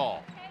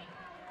basketball.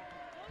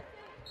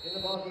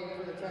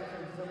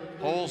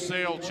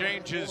 Wholesale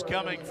changes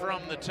coming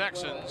from the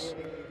Texans.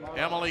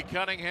 Emily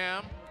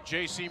Cunningham,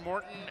 J.C.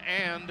 Morton,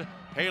 and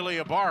Haley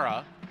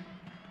Ibarra.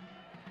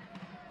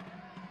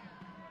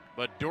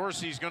 But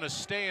Dorsey's going to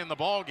stay in the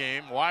ball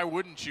game. Why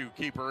wouldn't you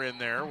keep her in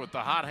there with the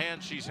hot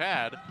hand she's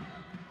had?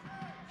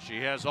 She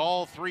has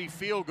all 3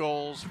 field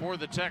goals for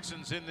the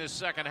Texans in this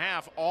second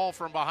half, all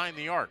from behind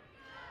the arc.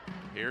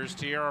 Here's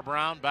Tiara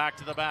Brown back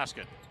to the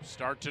basket.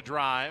 Start to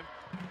drive.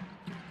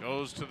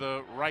 Goes to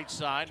the right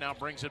side, now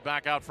brings it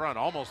back out front.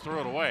 Almost threw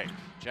it away.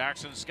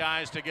 Jackson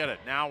skies to get it.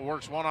 Now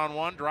works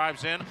one-on-one,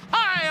 drives in.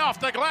 High off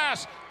the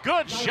glass.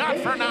 Good shot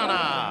for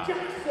Nana.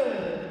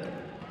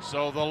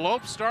 So the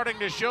Lopes starting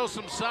to show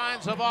some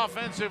signs of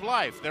offensive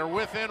life. They're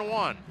within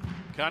 1.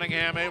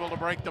 Cunningham able to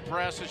break the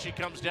press as she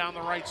comes down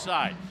the right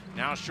side.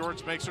 Now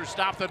Shorts makes her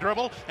stop the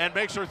dribble and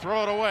makes her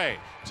throw it away.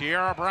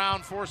 Tiara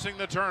Brown forcing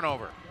the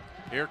turnover.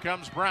 Here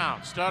comes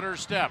Brown, stutter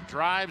step,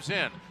 drives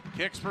in,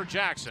 kicks for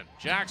Jackson.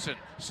 Jackson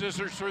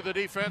scissors through the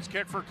defense,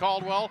 kick for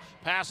Caldwell,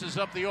 passes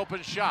up the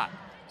open shot.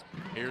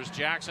 Here's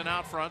Jackson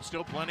out front,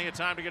 still plenty of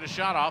time to get a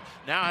shot off.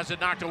 Now has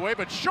it knocked away,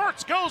 but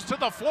Shorts goes to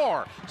the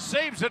floor,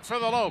 saves it for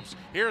the Lopes.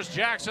 Here's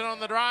Jackson on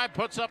the drive,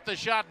 puts up the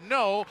shot,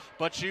 no,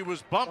 but she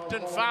was bumped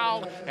and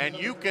fouled, and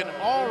you can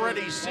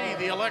already see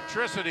the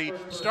electricity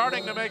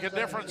starting to make a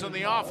difference in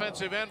the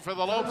offensive end for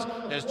the Lopes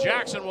as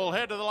Jackson will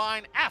head to the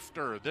line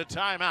after the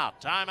timeout.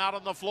 Timeout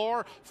on the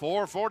floor,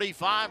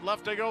 4:45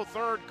 left to go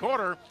third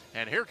quarter,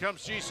 and here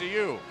comes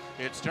GCU.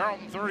 It's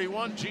Tarleton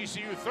 31,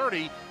 GCU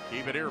 30.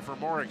 Keep it here for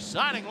more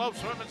exciting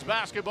Lopes women's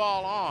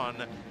basketball on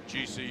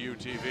GCU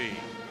TV.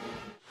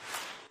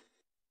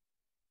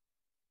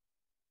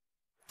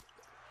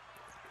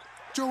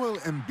 Joel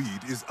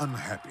Embiid is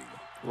unhappy.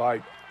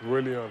 Like,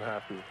 really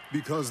unhappy.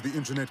 Because the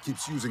internet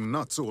keeps using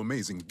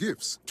not-so-amazing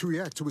GIFs to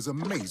react to his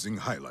amazing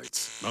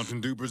highlights.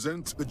 Mountain Dew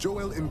presents the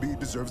Joel Embiid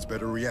Deserves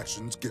Better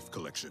Reactions gift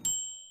collection.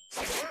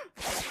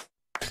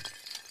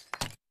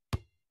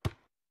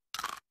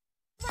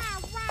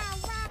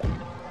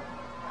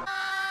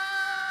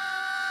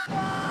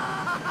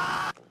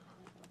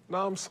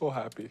 Now I'm so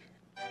happy.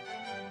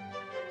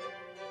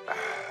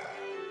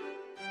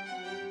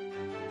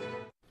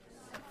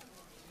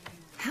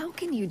 How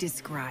can you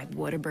describe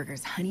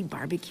Whataburger's honey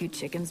barbecue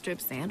chicken strip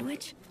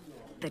sandwich?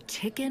 The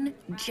chicken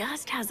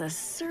just has a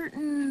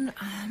certain,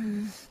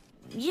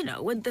 you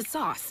know, with the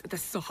sauce. The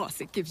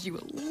sauce, it gives you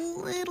a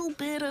little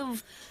bit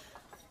of...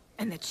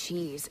 And the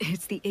cheese,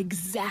 it's the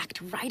exact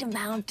right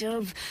amount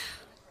of...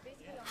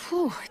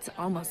 Whew, it's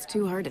almost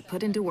too hard to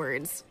put into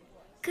words.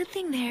 Good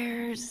thing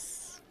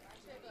there's...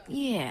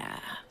 Yeah.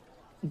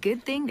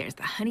 Good thing there's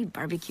the honey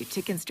barbecue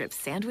chicken strip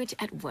sandwich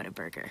at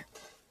Whataburger.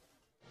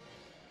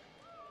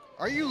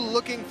 Are you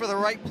looking for the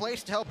right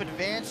place to help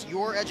advance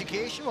your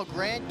education? Well,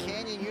 Grand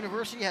Canyon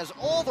University has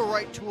all the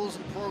right tools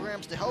and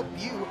programs to help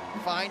you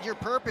find your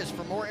purpose.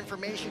 For more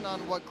information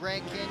on what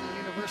Grand Canyon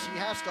University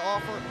has to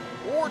offer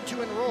or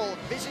to enroll,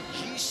 visit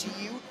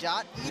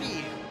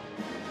gcu.edu.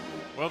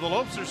 Well, the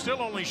Lopes are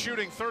still only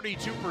shooting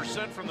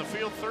 32% from the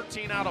field,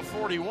 13 out of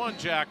 41,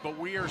 Jack, but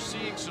we are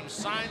seeing some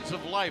signs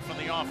of life on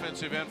the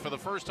offensive end for the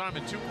first time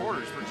in 2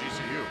 quarters for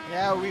GCU.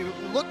 Yeah, we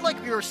looked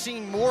like we were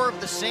seeing more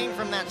of the same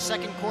from that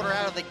second quarter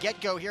out of the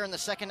get-go here in the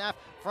second half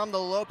from the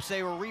Lopes.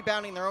 They were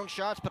rebounding their own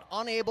shots, but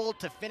unable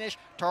to finish.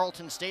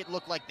 Tarleton State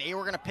looked like they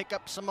were going to pick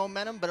up some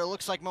momentum, but it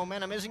looks like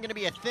momentum isn't going to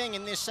be a thing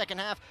in this second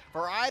half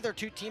for either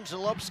two teams. The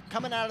Lopes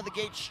coming out of the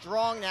gate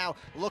strong now,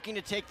 looking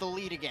to take the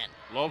lead again.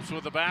 Lopes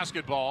with the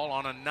basketball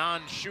on a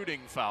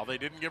non-shooting foul. They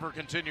didn't give her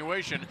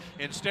continuation.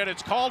 Instead,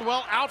 it's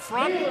Caldwell out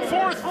front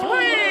for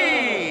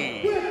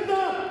 3!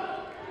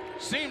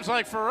 Seems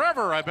like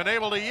forever I've been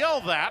able to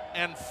yell that,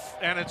 and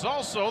it's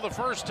also the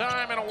first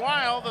time in a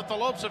while that the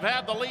Lopes have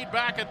had the lead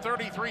back at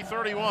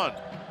 33-31.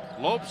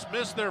 Lopes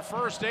missed their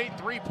first 8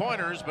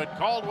 3-pointers, but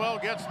Caldwell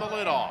gets the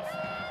lid off.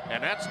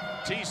 And that's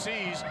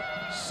TC's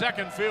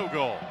second field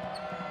goal.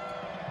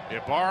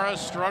 Ibarra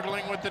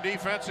struggling with the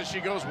defense as she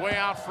goes way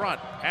out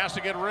front. Has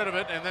to get rid of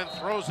it and then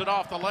throws it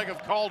off the leg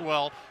of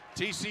Caldwell.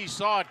 TC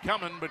saw it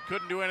coming but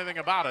couldn't do anything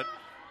about it.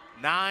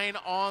 9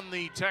 on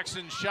the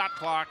Texans shot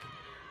clock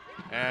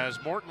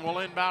as Morton will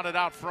inbound it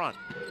out front.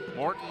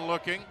 Morton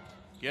looking,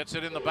 gets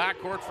it in the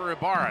backcourt for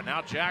Ibarra.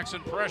 Now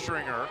Jackson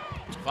pressuring her.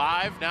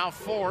 5, now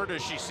 4.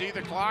 Does she see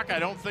the clock? I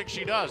don't think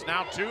she does.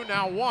 Now 2,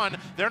 now 1.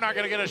 They're not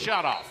going to get a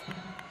shot off.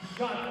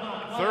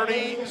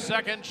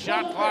 30-second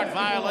shot clock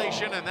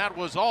violation, and that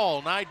was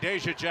all night,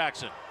 Deja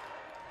Jackson.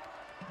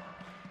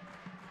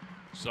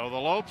 So the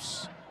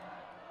Lopes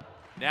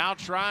now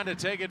trying to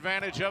take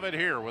advantage of it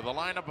here with a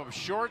lineup of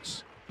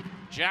Shorts,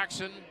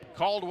 Jackson,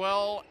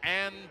 Caldwell,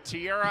 and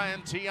Tierra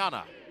and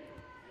Tiana,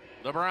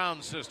 the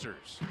Brown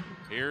sisters.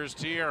 Here's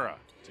Tierra.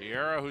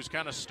 Tierra, who's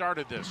kind of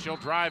started this. She'll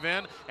drive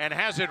in and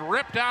has it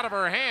ripped out of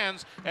her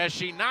hands as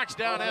she knocks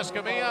down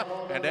Escamilla.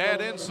 And to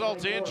add insult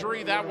to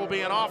injury, that will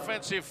be an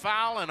offensive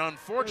foul. And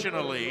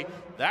unfortunately,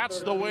 that's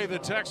the way the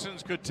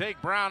Texans could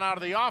take Brown out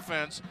of the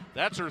offense.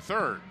 That's her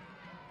third.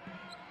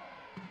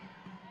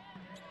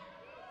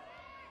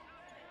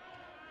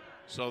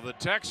 So the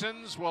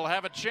Texans will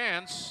have a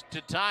chance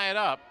to tie it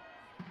up.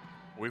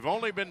 We've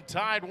only been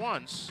tied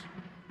once,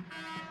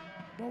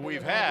 but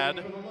we've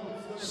had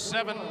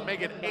 7, make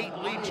it 8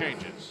 lead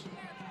changes.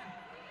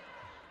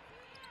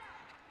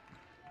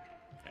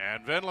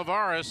 And Ven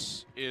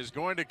Lavaris is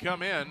going to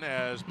come in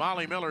as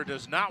Molly Miller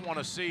does not want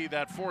to see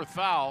that 4th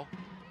foul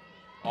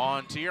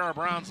on Tierra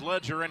Brown's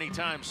ledger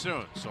anytime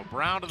soon. So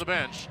Brown to the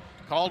bench.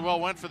 Caldwell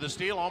went for the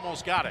steal,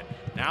 almost got it.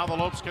 Now the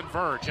Lopes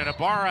converge, and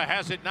Ibarra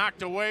has it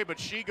knocked away, but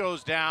she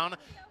goes down.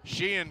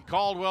 She and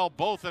Caldwell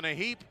both in a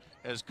heap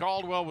as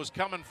Caldwell was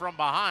coming from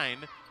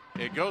behind.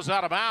 It goes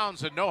out of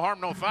bounds, and no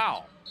harm, no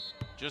foul.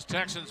 Just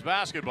Texans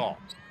basketball.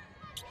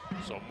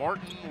 So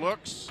Morton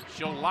looks,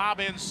 she'll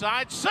lob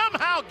inside,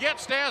 somehow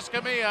gets to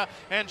Escamilla,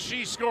 and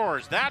she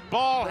scores. That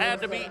ball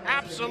had to be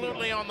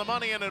absolutely on the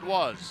money, and it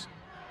was.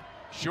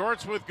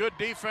 Shorts with good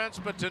defense,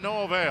 but to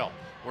no avail.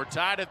 We're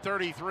tied at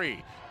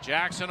 33.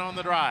 Jackson on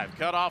the drive,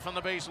 cut off on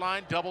the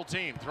baseline, double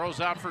team, throws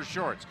out for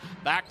Shorts.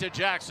 Back to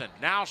Jackson.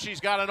 Now she's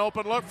got an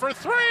open look for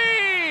 3!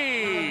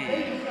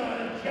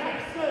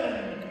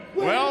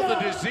 Well, the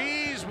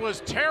disease was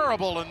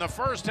terrible in the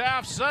first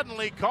half.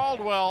 Suddenly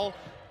Caldwell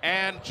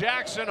and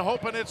Jackson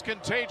hoping it's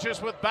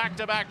contagious with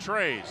back-to-back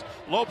trays.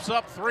 Lopes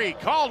up 3.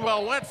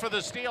 Caldwell went for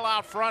the steal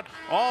out front,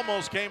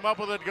 almost came up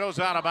with it, goes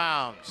out of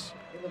bounds.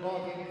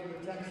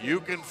 You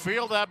can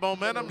feel that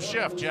momentum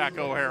shift, Jack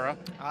O'Hara.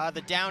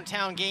 The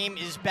downtown game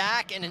is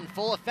back and in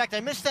full effect. I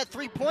missed that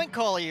 3-point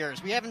call of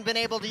yours. We haven't been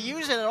able to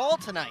use it at all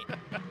tonight.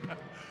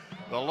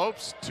 The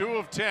Lopes 2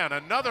 of 10.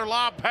 Another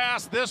lob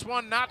pass, this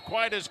one not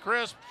quite as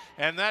crisp,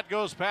 and that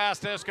goes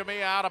past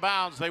Escamilla out of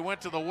bounds. They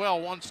went to the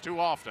well once too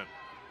often.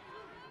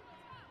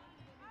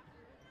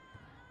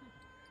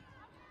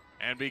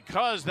 And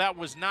because that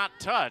was not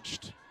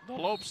touched, the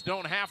Lopes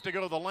don't have to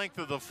go the length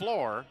of the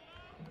floor.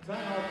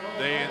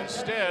 They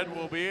instead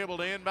will be able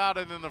to inbound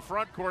it in the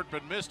front court,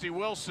 but Misty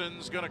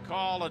Wilson's going to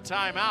call a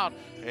timeout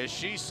as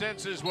she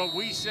senses what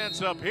we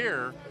sense up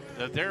here,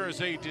 that there is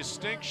a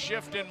distinct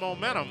shift in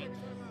momentum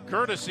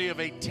courtesy of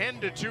a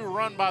 10-2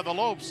 run by the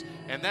Lopes,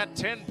 and that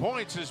 10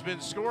 points has been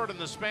scored in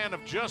the span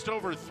of just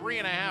over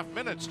 3.5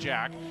 minutes,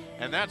 Jack,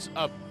 and that's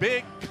a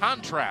big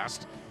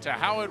contrast to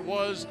how it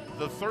was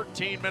the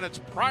 13 minutes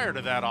prior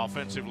to that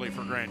offensively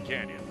for Grand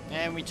Canyon.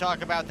 And we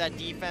talk about that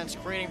defense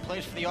creating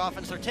plays for the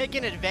offense. They're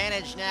taking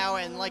advantage now,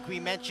 and like we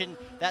mentioned,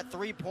 that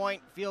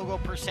three-point field goal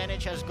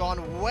percentage has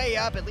gone way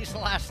up, at least the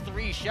last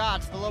 3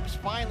 shots. The Lopes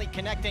finally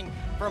connecting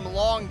from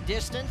long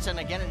distance, and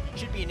again, it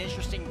should be an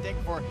interesting thing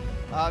for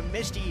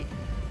Misty's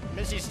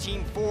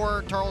team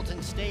for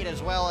Tarleton State,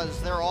 as well as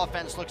their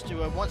offense looks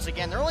to, once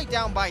again, they're only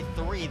down by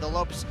 3. The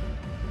Lopes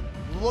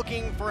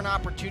looking for an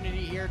opportunity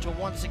here to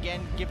once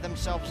again give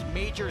themselves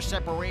major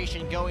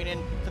separation going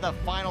into the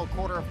final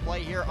quarter of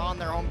play here on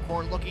their home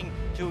court, looking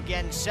to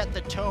again set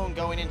the tone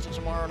going into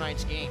tomorrow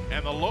night's game.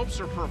 And the Lopes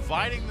are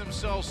providing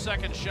themselves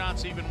second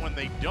shots even when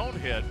they don't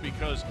hit,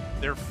 because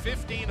they're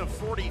 15 of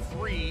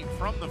 43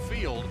 from the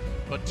field,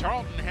 but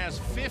Tarleton has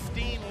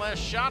 15 less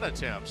shot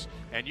attempts.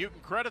 And you can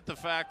credit the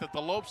fact that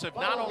the Lopes have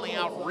not only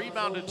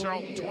out-rebounded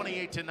Tarleton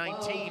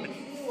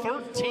 28-19,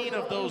 13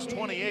 of those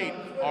 28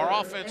 are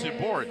offensive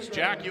boards.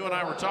 Jack, you and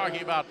I were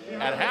talking about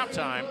at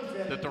halftime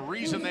that the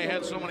reason they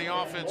had so many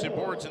offensive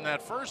boards in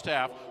that first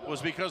half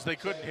was because they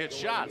couldn't hit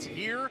shots.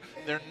 Here,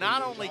 they're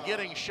not only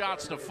getting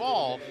shots to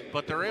fall,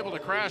 but they're able to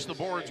crash the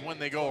boards when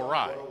they go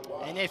awry.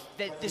 And if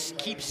this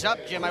keeps up,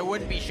 Jim, I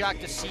wouldn't be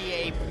shocked to see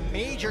a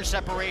major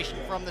separation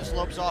from this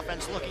Lopes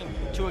offense, looking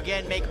to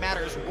again make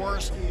matters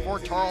worse for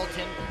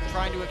Tarleton,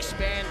 trying to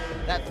expand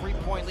that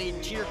three-point lead.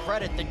 And to your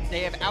credit,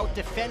 they have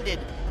out-defended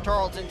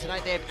Tarleton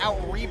tonight. They have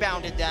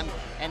out-rebounded them.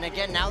 And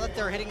again, now that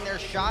they're hitting their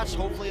shots,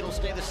 hopefully it'll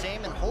stay the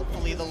same, and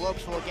hopefully the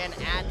Lopes will again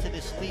add to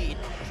this lead,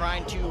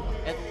 trying to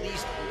at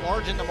least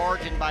largen the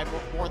margin by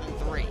more than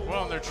 3.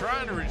 Well, they're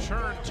trying to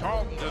return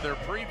Tarleton to their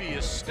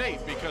previous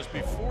state, because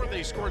before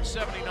they scored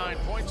 79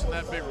 points in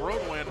that big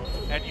road win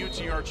at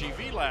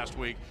UTRGV last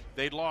week,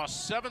 they'd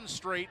lost 7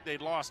 straight,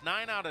 they'd lost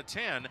 9 out of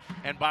 10,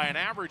 and by an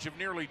average of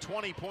nearly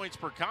 20 points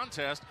per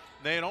contest,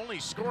 they had only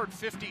scored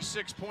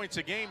 56 points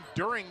a game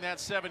during that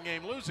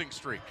 7-game losing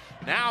streak.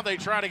 Now they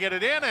try to get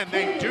it in, and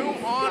they do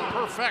on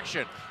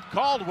perfection.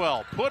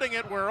 Caldwell putting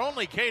it where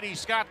only Katie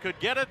Scott could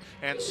get it,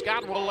 and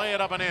Scott will lay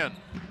it up and in.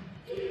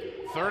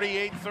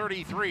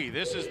 38-33.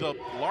 This is the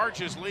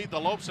largest lead the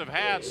Lopes have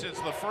had since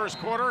the first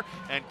quarter,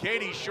 and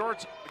Kennedy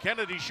Shorts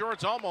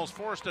almost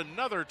forced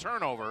another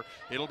turnover.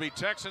 It'll be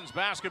Texans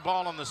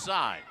basketball on the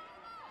side.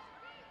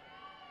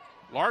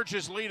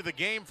 Largest lead of the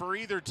game for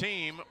either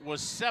team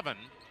was 7.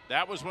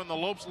 That was when the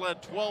Lopes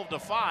led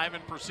 12-5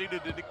 and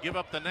proceeded to give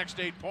up the next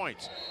 8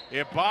 points.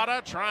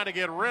 Ibarra trying to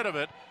get rid of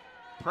it,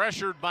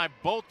 pressured by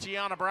both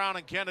Tiana Brown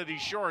and Kennedy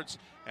Shorts,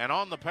 and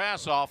on the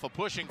pass off, a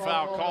pushing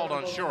foul called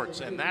on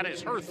Shorts, and that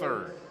is her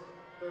third.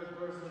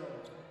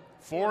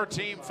 4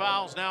 team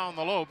fouls now on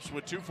the Lopes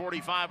with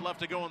 2:45 left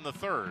to go in the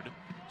third.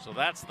 So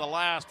that's the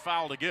last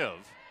foul to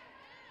give.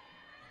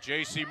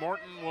 J.C.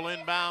 Morton will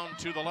inbound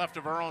to the left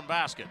of her own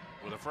basket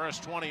with a fresh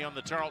 20 on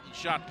the Tarleton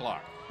shot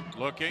clock.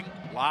 Looking,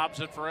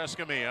 lobs it for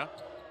Escamilla.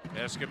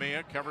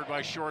 Escamilla covered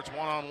by Shorts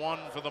one-on-one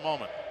for the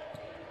moment.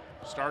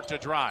 Start to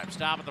drive,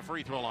 stop at the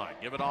free throw line.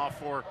 Give it off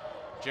for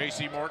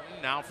J.C. Morton,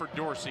 now for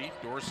Dorsey.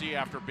 Dorsey,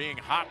 after being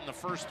hot in the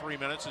first 3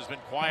 minutes, has been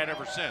quiet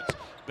ever since.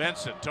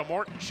 Benson to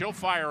Morton, she'll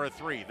fire a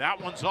 3.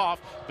 That one's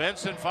off.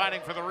 Benson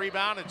fighting for the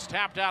rebound. It's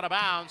tapped out of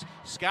bounds.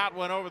 Scott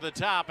went over the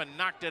top and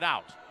knocked it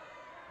out.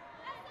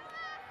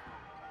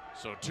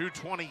 So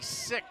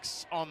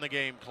 2:26 on the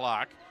game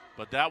clock,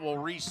 but that will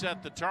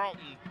reset the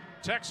Tarleton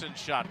Texans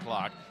shot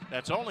clock.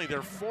 That's only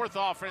their 4th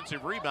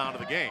offensive rebound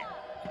of the game.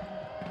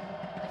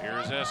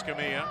 Here's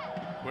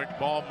Escamilla, quick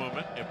ball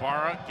movement.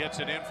 Ibarra gets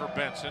it in for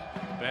Benson.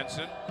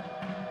 Benson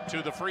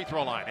to the free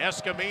throw line.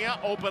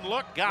 Escamilla, open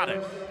look, got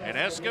it. And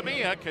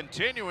Escamilla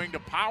continuing to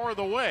power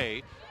the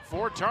way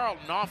for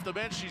Tarleton. Off the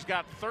bench, she's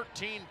got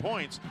 13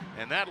 points,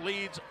 and that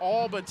leads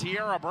all but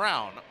Tiara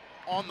Brown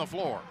on the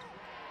floor.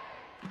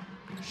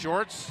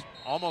 Shorts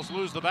almost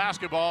lose the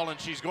basketball, and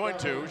she's going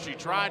to. She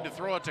tried to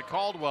throw it to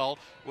Caldwell,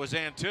 was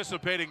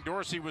anticipating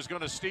Dorsey was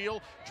going to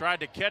steal,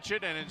 tried to catch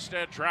it, and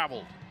instead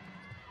traveled.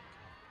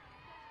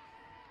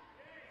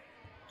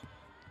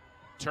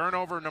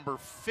 Turnover number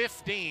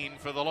 15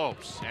 for the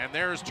Lopes. And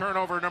there's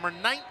turnover number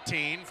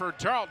 19 for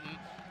Tarleton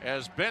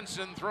as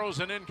Benson throws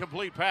an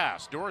incomplete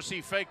pass.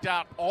 Dorsey faked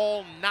out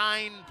all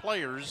 9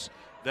 players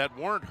that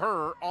weren't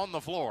her on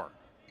the floor,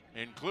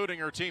 including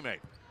her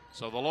teammate.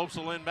 So the Lopes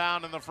will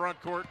inbound in the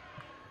front court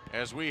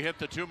as we hit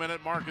the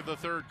 2-minute mark of the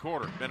third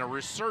quarter. Been a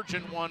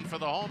resurgent one for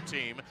the home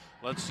team.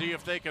 Let's see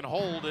if they can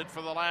hold it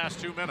for the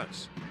last 2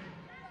 minutes.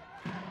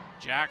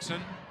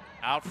 Jackson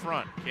out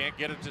front, can't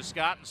get it to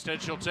Scott.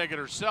 Instead, she'll take it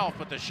herself,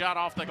 but the shot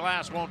off the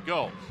glass won't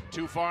go.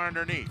 Too far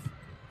underneath.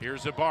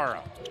 Here's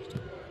Ibarra.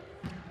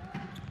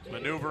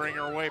 Maneuvering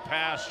her way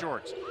past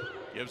Shorts.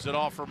 Gives it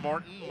off for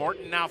Morton.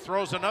 Morton now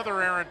throws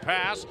another errant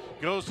pass.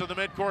 Goes to the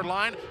midcourt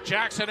line.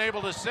 Jackson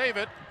able to save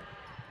it,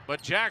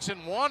 but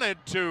Jackson wanted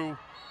to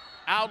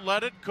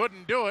outlet it,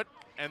 couldn't do it.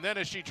 And then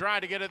as she tried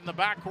to get it in the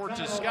backcourt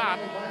to Scott,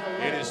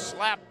 it is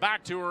slapped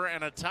back to her,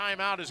 and a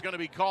timeout is going to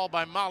be called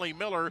by Molly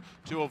Miller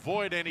to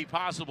avoid any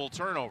possible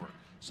turnover.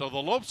 So the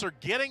Lopes are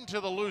getting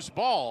to the loose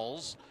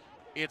balls,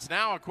 It's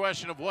now a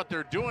question of what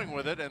they're doing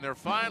with it, and they're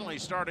finally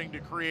starting to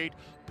create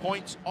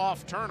points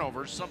off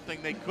turnovers,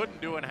 something they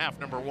couldn't do in half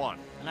number 1.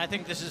 And I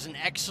think this is an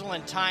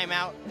excellent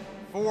timeout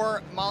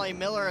for Molly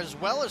Miller, as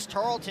well as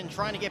Tarleton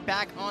trying to get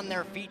back on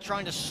their feet,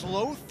 trying to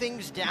slow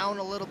things down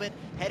a little bit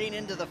heading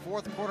into the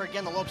fourth quarter.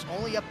 Again, the Lopes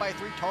only up by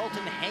 3.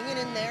 Tarleton hanging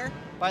in there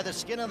by the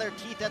skin of their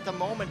teeth at the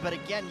moment. But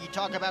again, you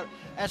talk about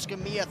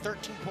Escamilla,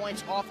 13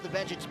 points off the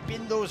bench. It's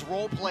been those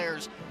role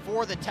players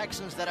for the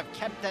Texans that have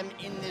kept them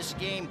in this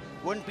game.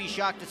 Wouldn't be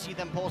shocked to see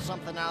them pull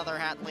something out of their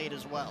hat late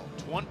as well.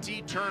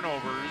 20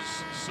 turnovers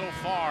so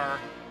far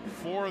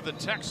for the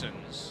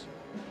Texans.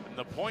 And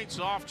the points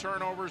off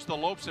turnovers, the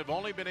Lopes have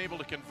only been able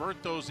to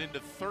convert those into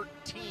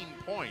 13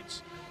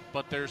 points,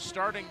 but they're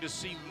starting to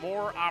see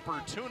more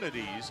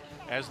opportunities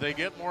as they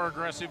get more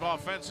aggressive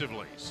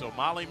offensively. So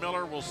Molly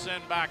Miller will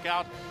send back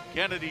out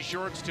Kennedy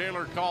Shorts,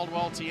 Taylor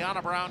Caldwell,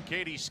 Tiana Brown,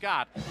 Katie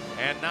Scott,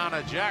 and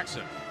Nana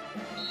Jackson,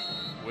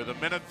 with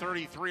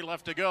 1:33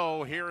 left to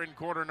go here in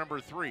quarter number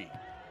 3.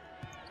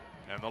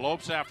 And the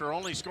Lopes, after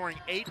only scoring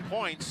 8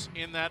 points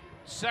in that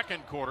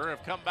second quarter,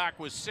 have come back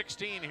with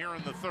 16 here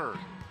in the third.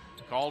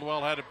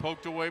 Caldwell had it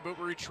poked away but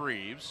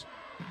retrieves.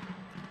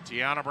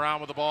 Tiana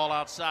Brown with the ball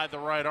outside the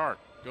right arc.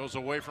 Goes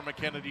away from a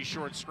Kennedy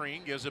Short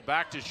screen, gives it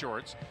back to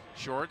Shorts.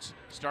 Shorts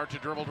start to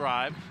dribble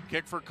drive,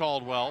 kick for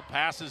Caldwell,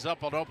 passes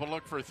up an open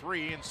look for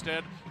 3,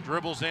 instead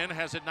dribbles in,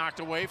 has it knocked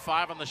away,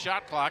 5 on the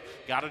shot clock.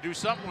 Got to do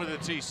something with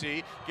it,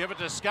 TC. Give it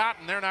to Scott,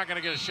 and they're not going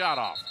to get a shot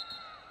off.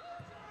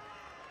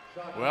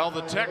 Well,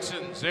 the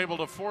Texans able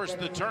to force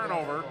the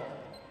turnover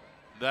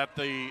that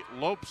the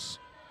Lopes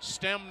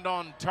stemmed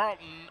on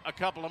Tarleton a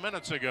couple of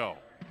minutes ago.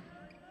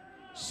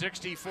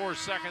 64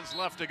 seconds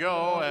left to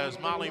go as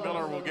Molly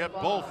Miller will get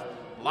both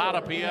Lada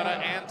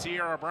Pieta and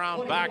Tiara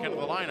Brown back into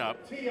the lineup.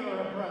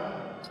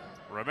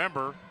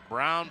 Remember,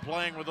 Brown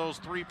playing with those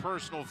 3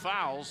 personal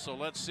fouls, so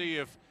let's see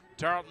if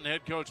Tarleton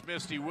head coach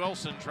Misty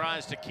Wilson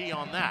tries to key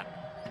on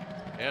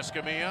that.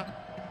 Escamilla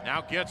now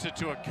gets it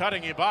to a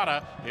cutting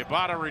Ibarra.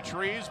 Ibarra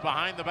retrieves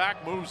behind the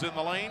back, moves in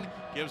the lane,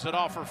 gives it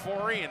off for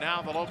Forey, and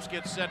now the Lopes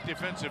get set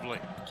defensively.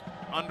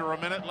 Under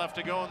a minute left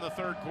to go in the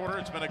third quarter.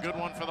 It's been a good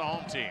one for the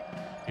home team.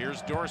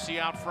 Here's Dorsey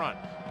out front,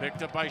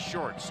 picked up by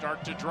Short.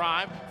 Start to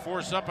drive,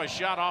 force up a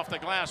shot off the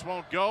glass,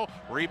 won't go.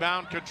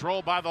 Rebound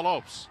controlled by the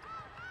Lopes.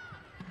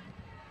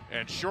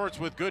 And Shorts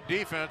with good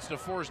defense to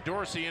force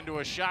Dorsey into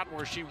a shot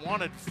where she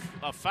wanted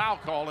a foul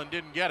call and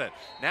didn't get it.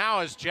 Now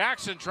as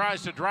Jackson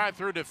tries to drive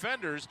through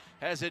defenders,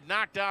 has it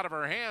knocked out of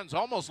her hands.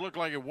 Almost looked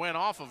like it went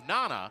off of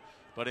Nana,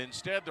 but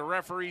instead the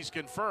referees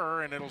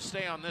confer and it'll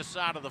stay on this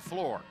side of the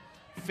floor.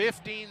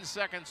 15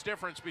 seconds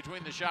difference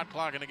between the shot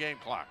clock and the game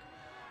clock.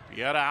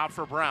 Pieta out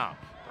for Brown.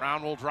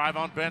 Brown will drive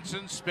on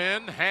Benson,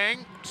 spin,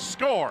 hang,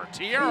 score.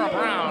 Tiara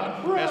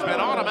Brown has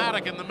been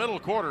automatic in the middle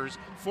quarters.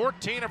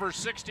 14 of her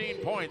 16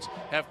 points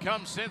have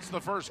come since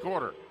the first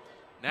quarter.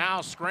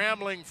 Now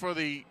scrambling for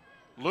the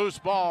loose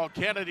ball,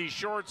 Kennedy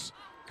Shorts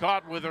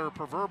caught with her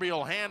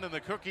proverbial hand in the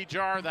cookie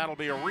jar. That'll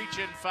be a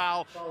reach-in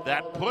foul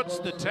that puts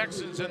the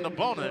Texans in the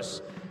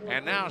bonus.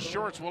 And now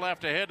Shorts will have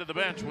to head to the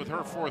bench with her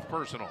 4th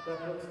personal.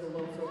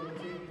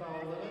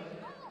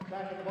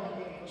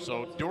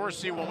 So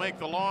Dorsey will make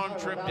the long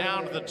trip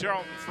down to the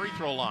Tarleton free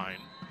throw line.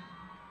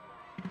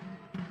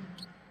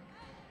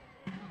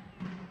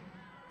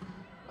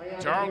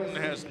 Tarleton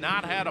has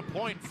not had a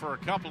point for a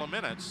couple of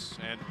minutes,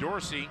 and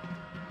Dorsey,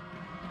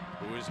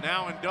 who is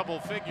now in double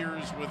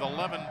figures with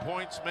 11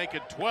 points, make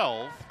it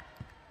 12.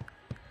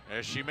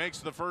 As she makes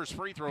the first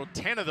free throw,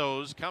 10 of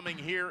those coming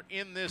here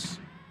in this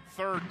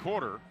third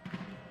quarter.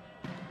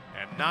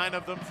 And 9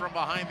 of them from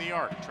behind the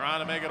arc. Trying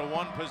to make it a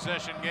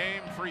 1-possession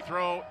game. Free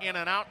throw in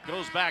and out,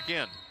 goes back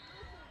in.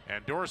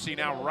 And Dorsey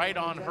now right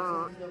on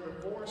her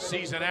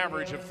season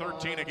average of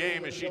 13 a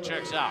game as she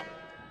checks out.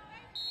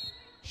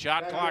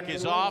 Shot clock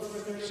is off,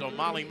 so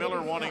Molly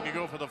Miller, wanting to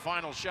go for the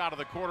final shot of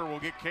the quarter, will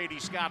get Katie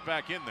Scott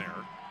back in there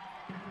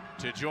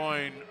to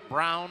join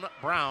Brown,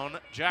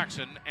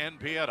 Jackson, and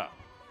Pieta.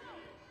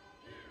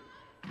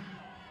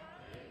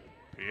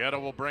 Pieta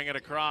will bring it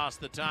across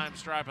the time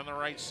stripe on the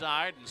right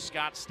side, and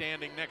Scott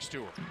standing next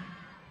to her.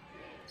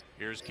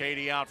 Here's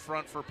Katie out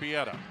front for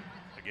Pieta.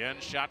 Again,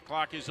 shot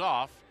clock is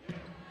off.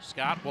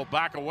 Scott will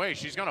back away.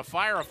 She's going to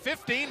fire a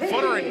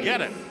 15-footer and get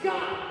it.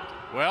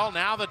 Well,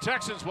 now the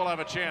Texans will have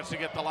a chance to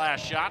get the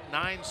last shot.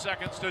 9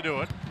 seconds to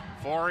do it.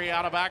 Forey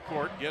out of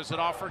backcourt, gives it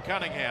off for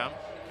Cunningham.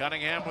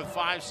 Cunningham with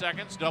 5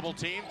 seconds, double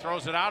team,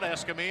 throws it out.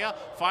 Escamilla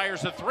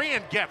fires a 3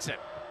 and gets it.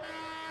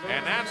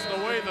 And that's the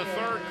way the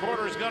third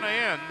quarter is going to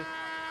end,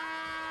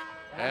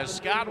 as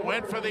Scott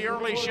went for the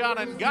early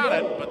shot and got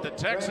it, but the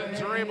Texans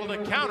are able to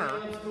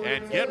counter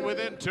and get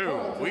within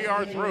 2. We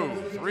are through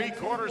 3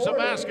 quarters of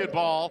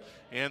basketball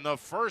in the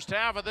first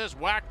half of this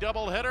WAC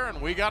doubleheader,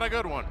 and we got a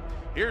good one.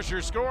 Here's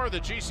your score: the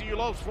GCU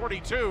Lopes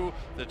 42,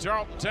 the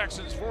Tarleton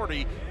Texans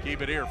 40.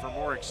 Keep it here for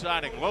more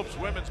exciting Lopes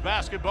women's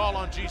basketball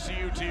on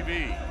GCU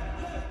TV.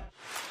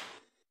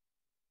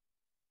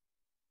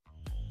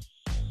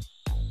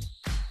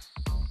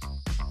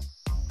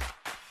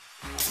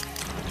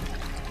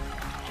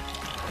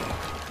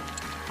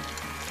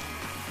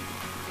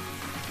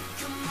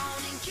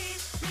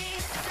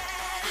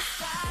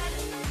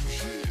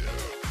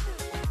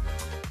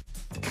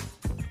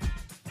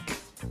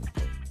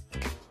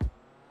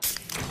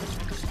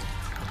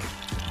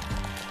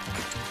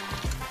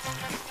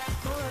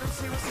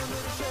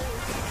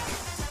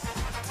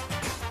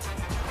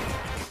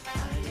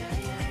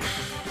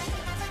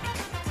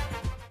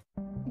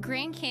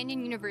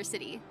 Canyon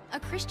University, a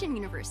Christian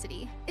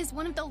university, is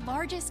one of the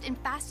largest and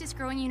fastest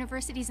growing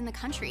universities in the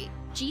country.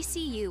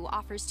 GCU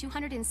offers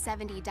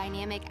 270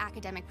 dynamic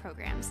academic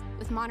programs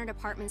with modern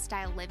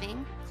apartment-style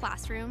living,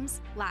 classrooms,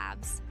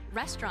 labs,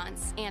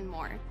 restaurants, and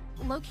more.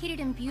 Located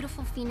in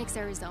beautiful Phoenix,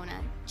 Arizona,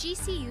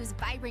 GCU's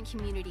vibrant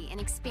community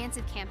and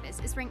expansive campus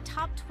is ranked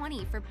top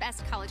 20 for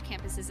best college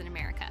campuses in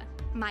America.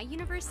 My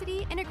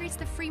university integrates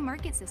the free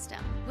market system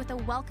with a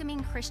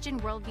welcoming Christian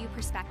worldview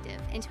perspective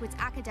into its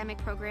academic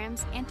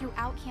programs and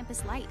throughout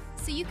campus life,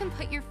 so you can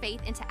put your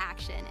faith into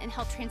action and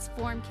help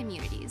transform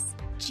communities.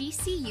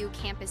 GCU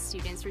campus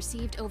students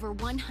received over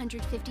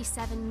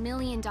 $157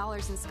 million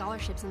in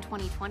scholarships in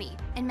 2020,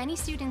 and many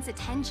students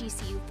attend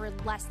GCU for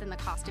less than the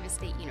cost of a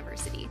state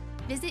university.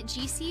 Visit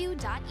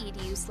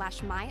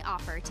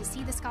gcu.edu/myoffer to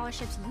see the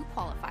scholarships you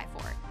qualify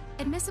for.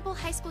 Admissible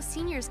high school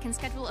seniors can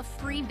schedule a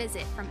free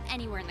visit from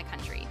anywhere in the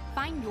country.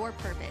 Find your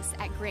purpose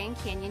at Grand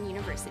Canyon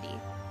University.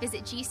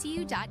 Visit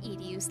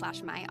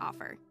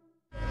gcu.edu/myoffer.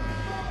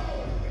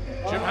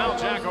 Jim Howell,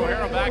 Jack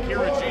O'Hara back here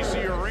at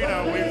GC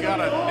Arena. We've got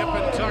a nip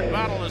and tuck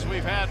battle as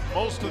we've had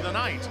most of the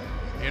night.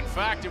 In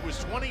fact, it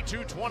was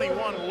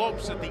 22-21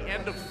 Lopes at the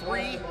end of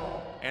 3,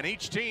 and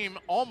each team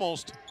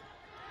almost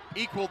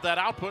equaled that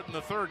output in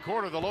the third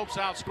quarter. The Lopes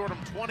outscored them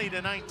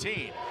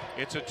 20-19.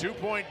 It's a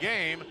 2-point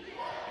game.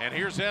 And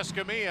here's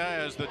Escamilla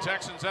as the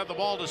Texans have the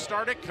ball to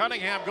start it.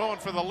 Cunningham going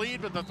for the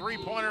lead, but the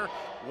three-pointer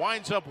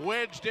winds up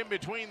wedged in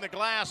between the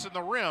glass and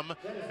the rim,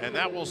 and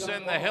that will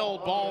send the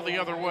held ball the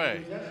other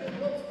way.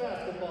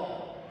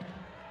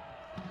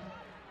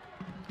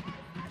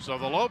 So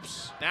the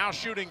Lopes now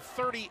shooting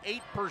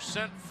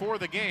 38% for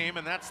the game,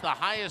 and that's the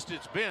highest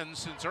it's been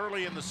since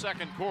early in the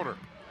second quarter.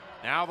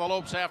 Now the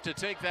Lopes have to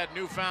take that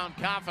newfound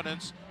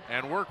confidence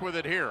and work with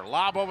it here.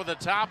 Lob over the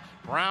top.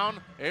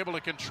 Brown able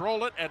to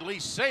control it, at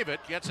least save it.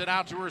 Gets it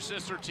out to her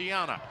sister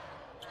Tiana.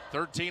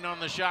 13 on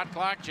the shot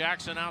clock.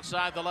 Jackson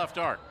outside the left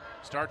arc.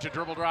 Start to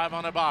dribble drive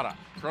on Ibarra.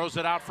 Throws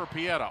it out for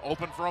Pieta.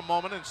 Open for a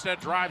moment, instead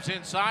drives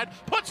inside.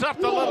 Puts up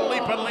the little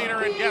leap and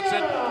leaner and gets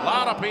it.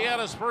 Lotta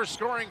Pieta's first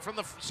scoring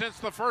since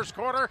the first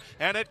quarter,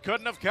 and it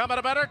couldn't have come at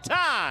a better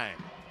time.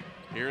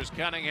 Here's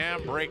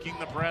Cunningham breaking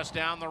the press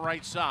down the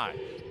right side.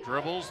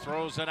 Dribbles,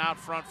 throws it out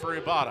front for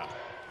Ibarra.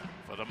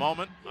 For the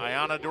moment,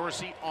 Ayanna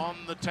Dorsey on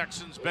the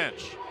Texans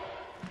bench.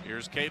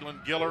 Here's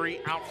Caitlin Guillory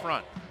out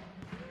front.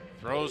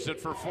 Throws it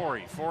for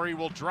Forey. Forey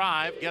will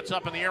drive, gets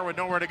up in the air with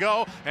nowhere to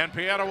go, and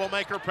Pieta will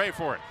make her pay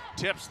for it.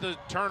 Tips the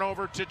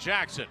turnover to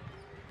Jackson.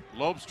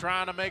 Lopes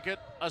trying to make it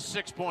a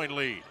 6-point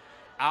lead.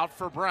 Out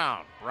for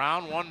Brown.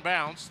 Brown one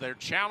bounce. They're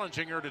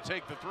challenging her to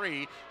take the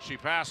three. She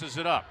passes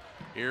it up.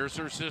 Here's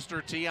her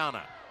sister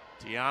Tiana.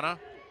 Tiana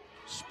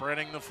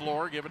spreading the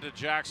floor. Give it to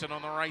Jackson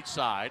on the right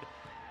side.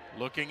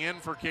 Looking in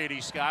for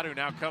Katie Scott, who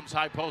now comes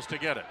high post to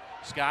get it.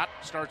 Scott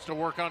starts to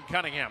work on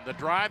Cunningham. The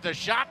drive, the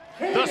shot,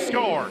 the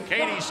score.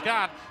 Katie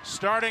Scott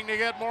starting to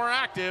get more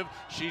active.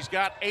 She's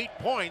got 8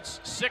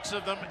 points, 6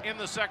 of them in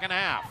the second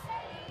half.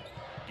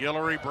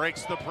 Guillory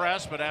breaks the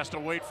press, but has to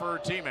wait for her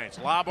teammates.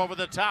 Lob over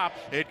the top.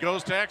 It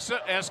goes to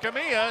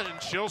Escamilla,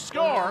 and she'll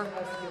score.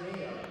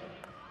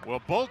 Well,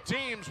 both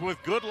teams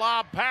with good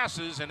lob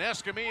passes, and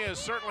Escamilla has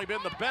certainly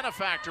been the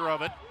benefactor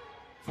of it.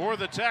 For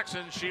the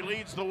Texans, she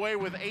leads the way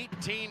with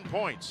 18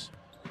 points.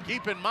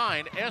 Keep in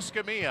mind,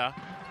 Escamilla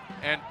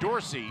and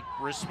Dorsey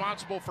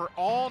responsible for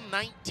all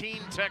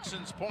 19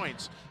 Texans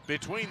points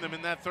between them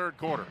in that third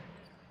quarter.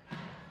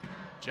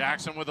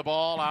 Jackson with the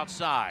ball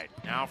outside.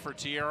 Now for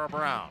Tierra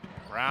Brown.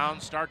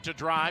 Brown start to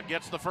drive,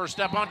 gets the first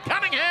step on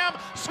Cunningham,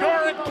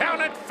 score and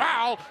count it,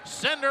 foul,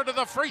 send her to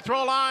the free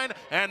throw line,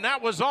 and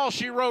that was all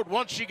she wrote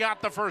once she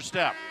got the first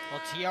step. Well,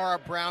 Tiara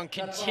Brown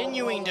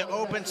continuing to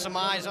open some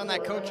eyes on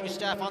that coaching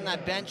staff, on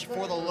that bench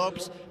for the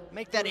Lopes.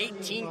 Make that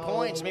 18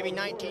 points, maybe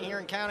 19 here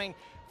and counting,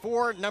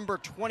 for number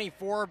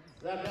 24,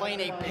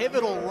 playing a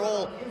pivotal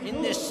role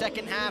in this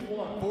second half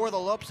for the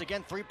Lopes.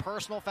 Again, 3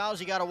 personal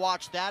fouls, you gotta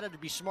watch that. It'd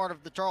be smart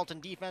of the Tarleton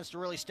defense to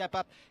really step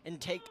up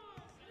and take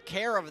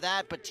care of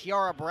that, but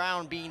Tiara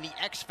Brown being the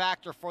X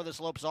factor for this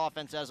Lopes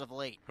offense as of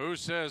late. Who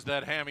says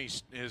that hammy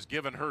has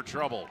given her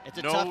trouble? It's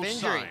a tough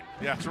injury.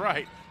 That's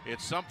right.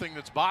 It's something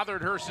that's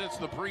bothered her since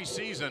the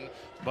preseason,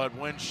 but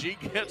when she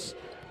gets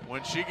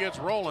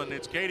rolling,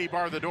 it's Katie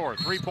bar the door.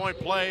 3-point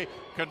play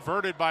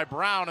converted by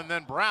Brown, and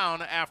then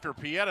Brown, after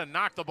Pieta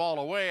knocked the ball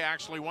away,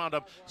 actually wound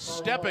up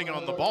stepping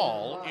on the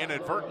ball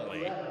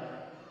inadvertently.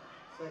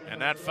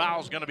 And that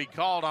foul's going to be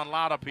called on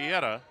Lotta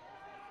Pieta.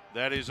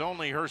 That is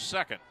only her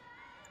second.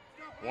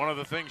 One of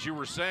the things you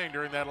were saying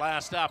during that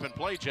last stop and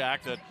play,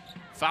 Jack, that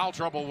foul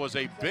trouble was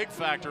a big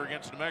factor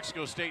against New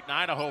Mexico State and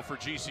Idaho for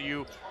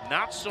GCU.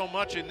 Not so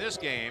much in this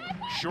game.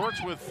 Shorts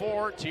with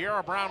 4,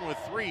 Tiara Brown with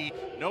 3,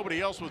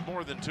 nobody else with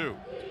more than 2.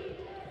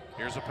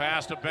 Here's a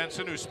pass to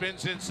Benson, who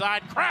spins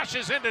inside,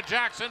 crashes into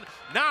Jackson.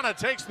 Nana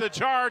takes the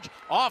charge.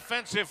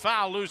 Offensive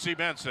foul, Lucy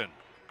Benson.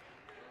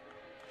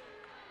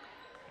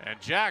 And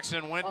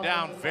Jackson went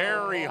down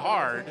very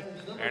hard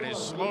and is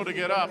slow to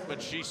get up, but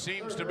she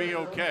seems to be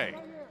okay.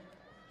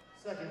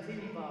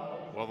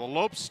 Well, Well, the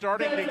Lopes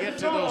starting to get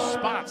to those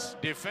spots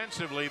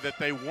defensively that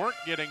they weren't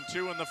getting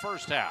to in the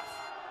first half.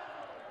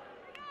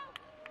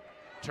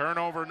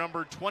 Turnover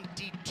number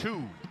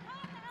 22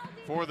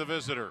 for the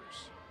visitors.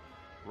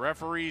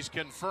 Referees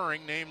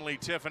conferring, namely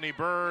Tiffany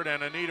Bird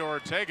and Anita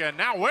Ortega. And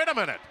now, wait a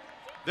minute.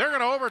 They're going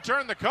to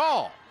overturn the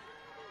call.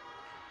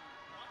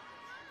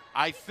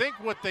 I think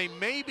what they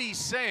may be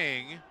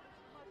saying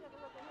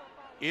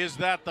is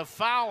that the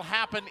foul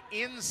happened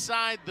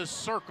inside the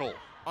circle,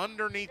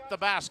 underneath the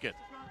basket.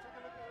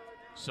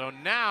 So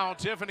now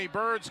Tiffany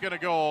Bird's going to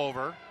go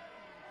over.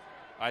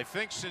 I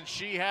think since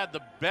she had the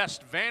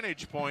best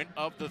vantage point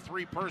of the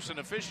three-person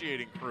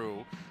officiating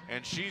crew,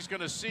 and she's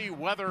going to see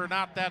whether or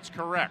not that's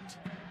correct.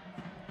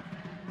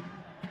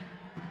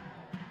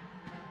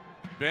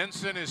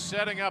 Benson is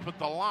setting up at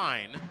the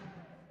line.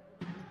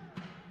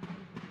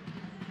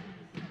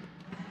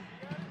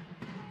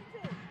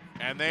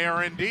 And they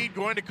are indeed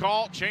going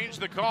to change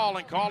the call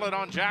and call it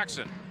on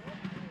Jackson.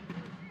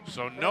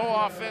 So no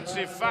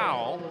offensive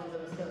foul.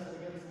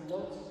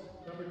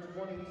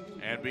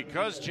 And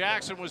because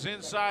Jackson was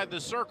inside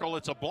the circle,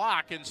 it's a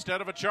block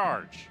instead of a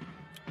charge.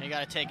 You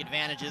got to take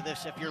advantage of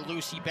this if you're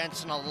Lucy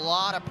Benson. A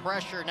lot of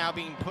pressure now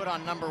being put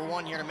on number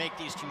 1 here to make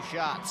these 2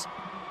 shots.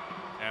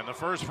 And the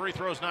first free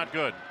throw is not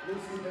good.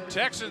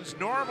 Texans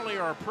normally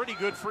are a pretty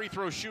good free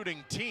throw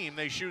shooting team.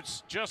 They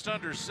shoot just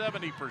under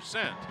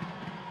 70%.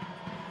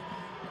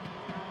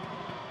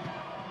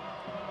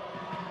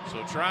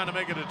 So trying to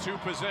make it a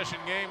 2-possession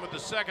game with the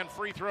second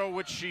free throw,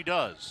 which she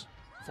does.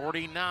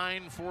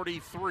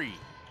 49-43.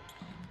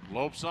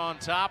 Lopes on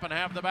top and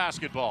have the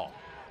basketball.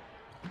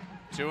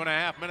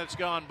 2.5 minutes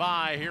gone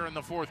by here in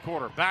the fourth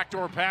quarter.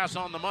 Backdoor pass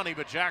on the money,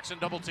 but Jackson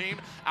double team.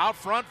 Out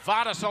front,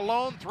 Vadas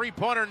alone,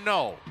 three-pointer,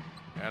 no.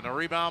 And the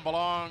rebound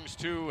belongs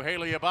to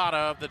Haley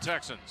Ibarra of the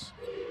Texans.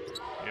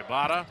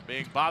 Ibarra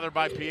being bothered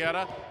by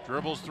Pieta,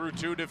 dribbles through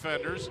 2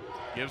 defenders,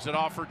 gives it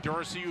off for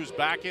Dorsey, who's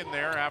back in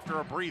there after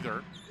a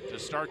breather to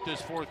start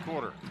this fourth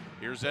quarter.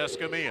 Here's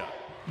Escamilla.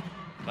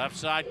 Left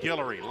side,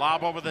 Guillory.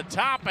 Lob over the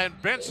top, and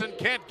Benson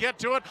can't get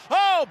to it.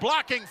 Oh,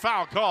 blocking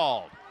foul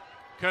called.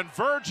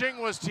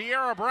 Converging was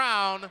Tiara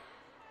Brown,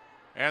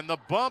 and the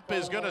bump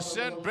is going to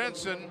send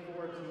Benson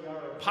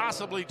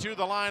possibly to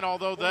the line,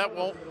 although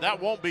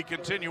that won't be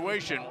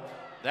continuation.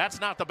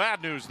 That's not the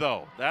bad news,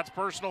 though. That's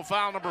personal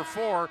foul number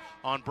 4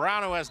 on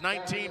Brown, who has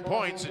 19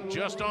 points, and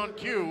just on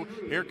cue,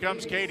 here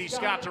comes Katie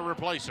Scott to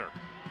replace her.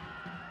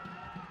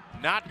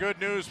 Not good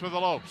news for the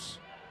Lopes.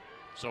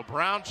 So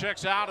Brown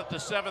checks out at the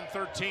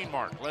 7:13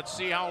 mark. Let's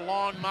see how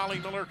long Molly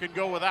Miller can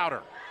go without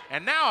her.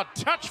 And now a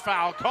touch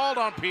foul called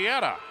on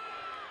Pieta.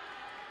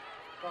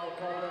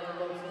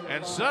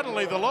 And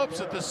suddenly the Lopes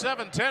at the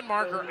 7:10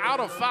 mark are out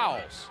of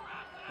fouls.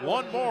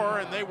 One more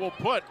and they will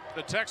put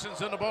the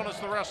Texans in the bonus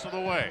the rest of the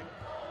way.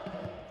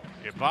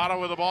 Ibarra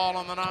with the ball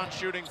on the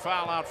non-shooting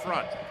foul out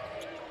front.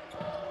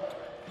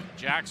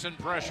 Jackson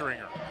pressuring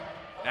her.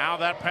 Now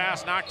that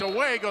pass knocked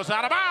away, goes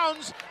out of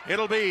bounds.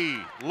 It'll be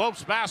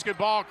Lopes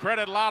basketball.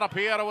 Credit Lotta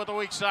Pieta with the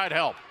weak side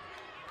help.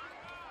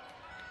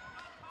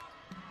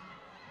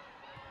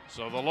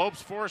 So the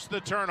Lopes force the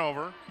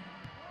turnover.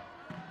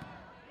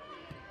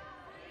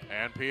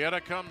 And Pieta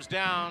comes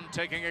down,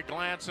 taking a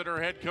glance at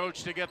her head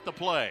coach to get the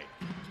play.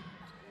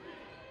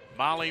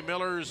 Molly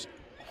Miller's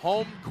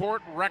home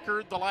court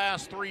record the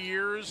last 3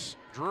 years,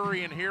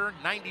 Drury in here,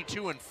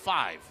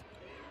 92-5.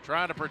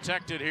 Trying to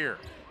protect it here.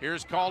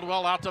 Here's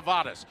Caldwell out to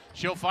Vadas.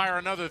 She'll fire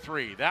another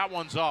 3. That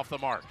one's off the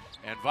mark.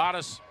 And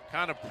Vadas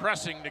kind of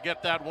pressing to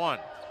get that one.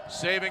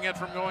 Saving it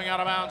from going out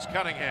of bounds,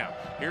 Cunningham.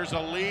 Here's a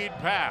lead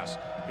pass.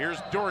 Here's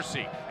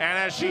Dorsey. And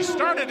as she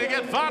started to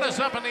get Vadas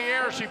up in the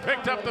air, she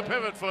picked up the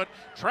pivot foot.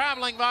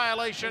 Traveling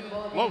violation,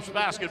 Lopes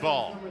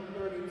basketball.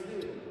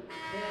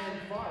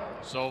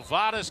 So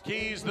Vadas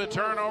keys the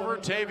turnover.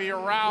 Tavia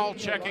Rowell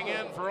checking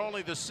in for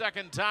only the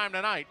 2nd time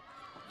tonight.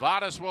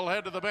 Vadas will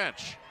head to the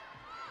bench.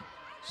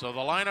 So the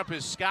lineup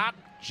is Scott,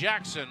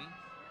 Jackson,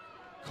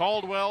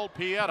 Caldwell,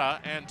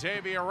 Pieta, and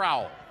Tavia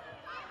Rowell.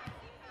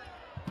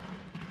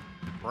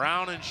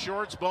 Brown and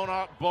Shorts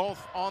both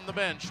on the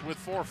bench with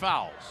 4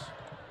 fouls.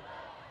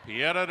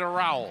 Pieta to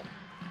Rowell.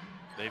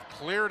 They've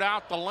cleared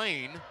out the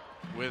lane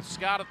with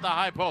Scott at the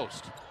high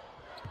post.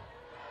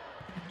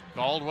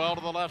 Caldwell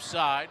to the left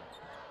side.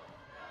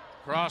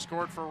 Cross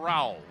court for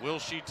Rowell. Will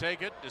she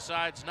take it?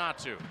 Decides not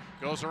to.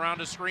 Goes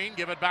around a screen,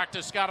 give it back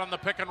to Scott on the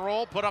pick and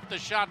roll. Put up the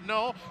shot,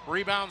 no.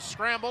 Rebound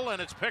scramble,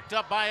 and it's picked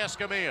up by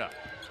Escamilla.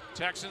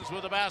 Texans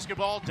with the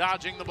basketball,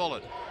 dodging the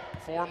bullet.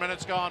 4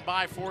 minutes gone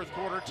by, fourth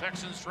quarter.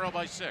 Texans trail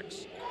by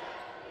 6.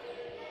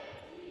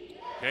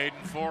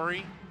 Caden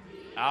Forey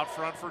out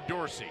front for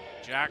Dorsey.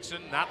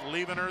 Jackson not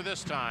leaving her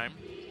this time.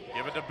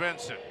 Give it to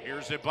Benson.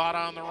 Here's Ibarra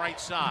on the right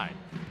side.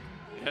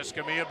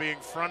 Escamilla being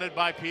fronted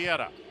by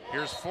Pieta.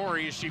 Here's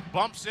Forey as she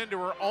bumps into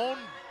her own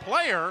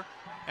player,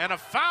 and a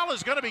foul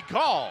is going to be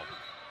called.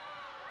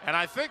 And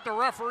I think the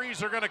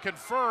referees are going to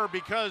confer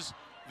because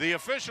the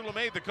official who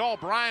made the call,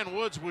 Brian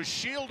Woods, was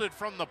shielded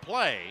from the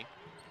play.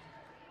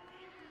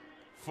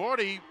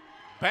 Forey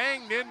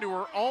banged into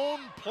her own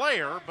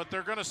player, but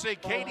they're going to say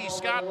Katie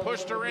Scott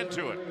pushed her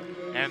into it.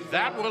 And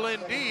that will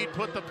indeed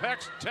put the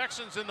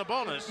Texans in the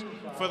bonus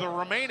for the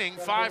remaining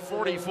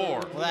 5:44.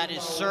 Well, that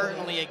is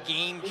certainly a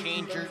game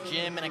changer,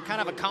 Jim, and a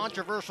kind of a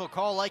controversial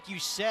call, like you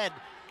said,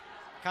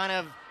 kind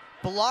of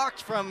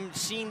blocked from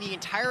seeing the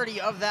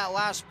entirety of that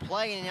last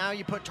play, and now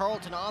you put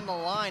Tarleton on the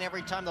line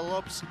every time the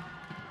Lopes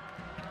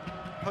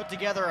put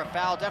together a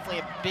foul. Definitely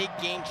a big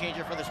game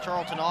changer for this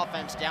Tarleton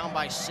offense, down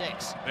by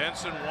 6.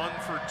 Benson 1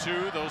 for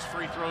 2. Those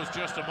free throws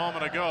just a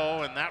moment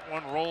ago, and that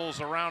one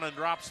rolls around and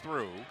drops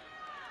through.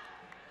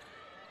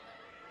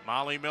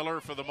 Molly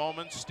Miller, for the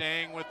moment,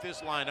 staying with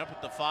this lineup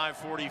at the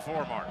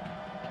 5:44 mark.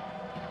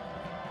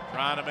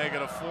 Trying to make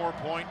it a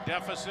 4-point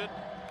deficit.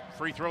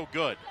 Free throw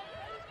good.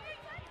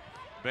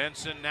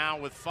 Benson now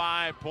with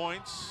 5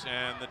 points,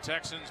 and the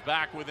Texans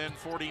back within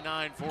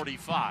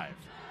 49-45.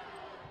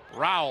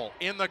 Rowell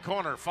in the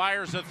corner,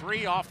 fires a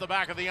 3 off the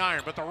back of the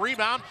iron, but the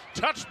rebound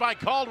touched by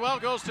Caldwell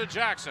goes to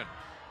Jackson.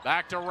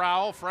 Back to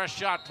Rowell, fresh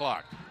shot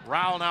clock.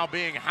 Rowell now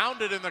being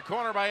hounded in the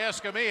corner by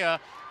Escamilla,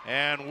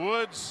 and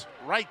Woods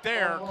right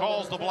there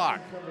calls the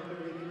block.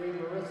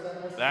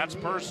 That's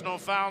personal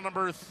foul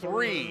number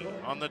 3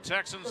 on the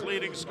Texans'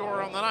 leading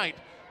scorer on the night,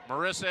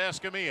 Marissa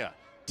Escamilla.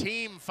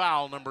 Team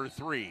foul number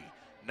 3.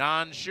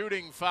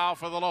 Non-shooting foul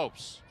for the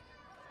Lopes.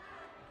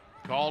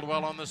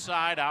 Caldwell on the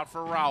side, out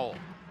for Rowell.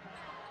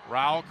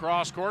 Rowell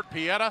cross court,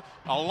 Pieta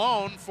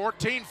alone,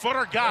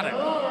 14-footer, got it.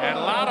 And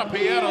Laura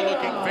Pieta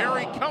looking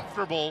very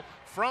comfortable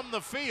from the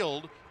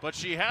field, but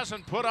she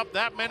hasn't put up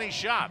that many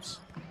shots.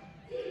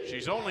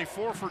 She's only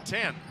 4 for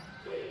 10.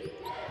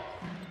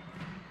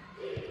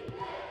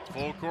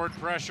 Full court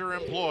pressure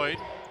employed.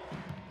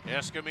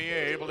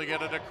 Escamilla able to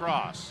get it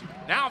across.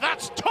 Now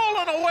that's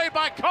stolen away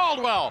by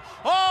Caldwell.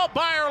 All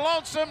by her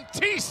lonesome.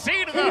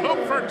 TC to the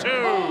hoop for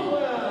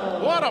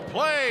 2. What a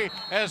play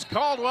as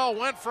Caldwell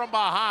went from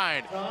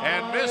behind.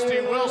 And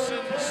Misty Wilson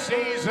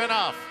sees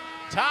enough.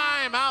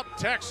 Timeout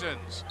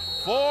Texans.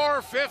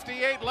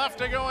 4:58 left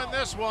to go in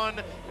this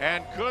one.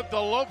 And could the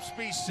Lopes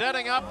be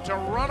setting up to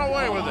run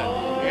away with it?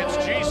 It's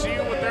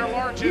GCU with their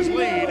largest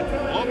lead.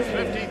 Lopes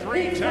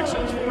 53,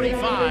 Texans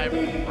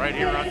 45, right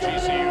here on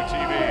GCU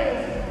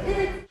TV.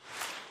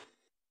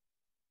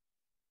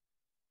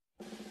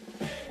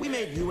 We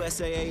made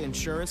USAA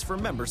insurance for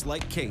members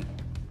like Kate.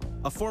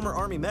 A former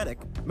Army medic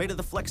made of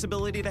the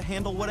flexibility to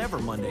handle whatever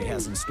Monday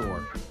has in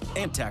store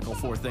and tackle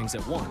 4 things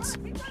at once.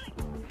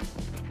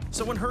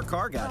 So when her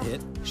car got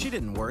hit, she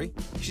didn't worry.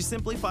 She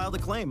simply filed a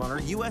claim on her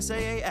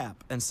USAA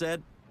app and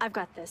said, I've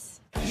got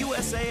this.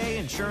 USAA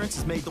insurance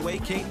is made the way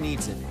Kate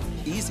needs it.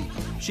 Easy.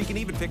 She can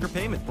even pick her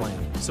payment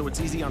plan, so it's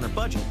easy on her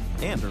budget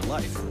and her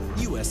life.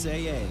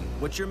 USAA.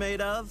 What you're made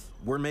of,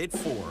 we're made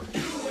for.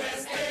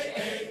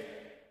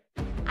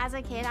 As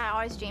a kid, I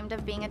always dreamed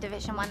of being a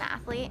Division I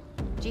athlete.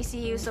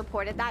 GCU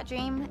supported that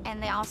dream,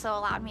 and they also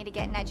allowed me to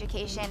get an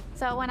education.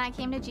 So when I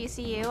came to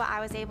GCU, I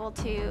was able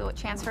to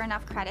transfer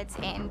enough credits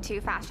in to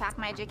fast track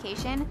my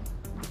education.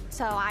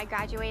 So I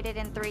graduated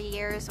in 3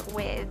 years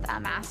with a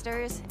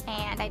master's,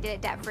 and I did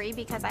it debt-free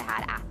because I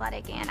had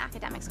athletic and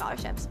academic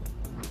scholarships.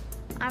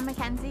 I'm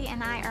Mackenzie,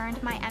 and I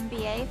earned my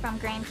MBA from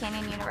Grand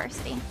Canyon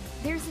University.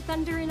 There's a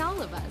thunder in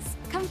all of us.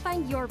 Come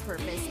find your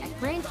purpose at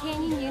Grand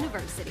Canyon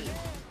University.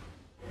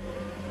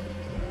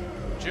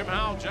 Jim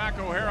Howell, Jack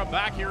O'Hara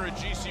back here at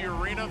GC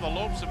Arena. The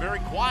Lopes have very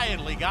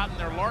quietly gotten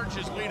their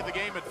largest lead of the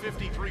game at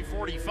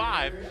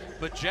 53-45.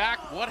 But Jack,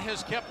 what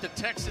has kept the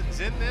Texans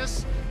in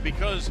this?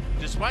 Because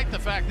despite the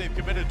fact they've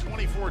committed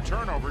 24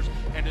 turnovers,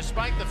 and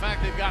despite the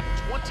fact they've gotten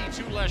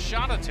 22 less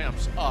shot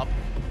attempts up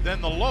than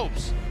the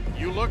Lopes,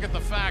 you look at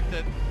the fact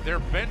that their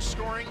bench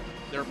scoring,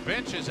 their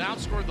bench has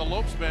outscored the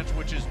Lopes bench,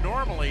 which is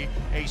normally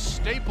a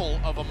staple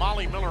of a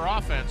Molly Miller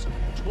offense,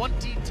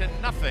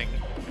 20-0.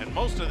 And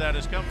most of that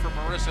has come from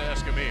Marissa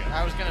Escamilla.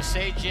 I was going to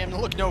say, Jim,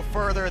 look no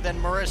further than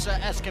Marissa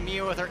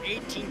Escamilla with her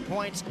 18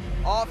 points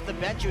off the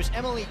bench. It was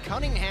Emily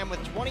Cunningham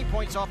with 20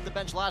 points off the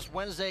bench last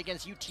Wednesday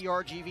against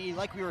UTRGV.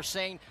 Like we were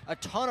saying, a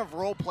ton of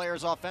role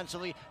players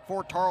offensively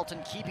for Tarleton,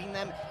 keeping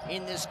them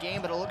in this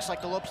game. But it looks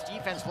like the Lopes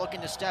defense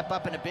looking to step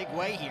up in a big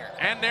way here.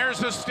 And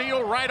there's a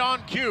steal right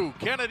on cue.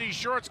 Kennedy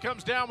Shorts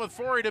comes down with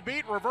 4 to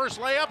beat. Reverse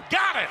layup.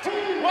 Got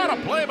it! What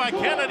a play by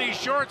Kennedy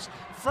Shorts.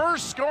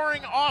 First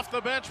scoring off the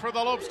bench for the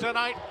Lopes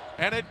tonight,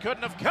 and it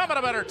couldn't have come at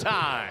a better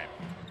time.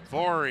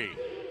 Forey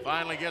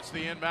finally gets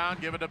the inbound,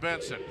 give it to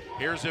Benson.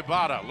 Here's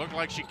Ibata, looked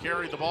like she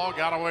carried the ball,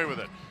 got away with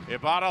it.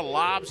 Ibata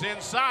lobs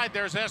inside,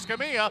 there's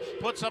Escamilla,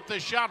 puts up the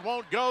shot,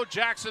 won't go.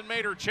 Jackson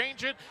made her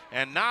change it,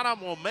 and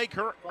Nanam will make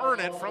her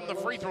earn it from the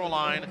free throw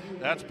line.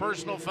 That's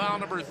personal foul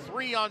number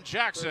 3 on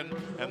Jackson,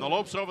 and the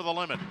Lopes over the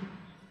limit.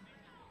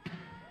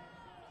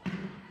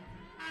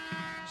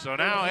 So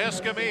now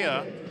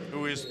Escamilla,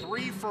 who is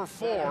 3 for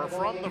 4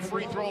 from the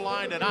free throw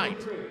line tonight,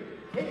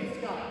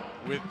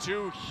 with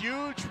 2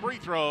 huge free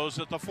throws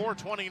at the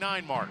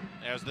 4:29 mark,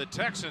 as the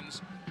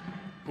Texans,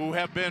 who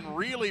have been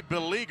really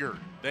beleaguered,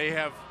 they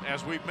have,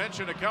 as we've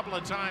mentioned a couple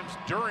of times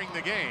during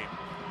the game,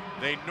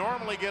 They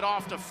normally get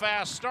off to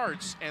fast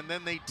starts, and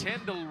then they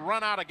tend to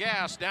run out of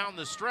gas down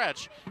the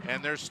stretch,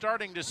 and they're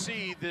starting to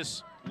see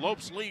this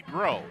Lopes lead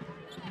grow.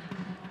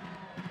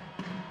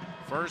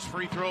 First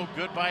free throw,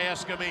 good by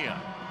Escamilla.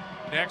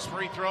 Next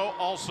free throw,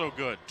 also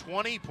good.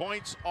 20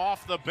 points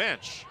off the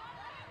bench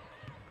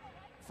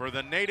for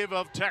the native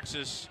of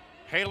Texas,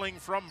 hailing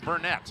from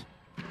Burnett.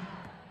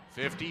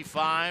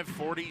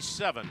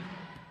 55-47.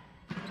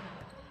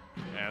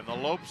 And the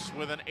Lopes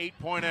with an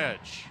 8-point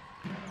edge.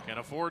 Can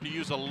afford to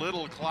use a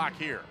little clock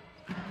here.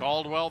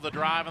 Caldwell, the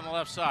drive on the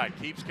left side.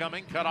 Keeps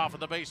coming, cut off at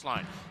the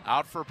baseline.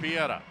 Out for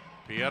Pieta.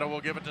 Pieta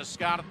will give it to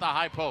Scott at the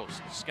high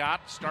post.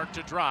 Scott start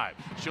to drive.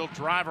 She'll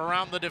drive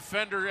around the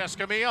defender,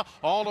 Escamilla,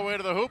 all the way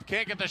to the hoop.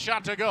 Can't get the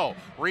shot to go.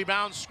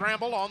 Rebound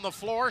scramble on the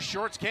floor.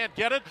 Shorts can't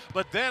get it,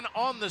 but then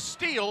on the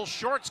steal,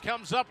 Shorts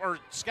comes up, or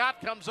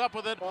Scott comes up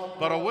with it,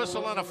 but a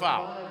whistle and a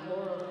foul.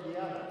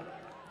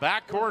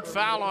 Backcourt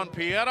foul on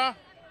Pieta.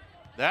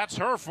 That's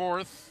her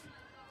fourth.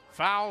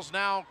 Fouls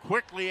now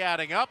quickly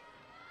adding up.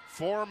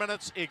 4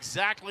 minutes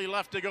exactly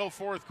left to go,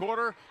 fourth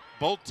quarter.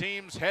 Both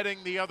teams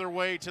heading the other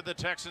way to the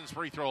Texans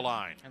free throw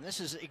line. And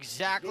this is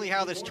exactly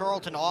how this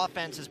Tarleton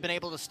offense has been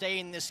able to stay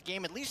in this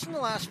game, at least in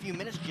the last few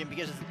minutes, Jim,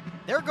 because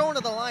they're going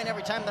to the line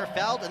every time they're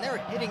fouled, and they're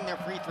hitting their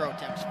free throw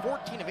attempts.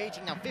 14 of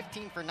 18, now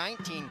 15 for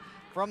 19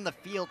 from the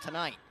field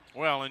tonight.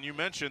 Well, and you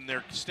mentioned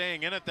they're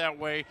staying in it that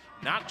way,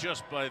 not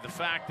just by the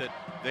fact that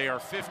they are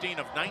 15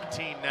 of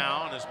 19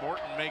 now, and as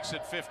Morton makes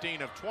it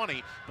 15 of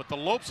 20, but the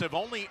Lopes have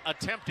only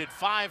attempted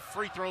 5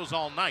 free throws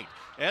all night.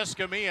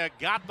 Escamilla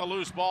got the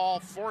loose ball,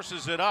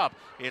 forces it up.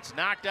 It's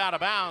knocked out of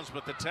bounds,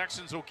 but the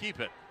Texans will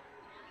keep it.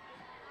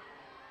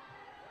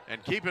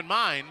 And keep in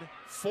mind,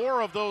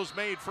 4 of those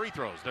made free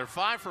throws. They're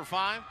 5 for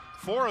 5.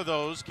 4 of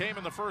those came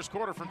in the first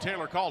quarter from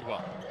Taylor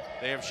Caldwell.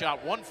 They have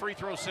shot 1 free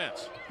throw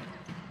since.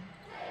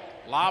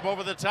 Lob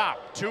over the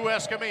top to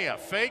Escamilla.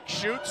 Fake,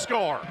 shoot,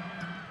 score.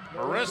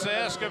 Marissa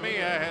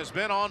Escamilla has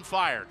been on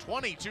fire.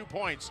 22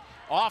 points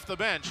off the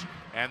bench,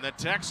 and the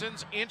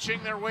Texans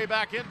inching their way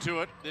back into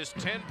it. This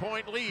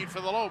 10-point lead for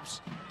the Lopes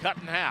cut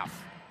in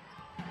half.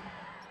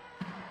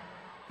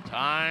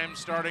 Time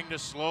starting to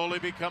slowly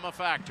become a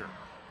factor.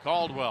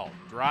 Caldwell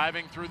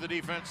driving through the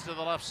defense to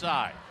the left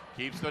side.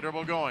 Keeps the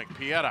dribble going.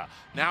 Pieta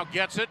now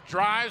gets it,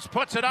 drives,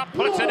 puts it up,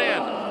 puts it in.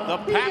 The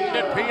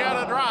patented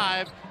Pieta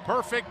drive.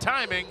 Perfect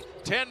timing.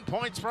 10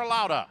 points for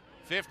Lauda.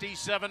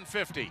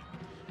 57-50.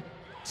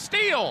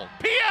 Steal.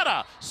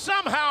 Pieta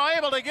somehow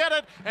able to get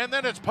it, and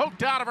then it's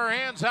poked out of her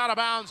hands, out of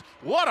bounds.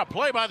 What a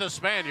play by the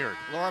Spaniard.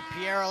 Laura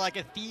Piera like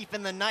a thief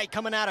in the night,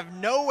 coming out of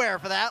nowhere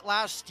for that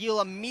last steal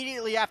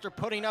immediately after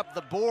putting up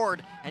the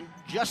board. And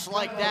just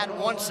like that,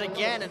 once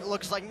again, it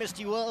looks like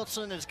Misty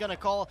Wilson is going to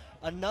call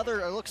another,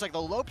 it looks like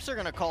the Lopes are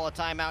going to call a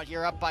timeout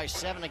here, up by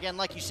 7. Again,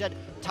 like you said,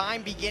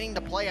 time beginning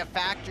to play a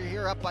factor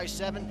here, up by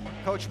 7.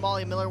 Coach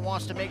Molly Miller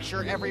wants to make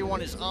sure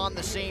everyone is on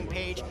the same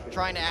page,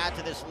 trying to add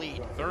to this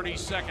lead.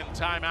 30-second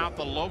timeout.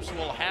 The Lopes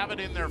will have it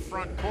in their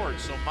front court,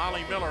 so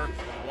Molly Miller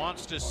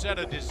wants to set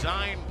a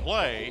design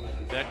play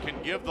that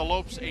can give the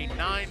Lopes a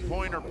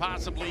 9-point or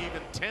possibly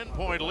even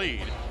 10-point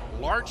lead.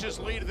 Largest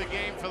lead of the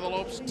game for the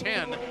Lopes,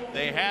 10.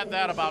 They had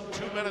that about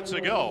 2 minutes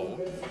ago,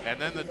 and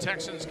then the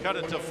Texans cut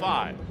it to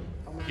 5.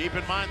 Keep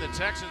in mind the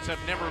Texans have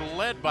never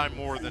led by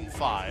more than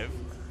 5.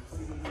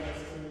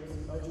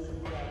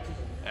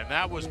 And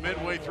that was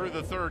midway through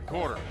the third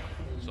quarter.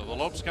 So the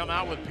Lopes come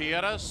out with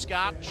Pieta,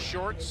 Scott,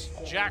 Shorts,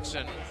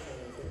 Jackson,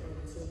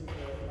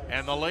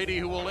 and the lady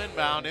who will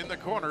inbound in the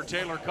corner,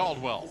 Taylor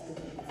Caldwell.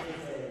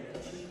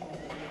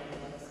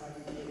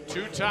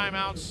 2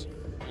 timeouts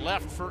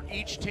left for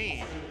each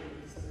team.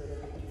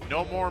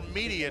 No more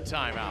media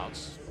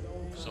timeouts,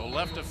 so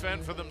left to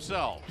fend for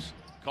themselves.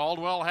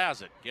 Caldwell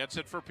has it, gets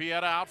it for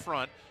Pieta out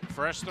front.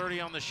 Fresh 30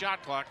 on the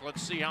shot clock.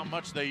 Let's see how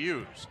much they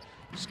use.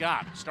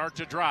 Scott, start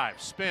to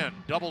drive, spin,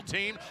 double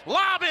team,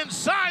 lob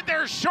inside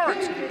their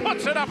Shorts,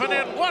 puts it up and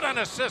in. What an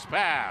assist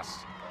pass.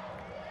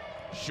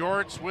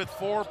 Shorts with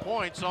 4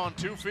 points on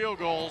 2 field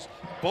goals,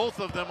 both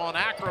of them on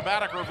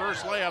acrobatic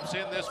reverse layups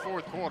in this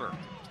fourth quarter.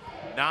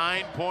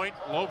 9-point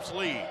Lopes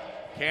lead.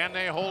 Can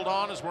they hold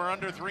on as we're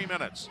under 3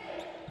 minutes?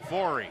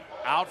 Forey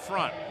out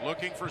front,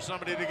 looking for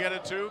somebody to get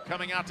it to.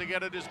 Coming out to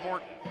get it is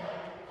Morton.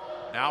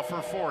 Now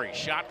for Forey,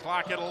 shot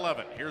clock at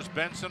 11. Here's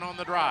Benson on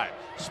the drive.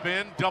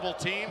 Spin, double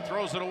team,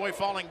 throws it away,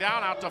 falling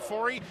down, out to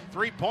Forey.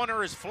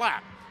 3-pointer is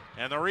flat.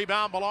 And the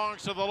rebound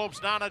belongs to the Lopes'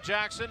 Donna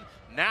Jackson.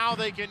 Now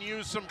they can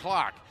use some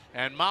clock.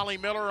 And Molly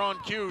Miller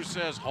on cue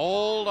says,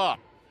 hold up.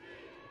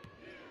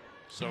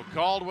 So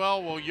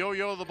Caldwell will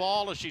yo-yo the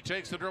ball as she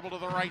takes the dribble to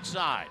the right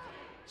side.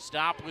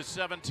 Stop with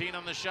 17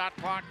 on the shot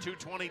clock,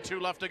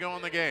 2:22 left to go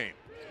in the game.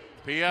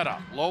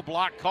 Pieta, low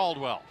block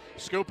Caldwell.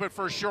 Scoop it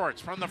for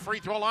Shorts from the free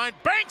throw line,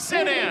 banks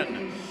it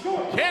in!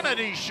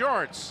 Kennedy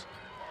Shorts,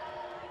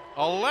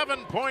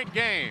 11-point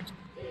game.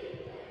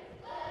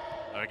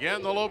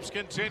 Again, the Lopes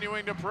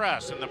continuing to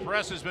press, and the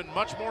press has been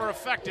much more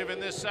effective in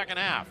this second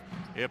half.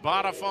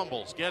 Ibarra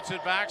fumbles, gets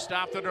it back,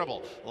 stop the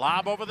dribble.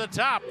 Lob over the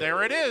top,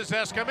 there it is,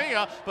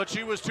 Escamilla, but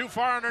she was too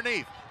far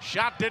underneath.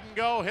 Shot didn't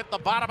go, hit the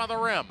bottom of the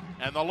rim,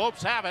 and the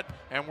Lopes have it,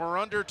 and we're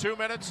under 2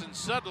 minutes, and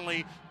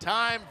suddenly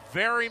time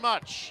very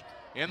much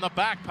in the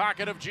back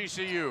pocket of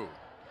GCU.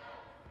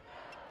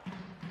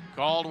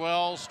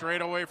 Caldwell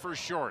straight away for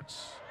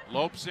Shorts.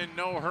 Lopes in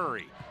no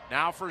hurry.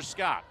 Now for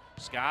Scott.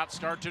 Scott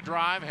start to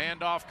drive,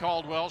 hand off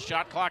Caldwell,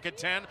 shot clock at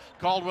 10.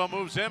 Caldwell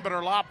moves in, but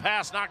her lob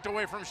pass knocked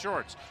away from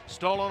Shorts.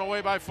 Stolen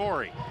away by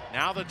Forey.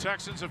 Now the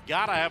Texans have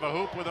got to have a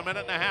hoop with a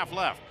minute and a half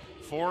left.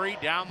 Forey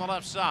down the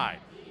left side.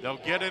 They'll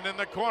get it in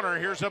the corner.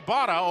 Here's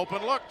Ibarra,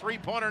 open look,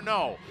 three-pointer,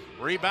 no.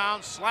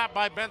 Rebound, slap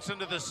by Benson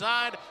to the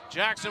side.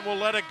 Jackson will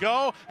let it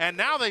go, and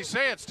now they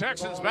say it's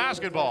Texans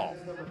basketball.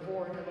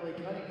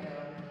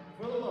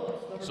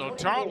 So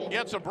Tarleton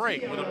gets a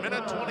break with a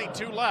minute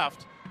 22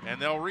 left,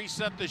 and they'll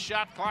reset the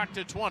shot clock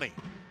to 20.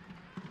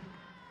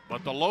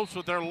 But the Lopes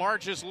with their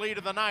largest lead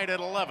of the night at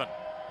 11.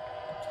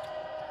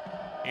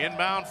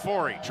 Inbound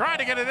Forey, trying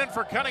to get it in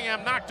for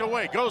Cunningham, knocked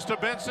away. Goes to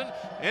Benson,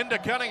 into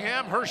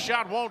Cunningham. Her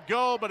shot won't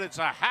go, but it's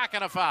a hack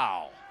and a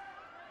foul.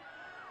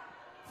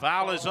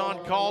 Foul is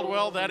on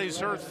Caldwell, that is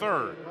her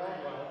third.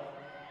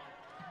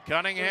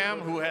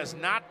 Cunningham, who has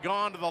not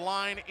gone to the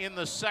line in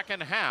the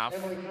second half,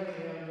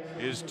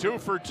 is 2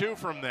 for 2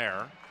 from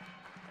there,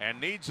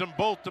 and needs them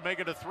both to make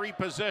it a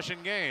 3-possession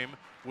game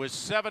with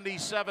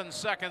 77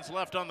 seconds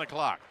left on the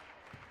clock.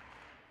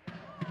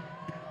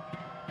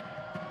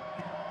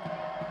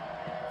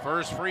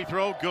 First free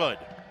throw, good.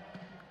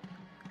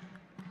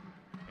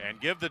 And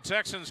give the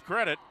Texans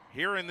credit,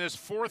 here in this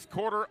fourth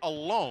quarter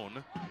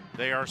alone,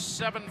 they are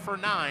 7 for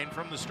 9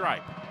 from the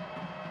stripe.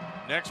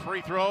 Next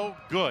free throw,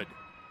 good.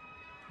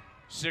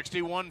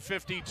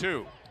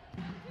 61-52.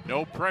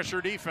 No pressure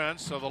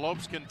defense, so the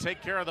Lopes can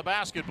take care of the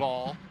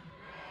basketball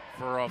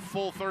for a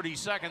full 30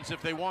 seconds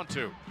if they want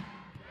to.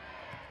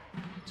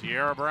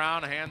 Tierra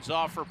Brown hands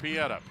off for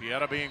Pieta.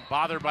 Pieta being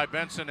bothered by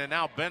Benson, and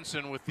now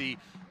Benson with the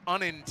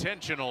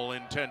unintentional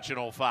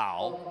intentional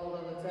foul. Called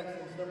on the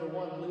Texans, number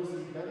 1,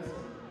 Lucy Benson,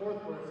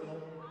 4th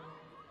personal,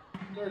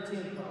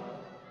 13th foul.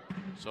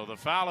 So the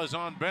foul is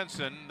on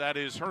Benson. That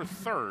is her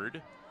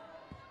third,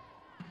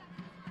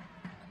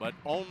 but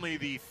only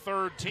the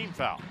third team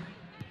foul.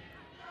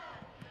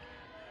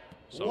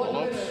 So the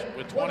Lopes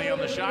with 20 on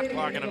the shot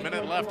clock and a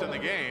minute left in the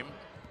game,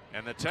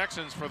 and the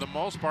Texans, for the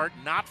most part,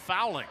 not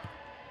fouling.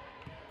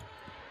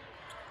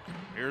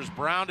 Here's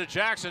Brown to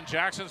Jackson.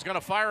 Jackson's going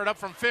to fire it up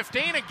from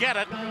 15 and get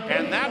it,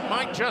 and that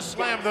might just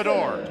slam the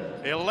door.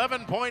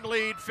 11-point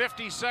lead,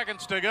 50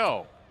 seconds to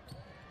go.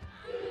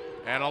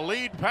 And a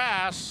lead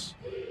pass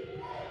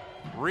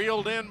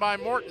reeled in by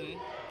Morton.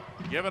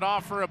 Give it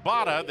off for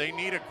Ibarra. They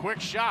need a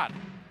quick shot.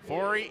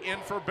 Forey in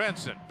for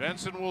Benson.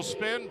 Benson will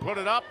spin, put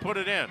it up, put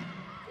it in.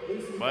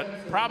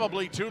 But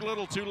probably too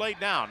little too late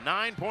now.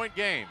 9-point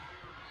game.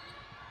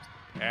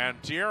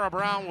 And Tierra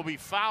Brown will be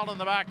fouled in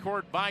the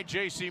backcourt by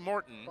J.C.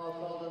 Morton.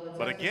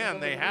 But again,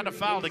 they had a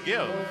foul to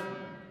give.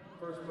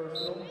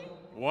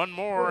 One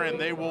more and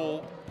they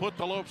will put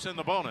the Lopes in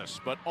the bonus,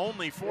 but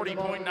only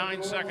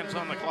 40.9 seconds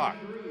on the clock.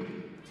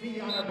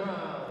 Tiana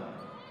Brown,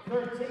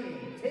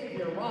 13,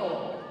 Tavia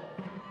Rowell.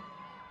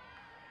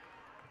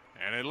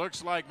 And it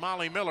looks like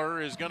Molly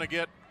Miller is going to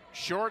get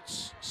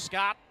Shorts,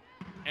 Scott,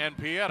 and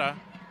Pieta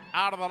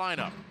out of the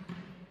lineup.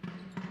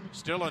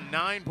 Still a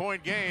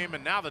 9-point game,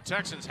 and now the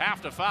Texans have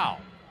to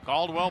foul.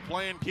 Caldwell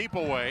playing keep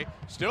away,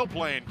 still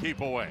playing keep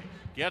away.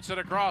 Gets it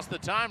across the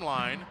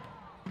timeline.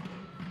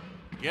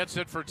 Gets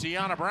it for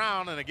Tiana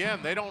Brown, and again,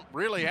 they don't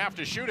really have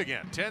to shoot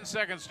again. 10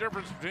 seconds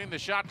difference between the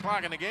shot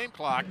clock and the game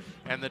clock,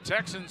 and the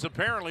Texans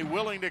apparently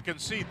willing to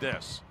concede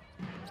this.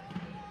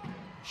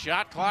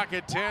 Shot clock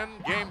at 10,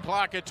 game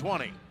clock at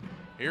 20.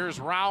 Here's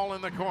Rowell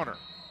in the corner.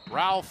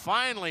 Rowell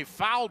finally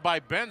fouled by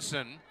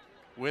Benson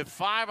with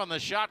 5 on the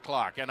shot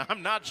clock, and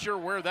I'm not sure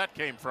where that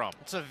came from.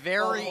 It's a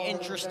very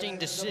interesting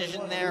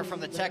decision there from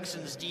the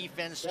Texans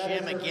defense,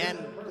 Jim. Again,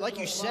 like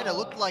you said, it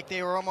looked like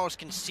they were almost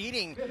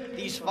conceding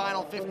these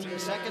final 15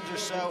 seconds or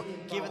so,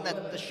 given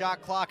that the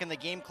shot clock and the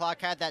game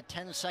clock had that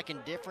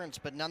 10-second difference,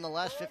 but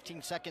nonetheless,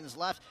 15 seconds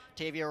left.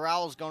 Tavia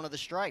Rowell's going to the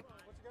stripe.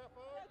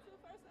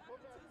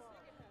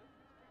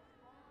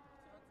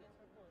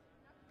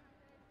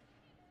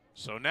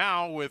 So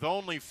now, with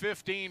only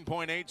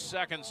 15.8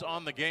 seconds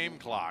on the game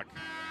clock,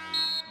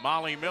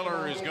 Molly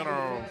Miller is going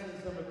to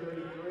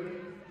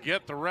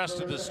get the rest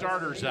of the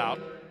starters out.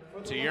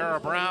 Tierra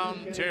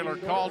Brown, Taylor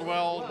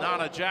Caldwell,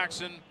 Nana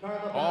Jackson,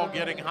 all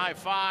getting high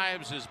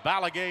fives as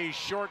Balagay,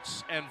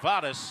 Shorts, and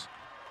Vadas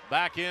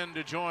back in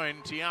to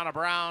join Tiana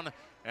Brown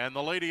and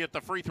the lady at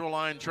the free throw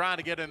line trying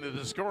to get into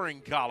the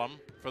scoring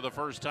column for the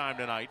first time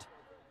tonight.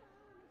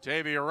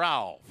 Tavia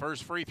Rowell,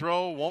 first free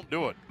throw, won't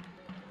do it.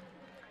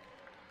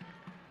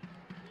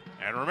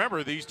 And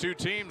remember, these two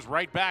teams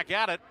right back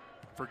at it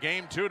for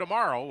game 2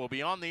 tomorrow. We'll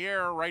be on the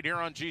air right here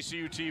on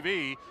GCU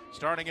TV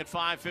starting at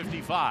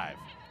 5:55.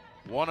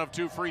 1 of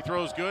 2 free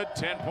throws good,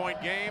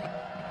 10-point game.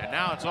 And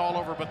now it's all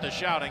over but the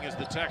shouting as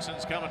the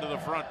Texans come into the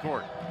front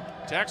court.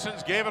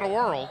 Texans gave it a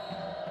whirl.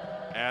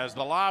 As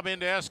the lob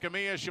into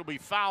Escamilla, she'll be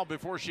fouled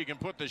before she can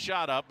put the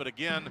shot up. But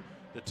again,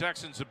 the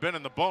Texans have been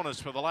in the bonus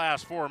for the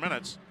last 4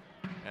 minutes,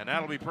 and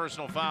that'll be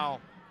personal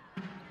foul.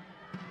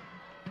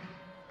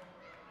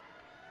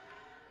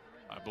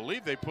 I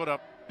believe they put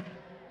up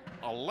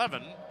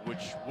 11, which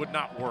would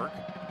not work.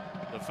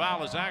 The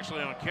foul is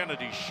actually on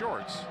Kennedy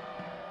Shorts.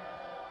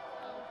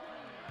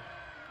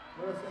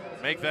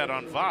 Make that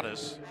on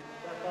Vadas.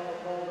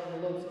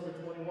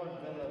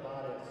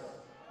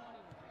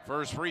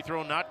 First free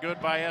throw not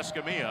good by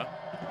Escamilla,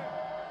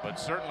 but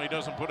certainly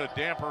doesn't put a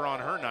damper on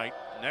her night.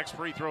 Next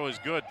free throw is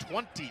good.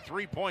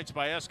 23 points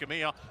by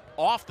Escamilla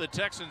off the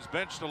Texans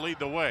bench to lead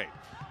the way.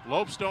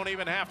 Lopes don't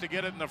even have to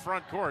get it in the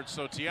front court,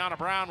 so Tiana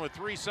Brown with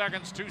 3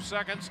 seconds, 2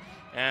 seconds,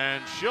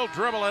 and she'll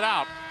dribble it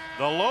out.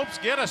 The Lopes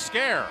get a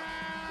scare.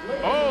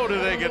 Oh, do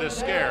they get a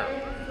scare?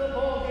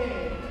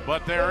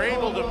 But they're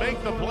able to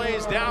make the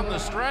plays down the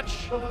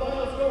stretch,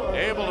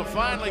 able to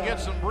finally get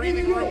some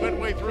breathing room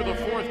midway through the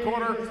fourth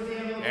quarter,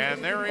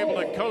 and they're able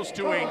to coast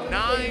to a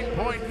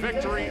 9-point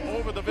victory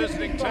over the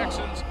visiting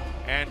Texans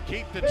and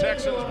keep the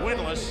Texans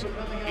winless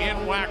in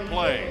WAC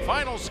play.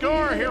 Final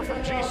score here from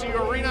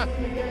GCU Arena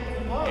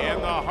in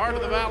the heart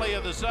of the Valley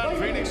of the Sun,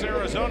 Phoenix,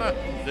 Arizona.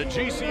 The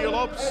GCU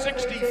Lopes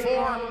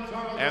 64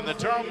 and the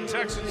Tarleton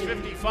Texans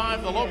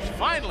 55. The Lopes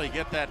finally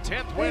get that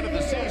 10th win of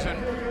the season.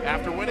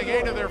 After winning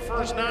 8 of their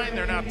first 9,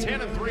 they're now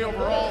 10-3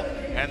 overall,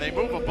 and they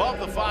move above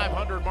the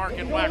 500 mark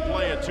in WAC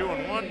play at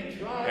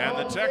 2-1. And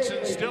the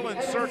Texans still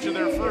in search of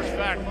their first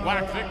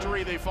WAC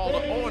victory. They fall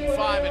to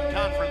 0-5 in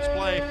conference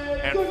play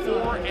and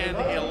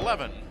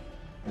 4-11.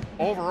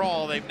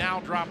 Overall, they've now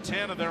dropped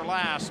 10 of their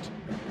last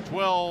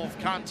 12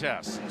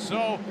 contests. And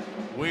so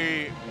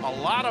a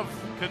lot of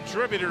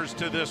contributors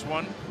to this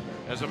one.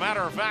 As a matter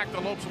of fact, the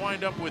Lopes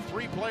wind up with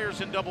 3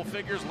 players in double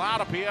figures.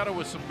 Laura Pieta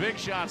with some big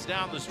shots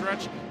down the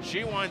stretch.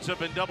 She winds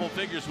up in double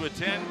figures with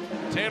 10.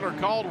 Taylor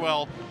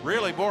Caldwell,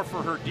 really more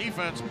for her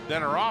defense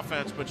than her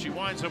offense, but she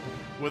winds up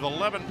with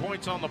 11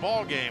 points on the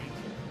ball game.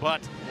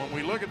 But when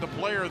we look at the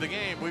player of the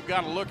game, we've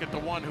got to look at the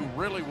one who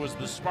really was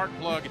the spark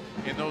plug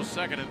in those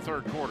second and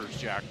third quarters,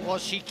 Jack. Well,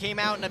 she came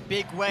out in a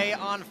big way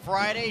on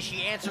Friday.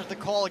 She answers the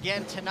call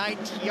again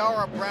tonight.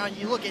 Tiara Brown,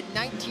 you look at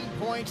 19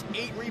 points,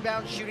 8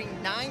 rebounds, shooting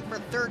 9 for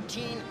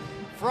 13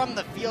 from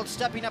the field,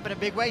 stepping up in a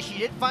big way. She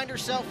did find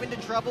herself into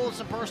trouble with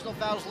some personal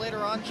fouls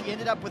later on. She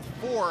ended up with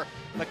 4,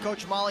 but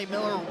Coach Molly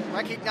Miller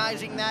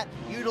recognizing that,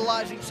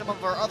 utilizing some of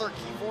her other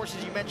key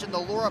forces. You mentioned the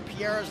Laura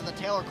Pierres and the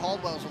Taylor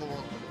Caldwells of the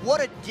world. What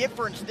a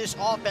difference this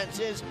offense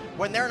is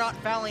when they're not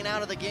fouling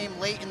out of the game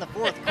late in the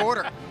fourth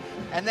quarter.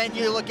 And then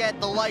you look at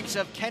the likes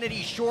of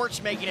Kennedy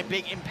Shorts making a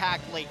big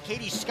impact late.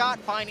 Katie Scott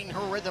finding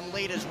her rhythm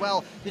late as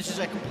well. This is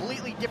a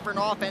completely different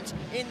offense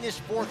in this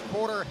fourth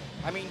quarter.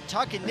 I mean,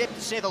 tuck and nip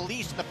to say the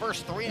least in the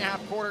first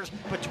 3.5 quarters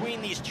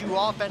between these two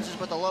offenses,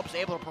 but the Lopes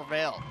able to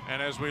prevail.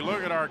 And as we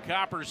look at our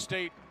Copper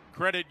State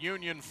Credit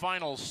Union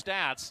final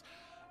stats,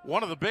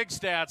 one of the big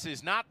stats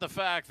is not the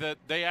fact that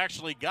they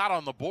actually got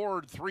on the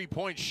board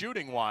 3-point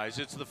shooting wise.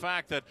 It's the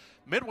fact that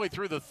midway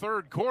through the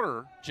third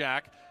quarter,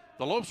 Jack,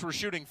 the Lopes were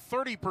shooting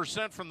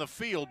 30% from the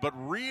field, but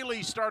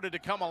really started to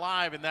come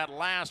alive in that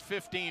last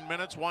 15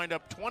 minutes, wind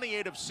up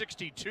 28 of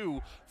 62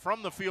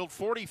 from the field,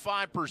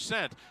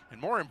 45%,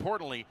 and more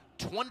importantly,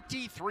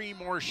 23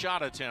 more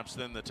shot attempts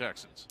than the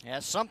Texans. Yeah,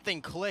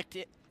 something clicked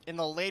in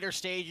the later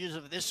stages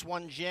of this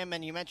one, Jim,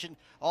 and you mentioned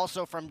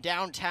also from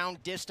downtown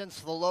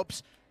distance, the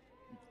Lopes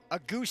a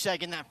goose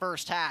egg in that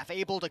first half,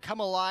 able to come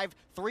alive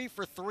 3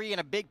 for 3 in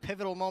a big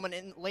pivotal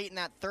moment late in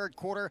that third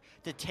quarter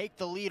to take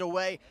the lead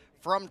away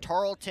from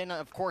Tarleton.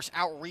 Of course,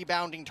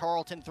 out-rebounding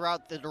Tarleton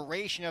throughout the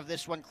duration of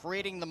this one,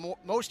 creating the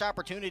most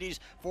opportunities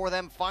for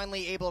them,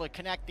 finally able to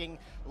connecting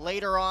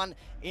later on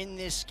in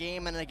this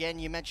game. And again,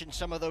 you mentioned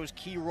some of those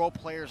key role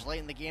players late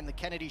in the game, the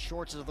Kennedy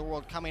Shorts of the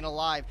world coming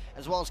alive,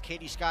 as well as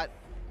Katie Scott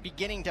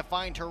beginning to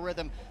find her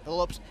rhythm. The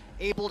Lopes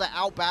able to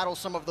out-battle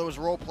some of those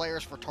role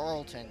players for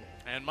Tarleton.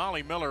 And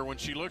Molly Miller, when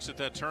she looks at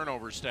that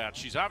turnover stat,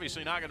 she's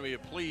obviously not going to be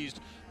pleased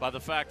by the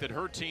fact that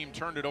her team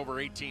turned it over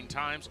 18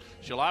 times.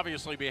 She'll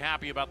obviously be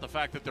happy about the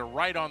fact that they're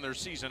right on their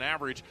season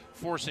average,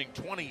 forcing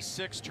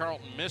 26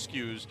 Tarleton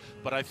miscues.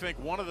 But I think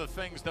one of the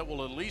things that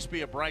will at least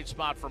be a bright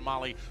spot for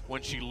Molly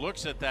when she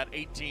looks at that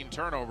 18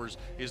 turnovers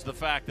is the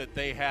fact that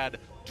they had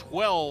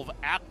 12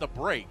 at the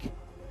break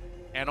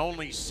and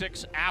only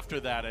 6 after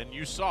that. And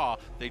you saw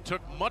they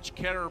took much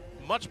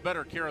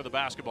better care of the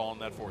basketball in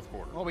that fourth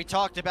quarter. Well, we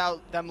talked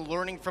about them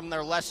learning from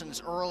their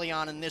lessons early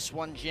on in this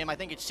one, Jim. I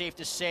think it's safe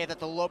to say that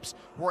the Lopes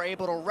were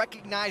able to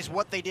recognize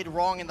what they did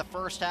wrong in the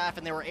first half,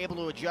 and they were able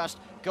to adjust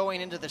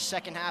going into the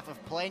second half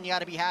of play. And you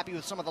got to be happy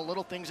with some of the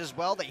little things as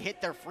well. They hit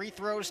their free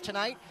throws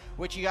tonight,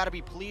 which you got to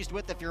be pleased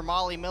with if you're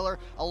Molly Miller.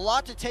 A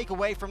lot to take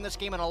away from this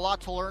game and a lot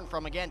to learn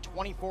from. Again,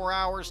 24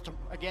 hours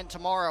again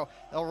tomorrow.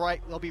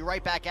 They'll be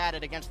right back at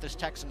it against this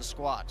Texans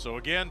squad. So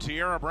again,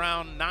 Tiara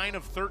Brown, 9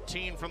 of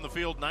 13 from the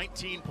field,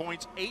 19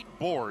 points, 8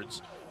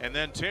 boards. And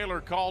then Taylor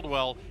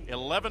Caldwell,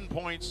 11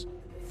 points,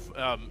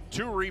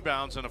 2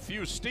 rebounds and a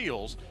few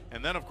steals.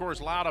 And then, of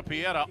course, Lauda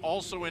Pieta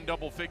also in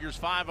double figures,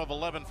 5 of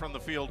 11 from the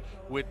field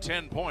with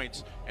 10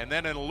 points. And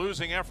then in a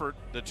losing effort,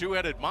 the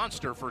two-headed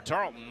monster for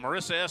Tarleton,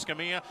 Marissa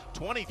Escamilla,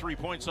 23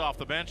 points off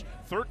the bench,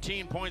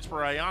 13 points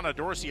for Ayanna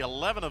Dorsey,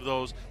 11 of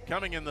those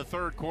coming in the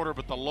third quarter,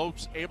 but the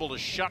Lopes able to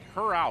shut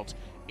her out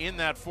in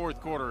that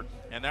fourth quarter,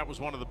 and that was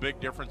one of the big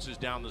differences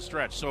down the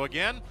stretch. So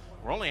again,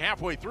 we're only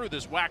halfway through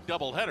this WAC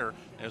doubleheader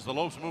as the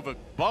Lopes move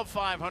above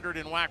 500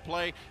 in WAC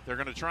play. They're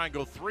going to try and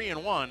go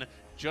 3-1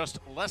 just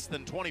less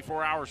than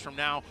 24 hours from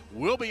now.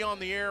 We'll be on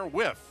the air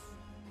with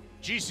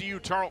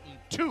GCU Tarleton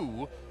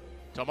 2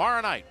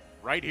 tomorrow night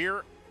right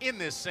here in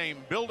this same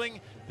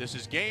building. This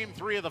is game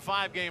 3 of the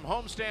 5-game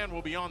homestand.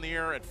 We'll be on the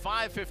air at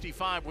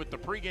 5:55 with the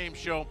pregame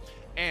show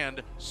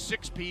and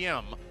 6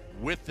 p.m.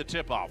 with the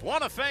tip-off.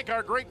 Want to thank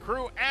our great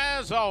crew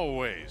as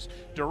always.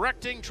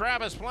 Directing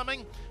Travis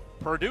Fleming,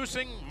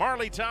 producing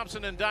Marley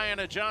Thompson and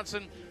Diana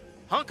Johnson,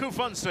 Hunku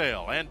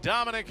Funsale and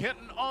Dominic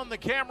Hinton on the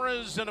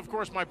cameras, and of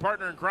course my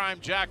partner in crime,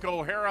 Jack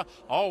O'Hara.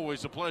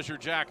 Always a pleasure,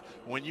 Jack,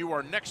 when you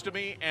are next to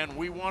me, and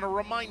we want to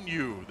remind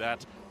you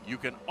that you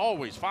can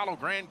always follow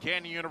Grand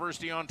Canyon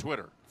University on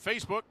Twitter,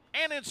 Facebook,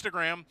 and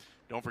Instagram.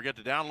 Don't forget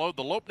to download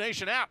the Lope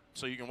Nation app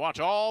so you can watch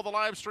all the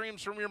live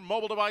streams from your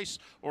mobile device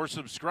or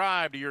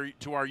subscribe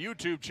to our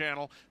YouTube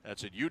channel.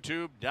 That's at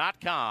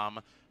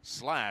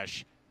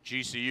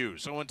youtube.com/GCU.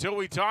 So until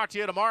we talk to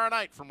you tomorrow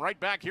night from right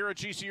back here at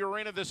GCU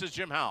Arena, this is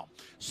Jim Howell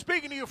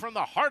speaking to you from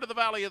the heart of the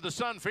Valley of the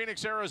Sun,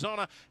 Phoenix,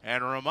 Arizona,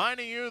 and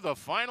reminding you the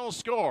final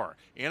score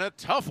in a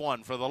tough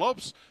one for the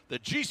Lopes, the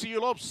GCU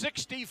Lopes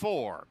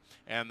 64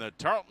 and the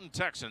Tarleton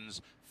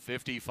Texans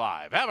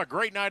 55. Have a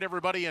great night,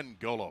 everybody, and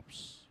go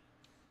Lopes.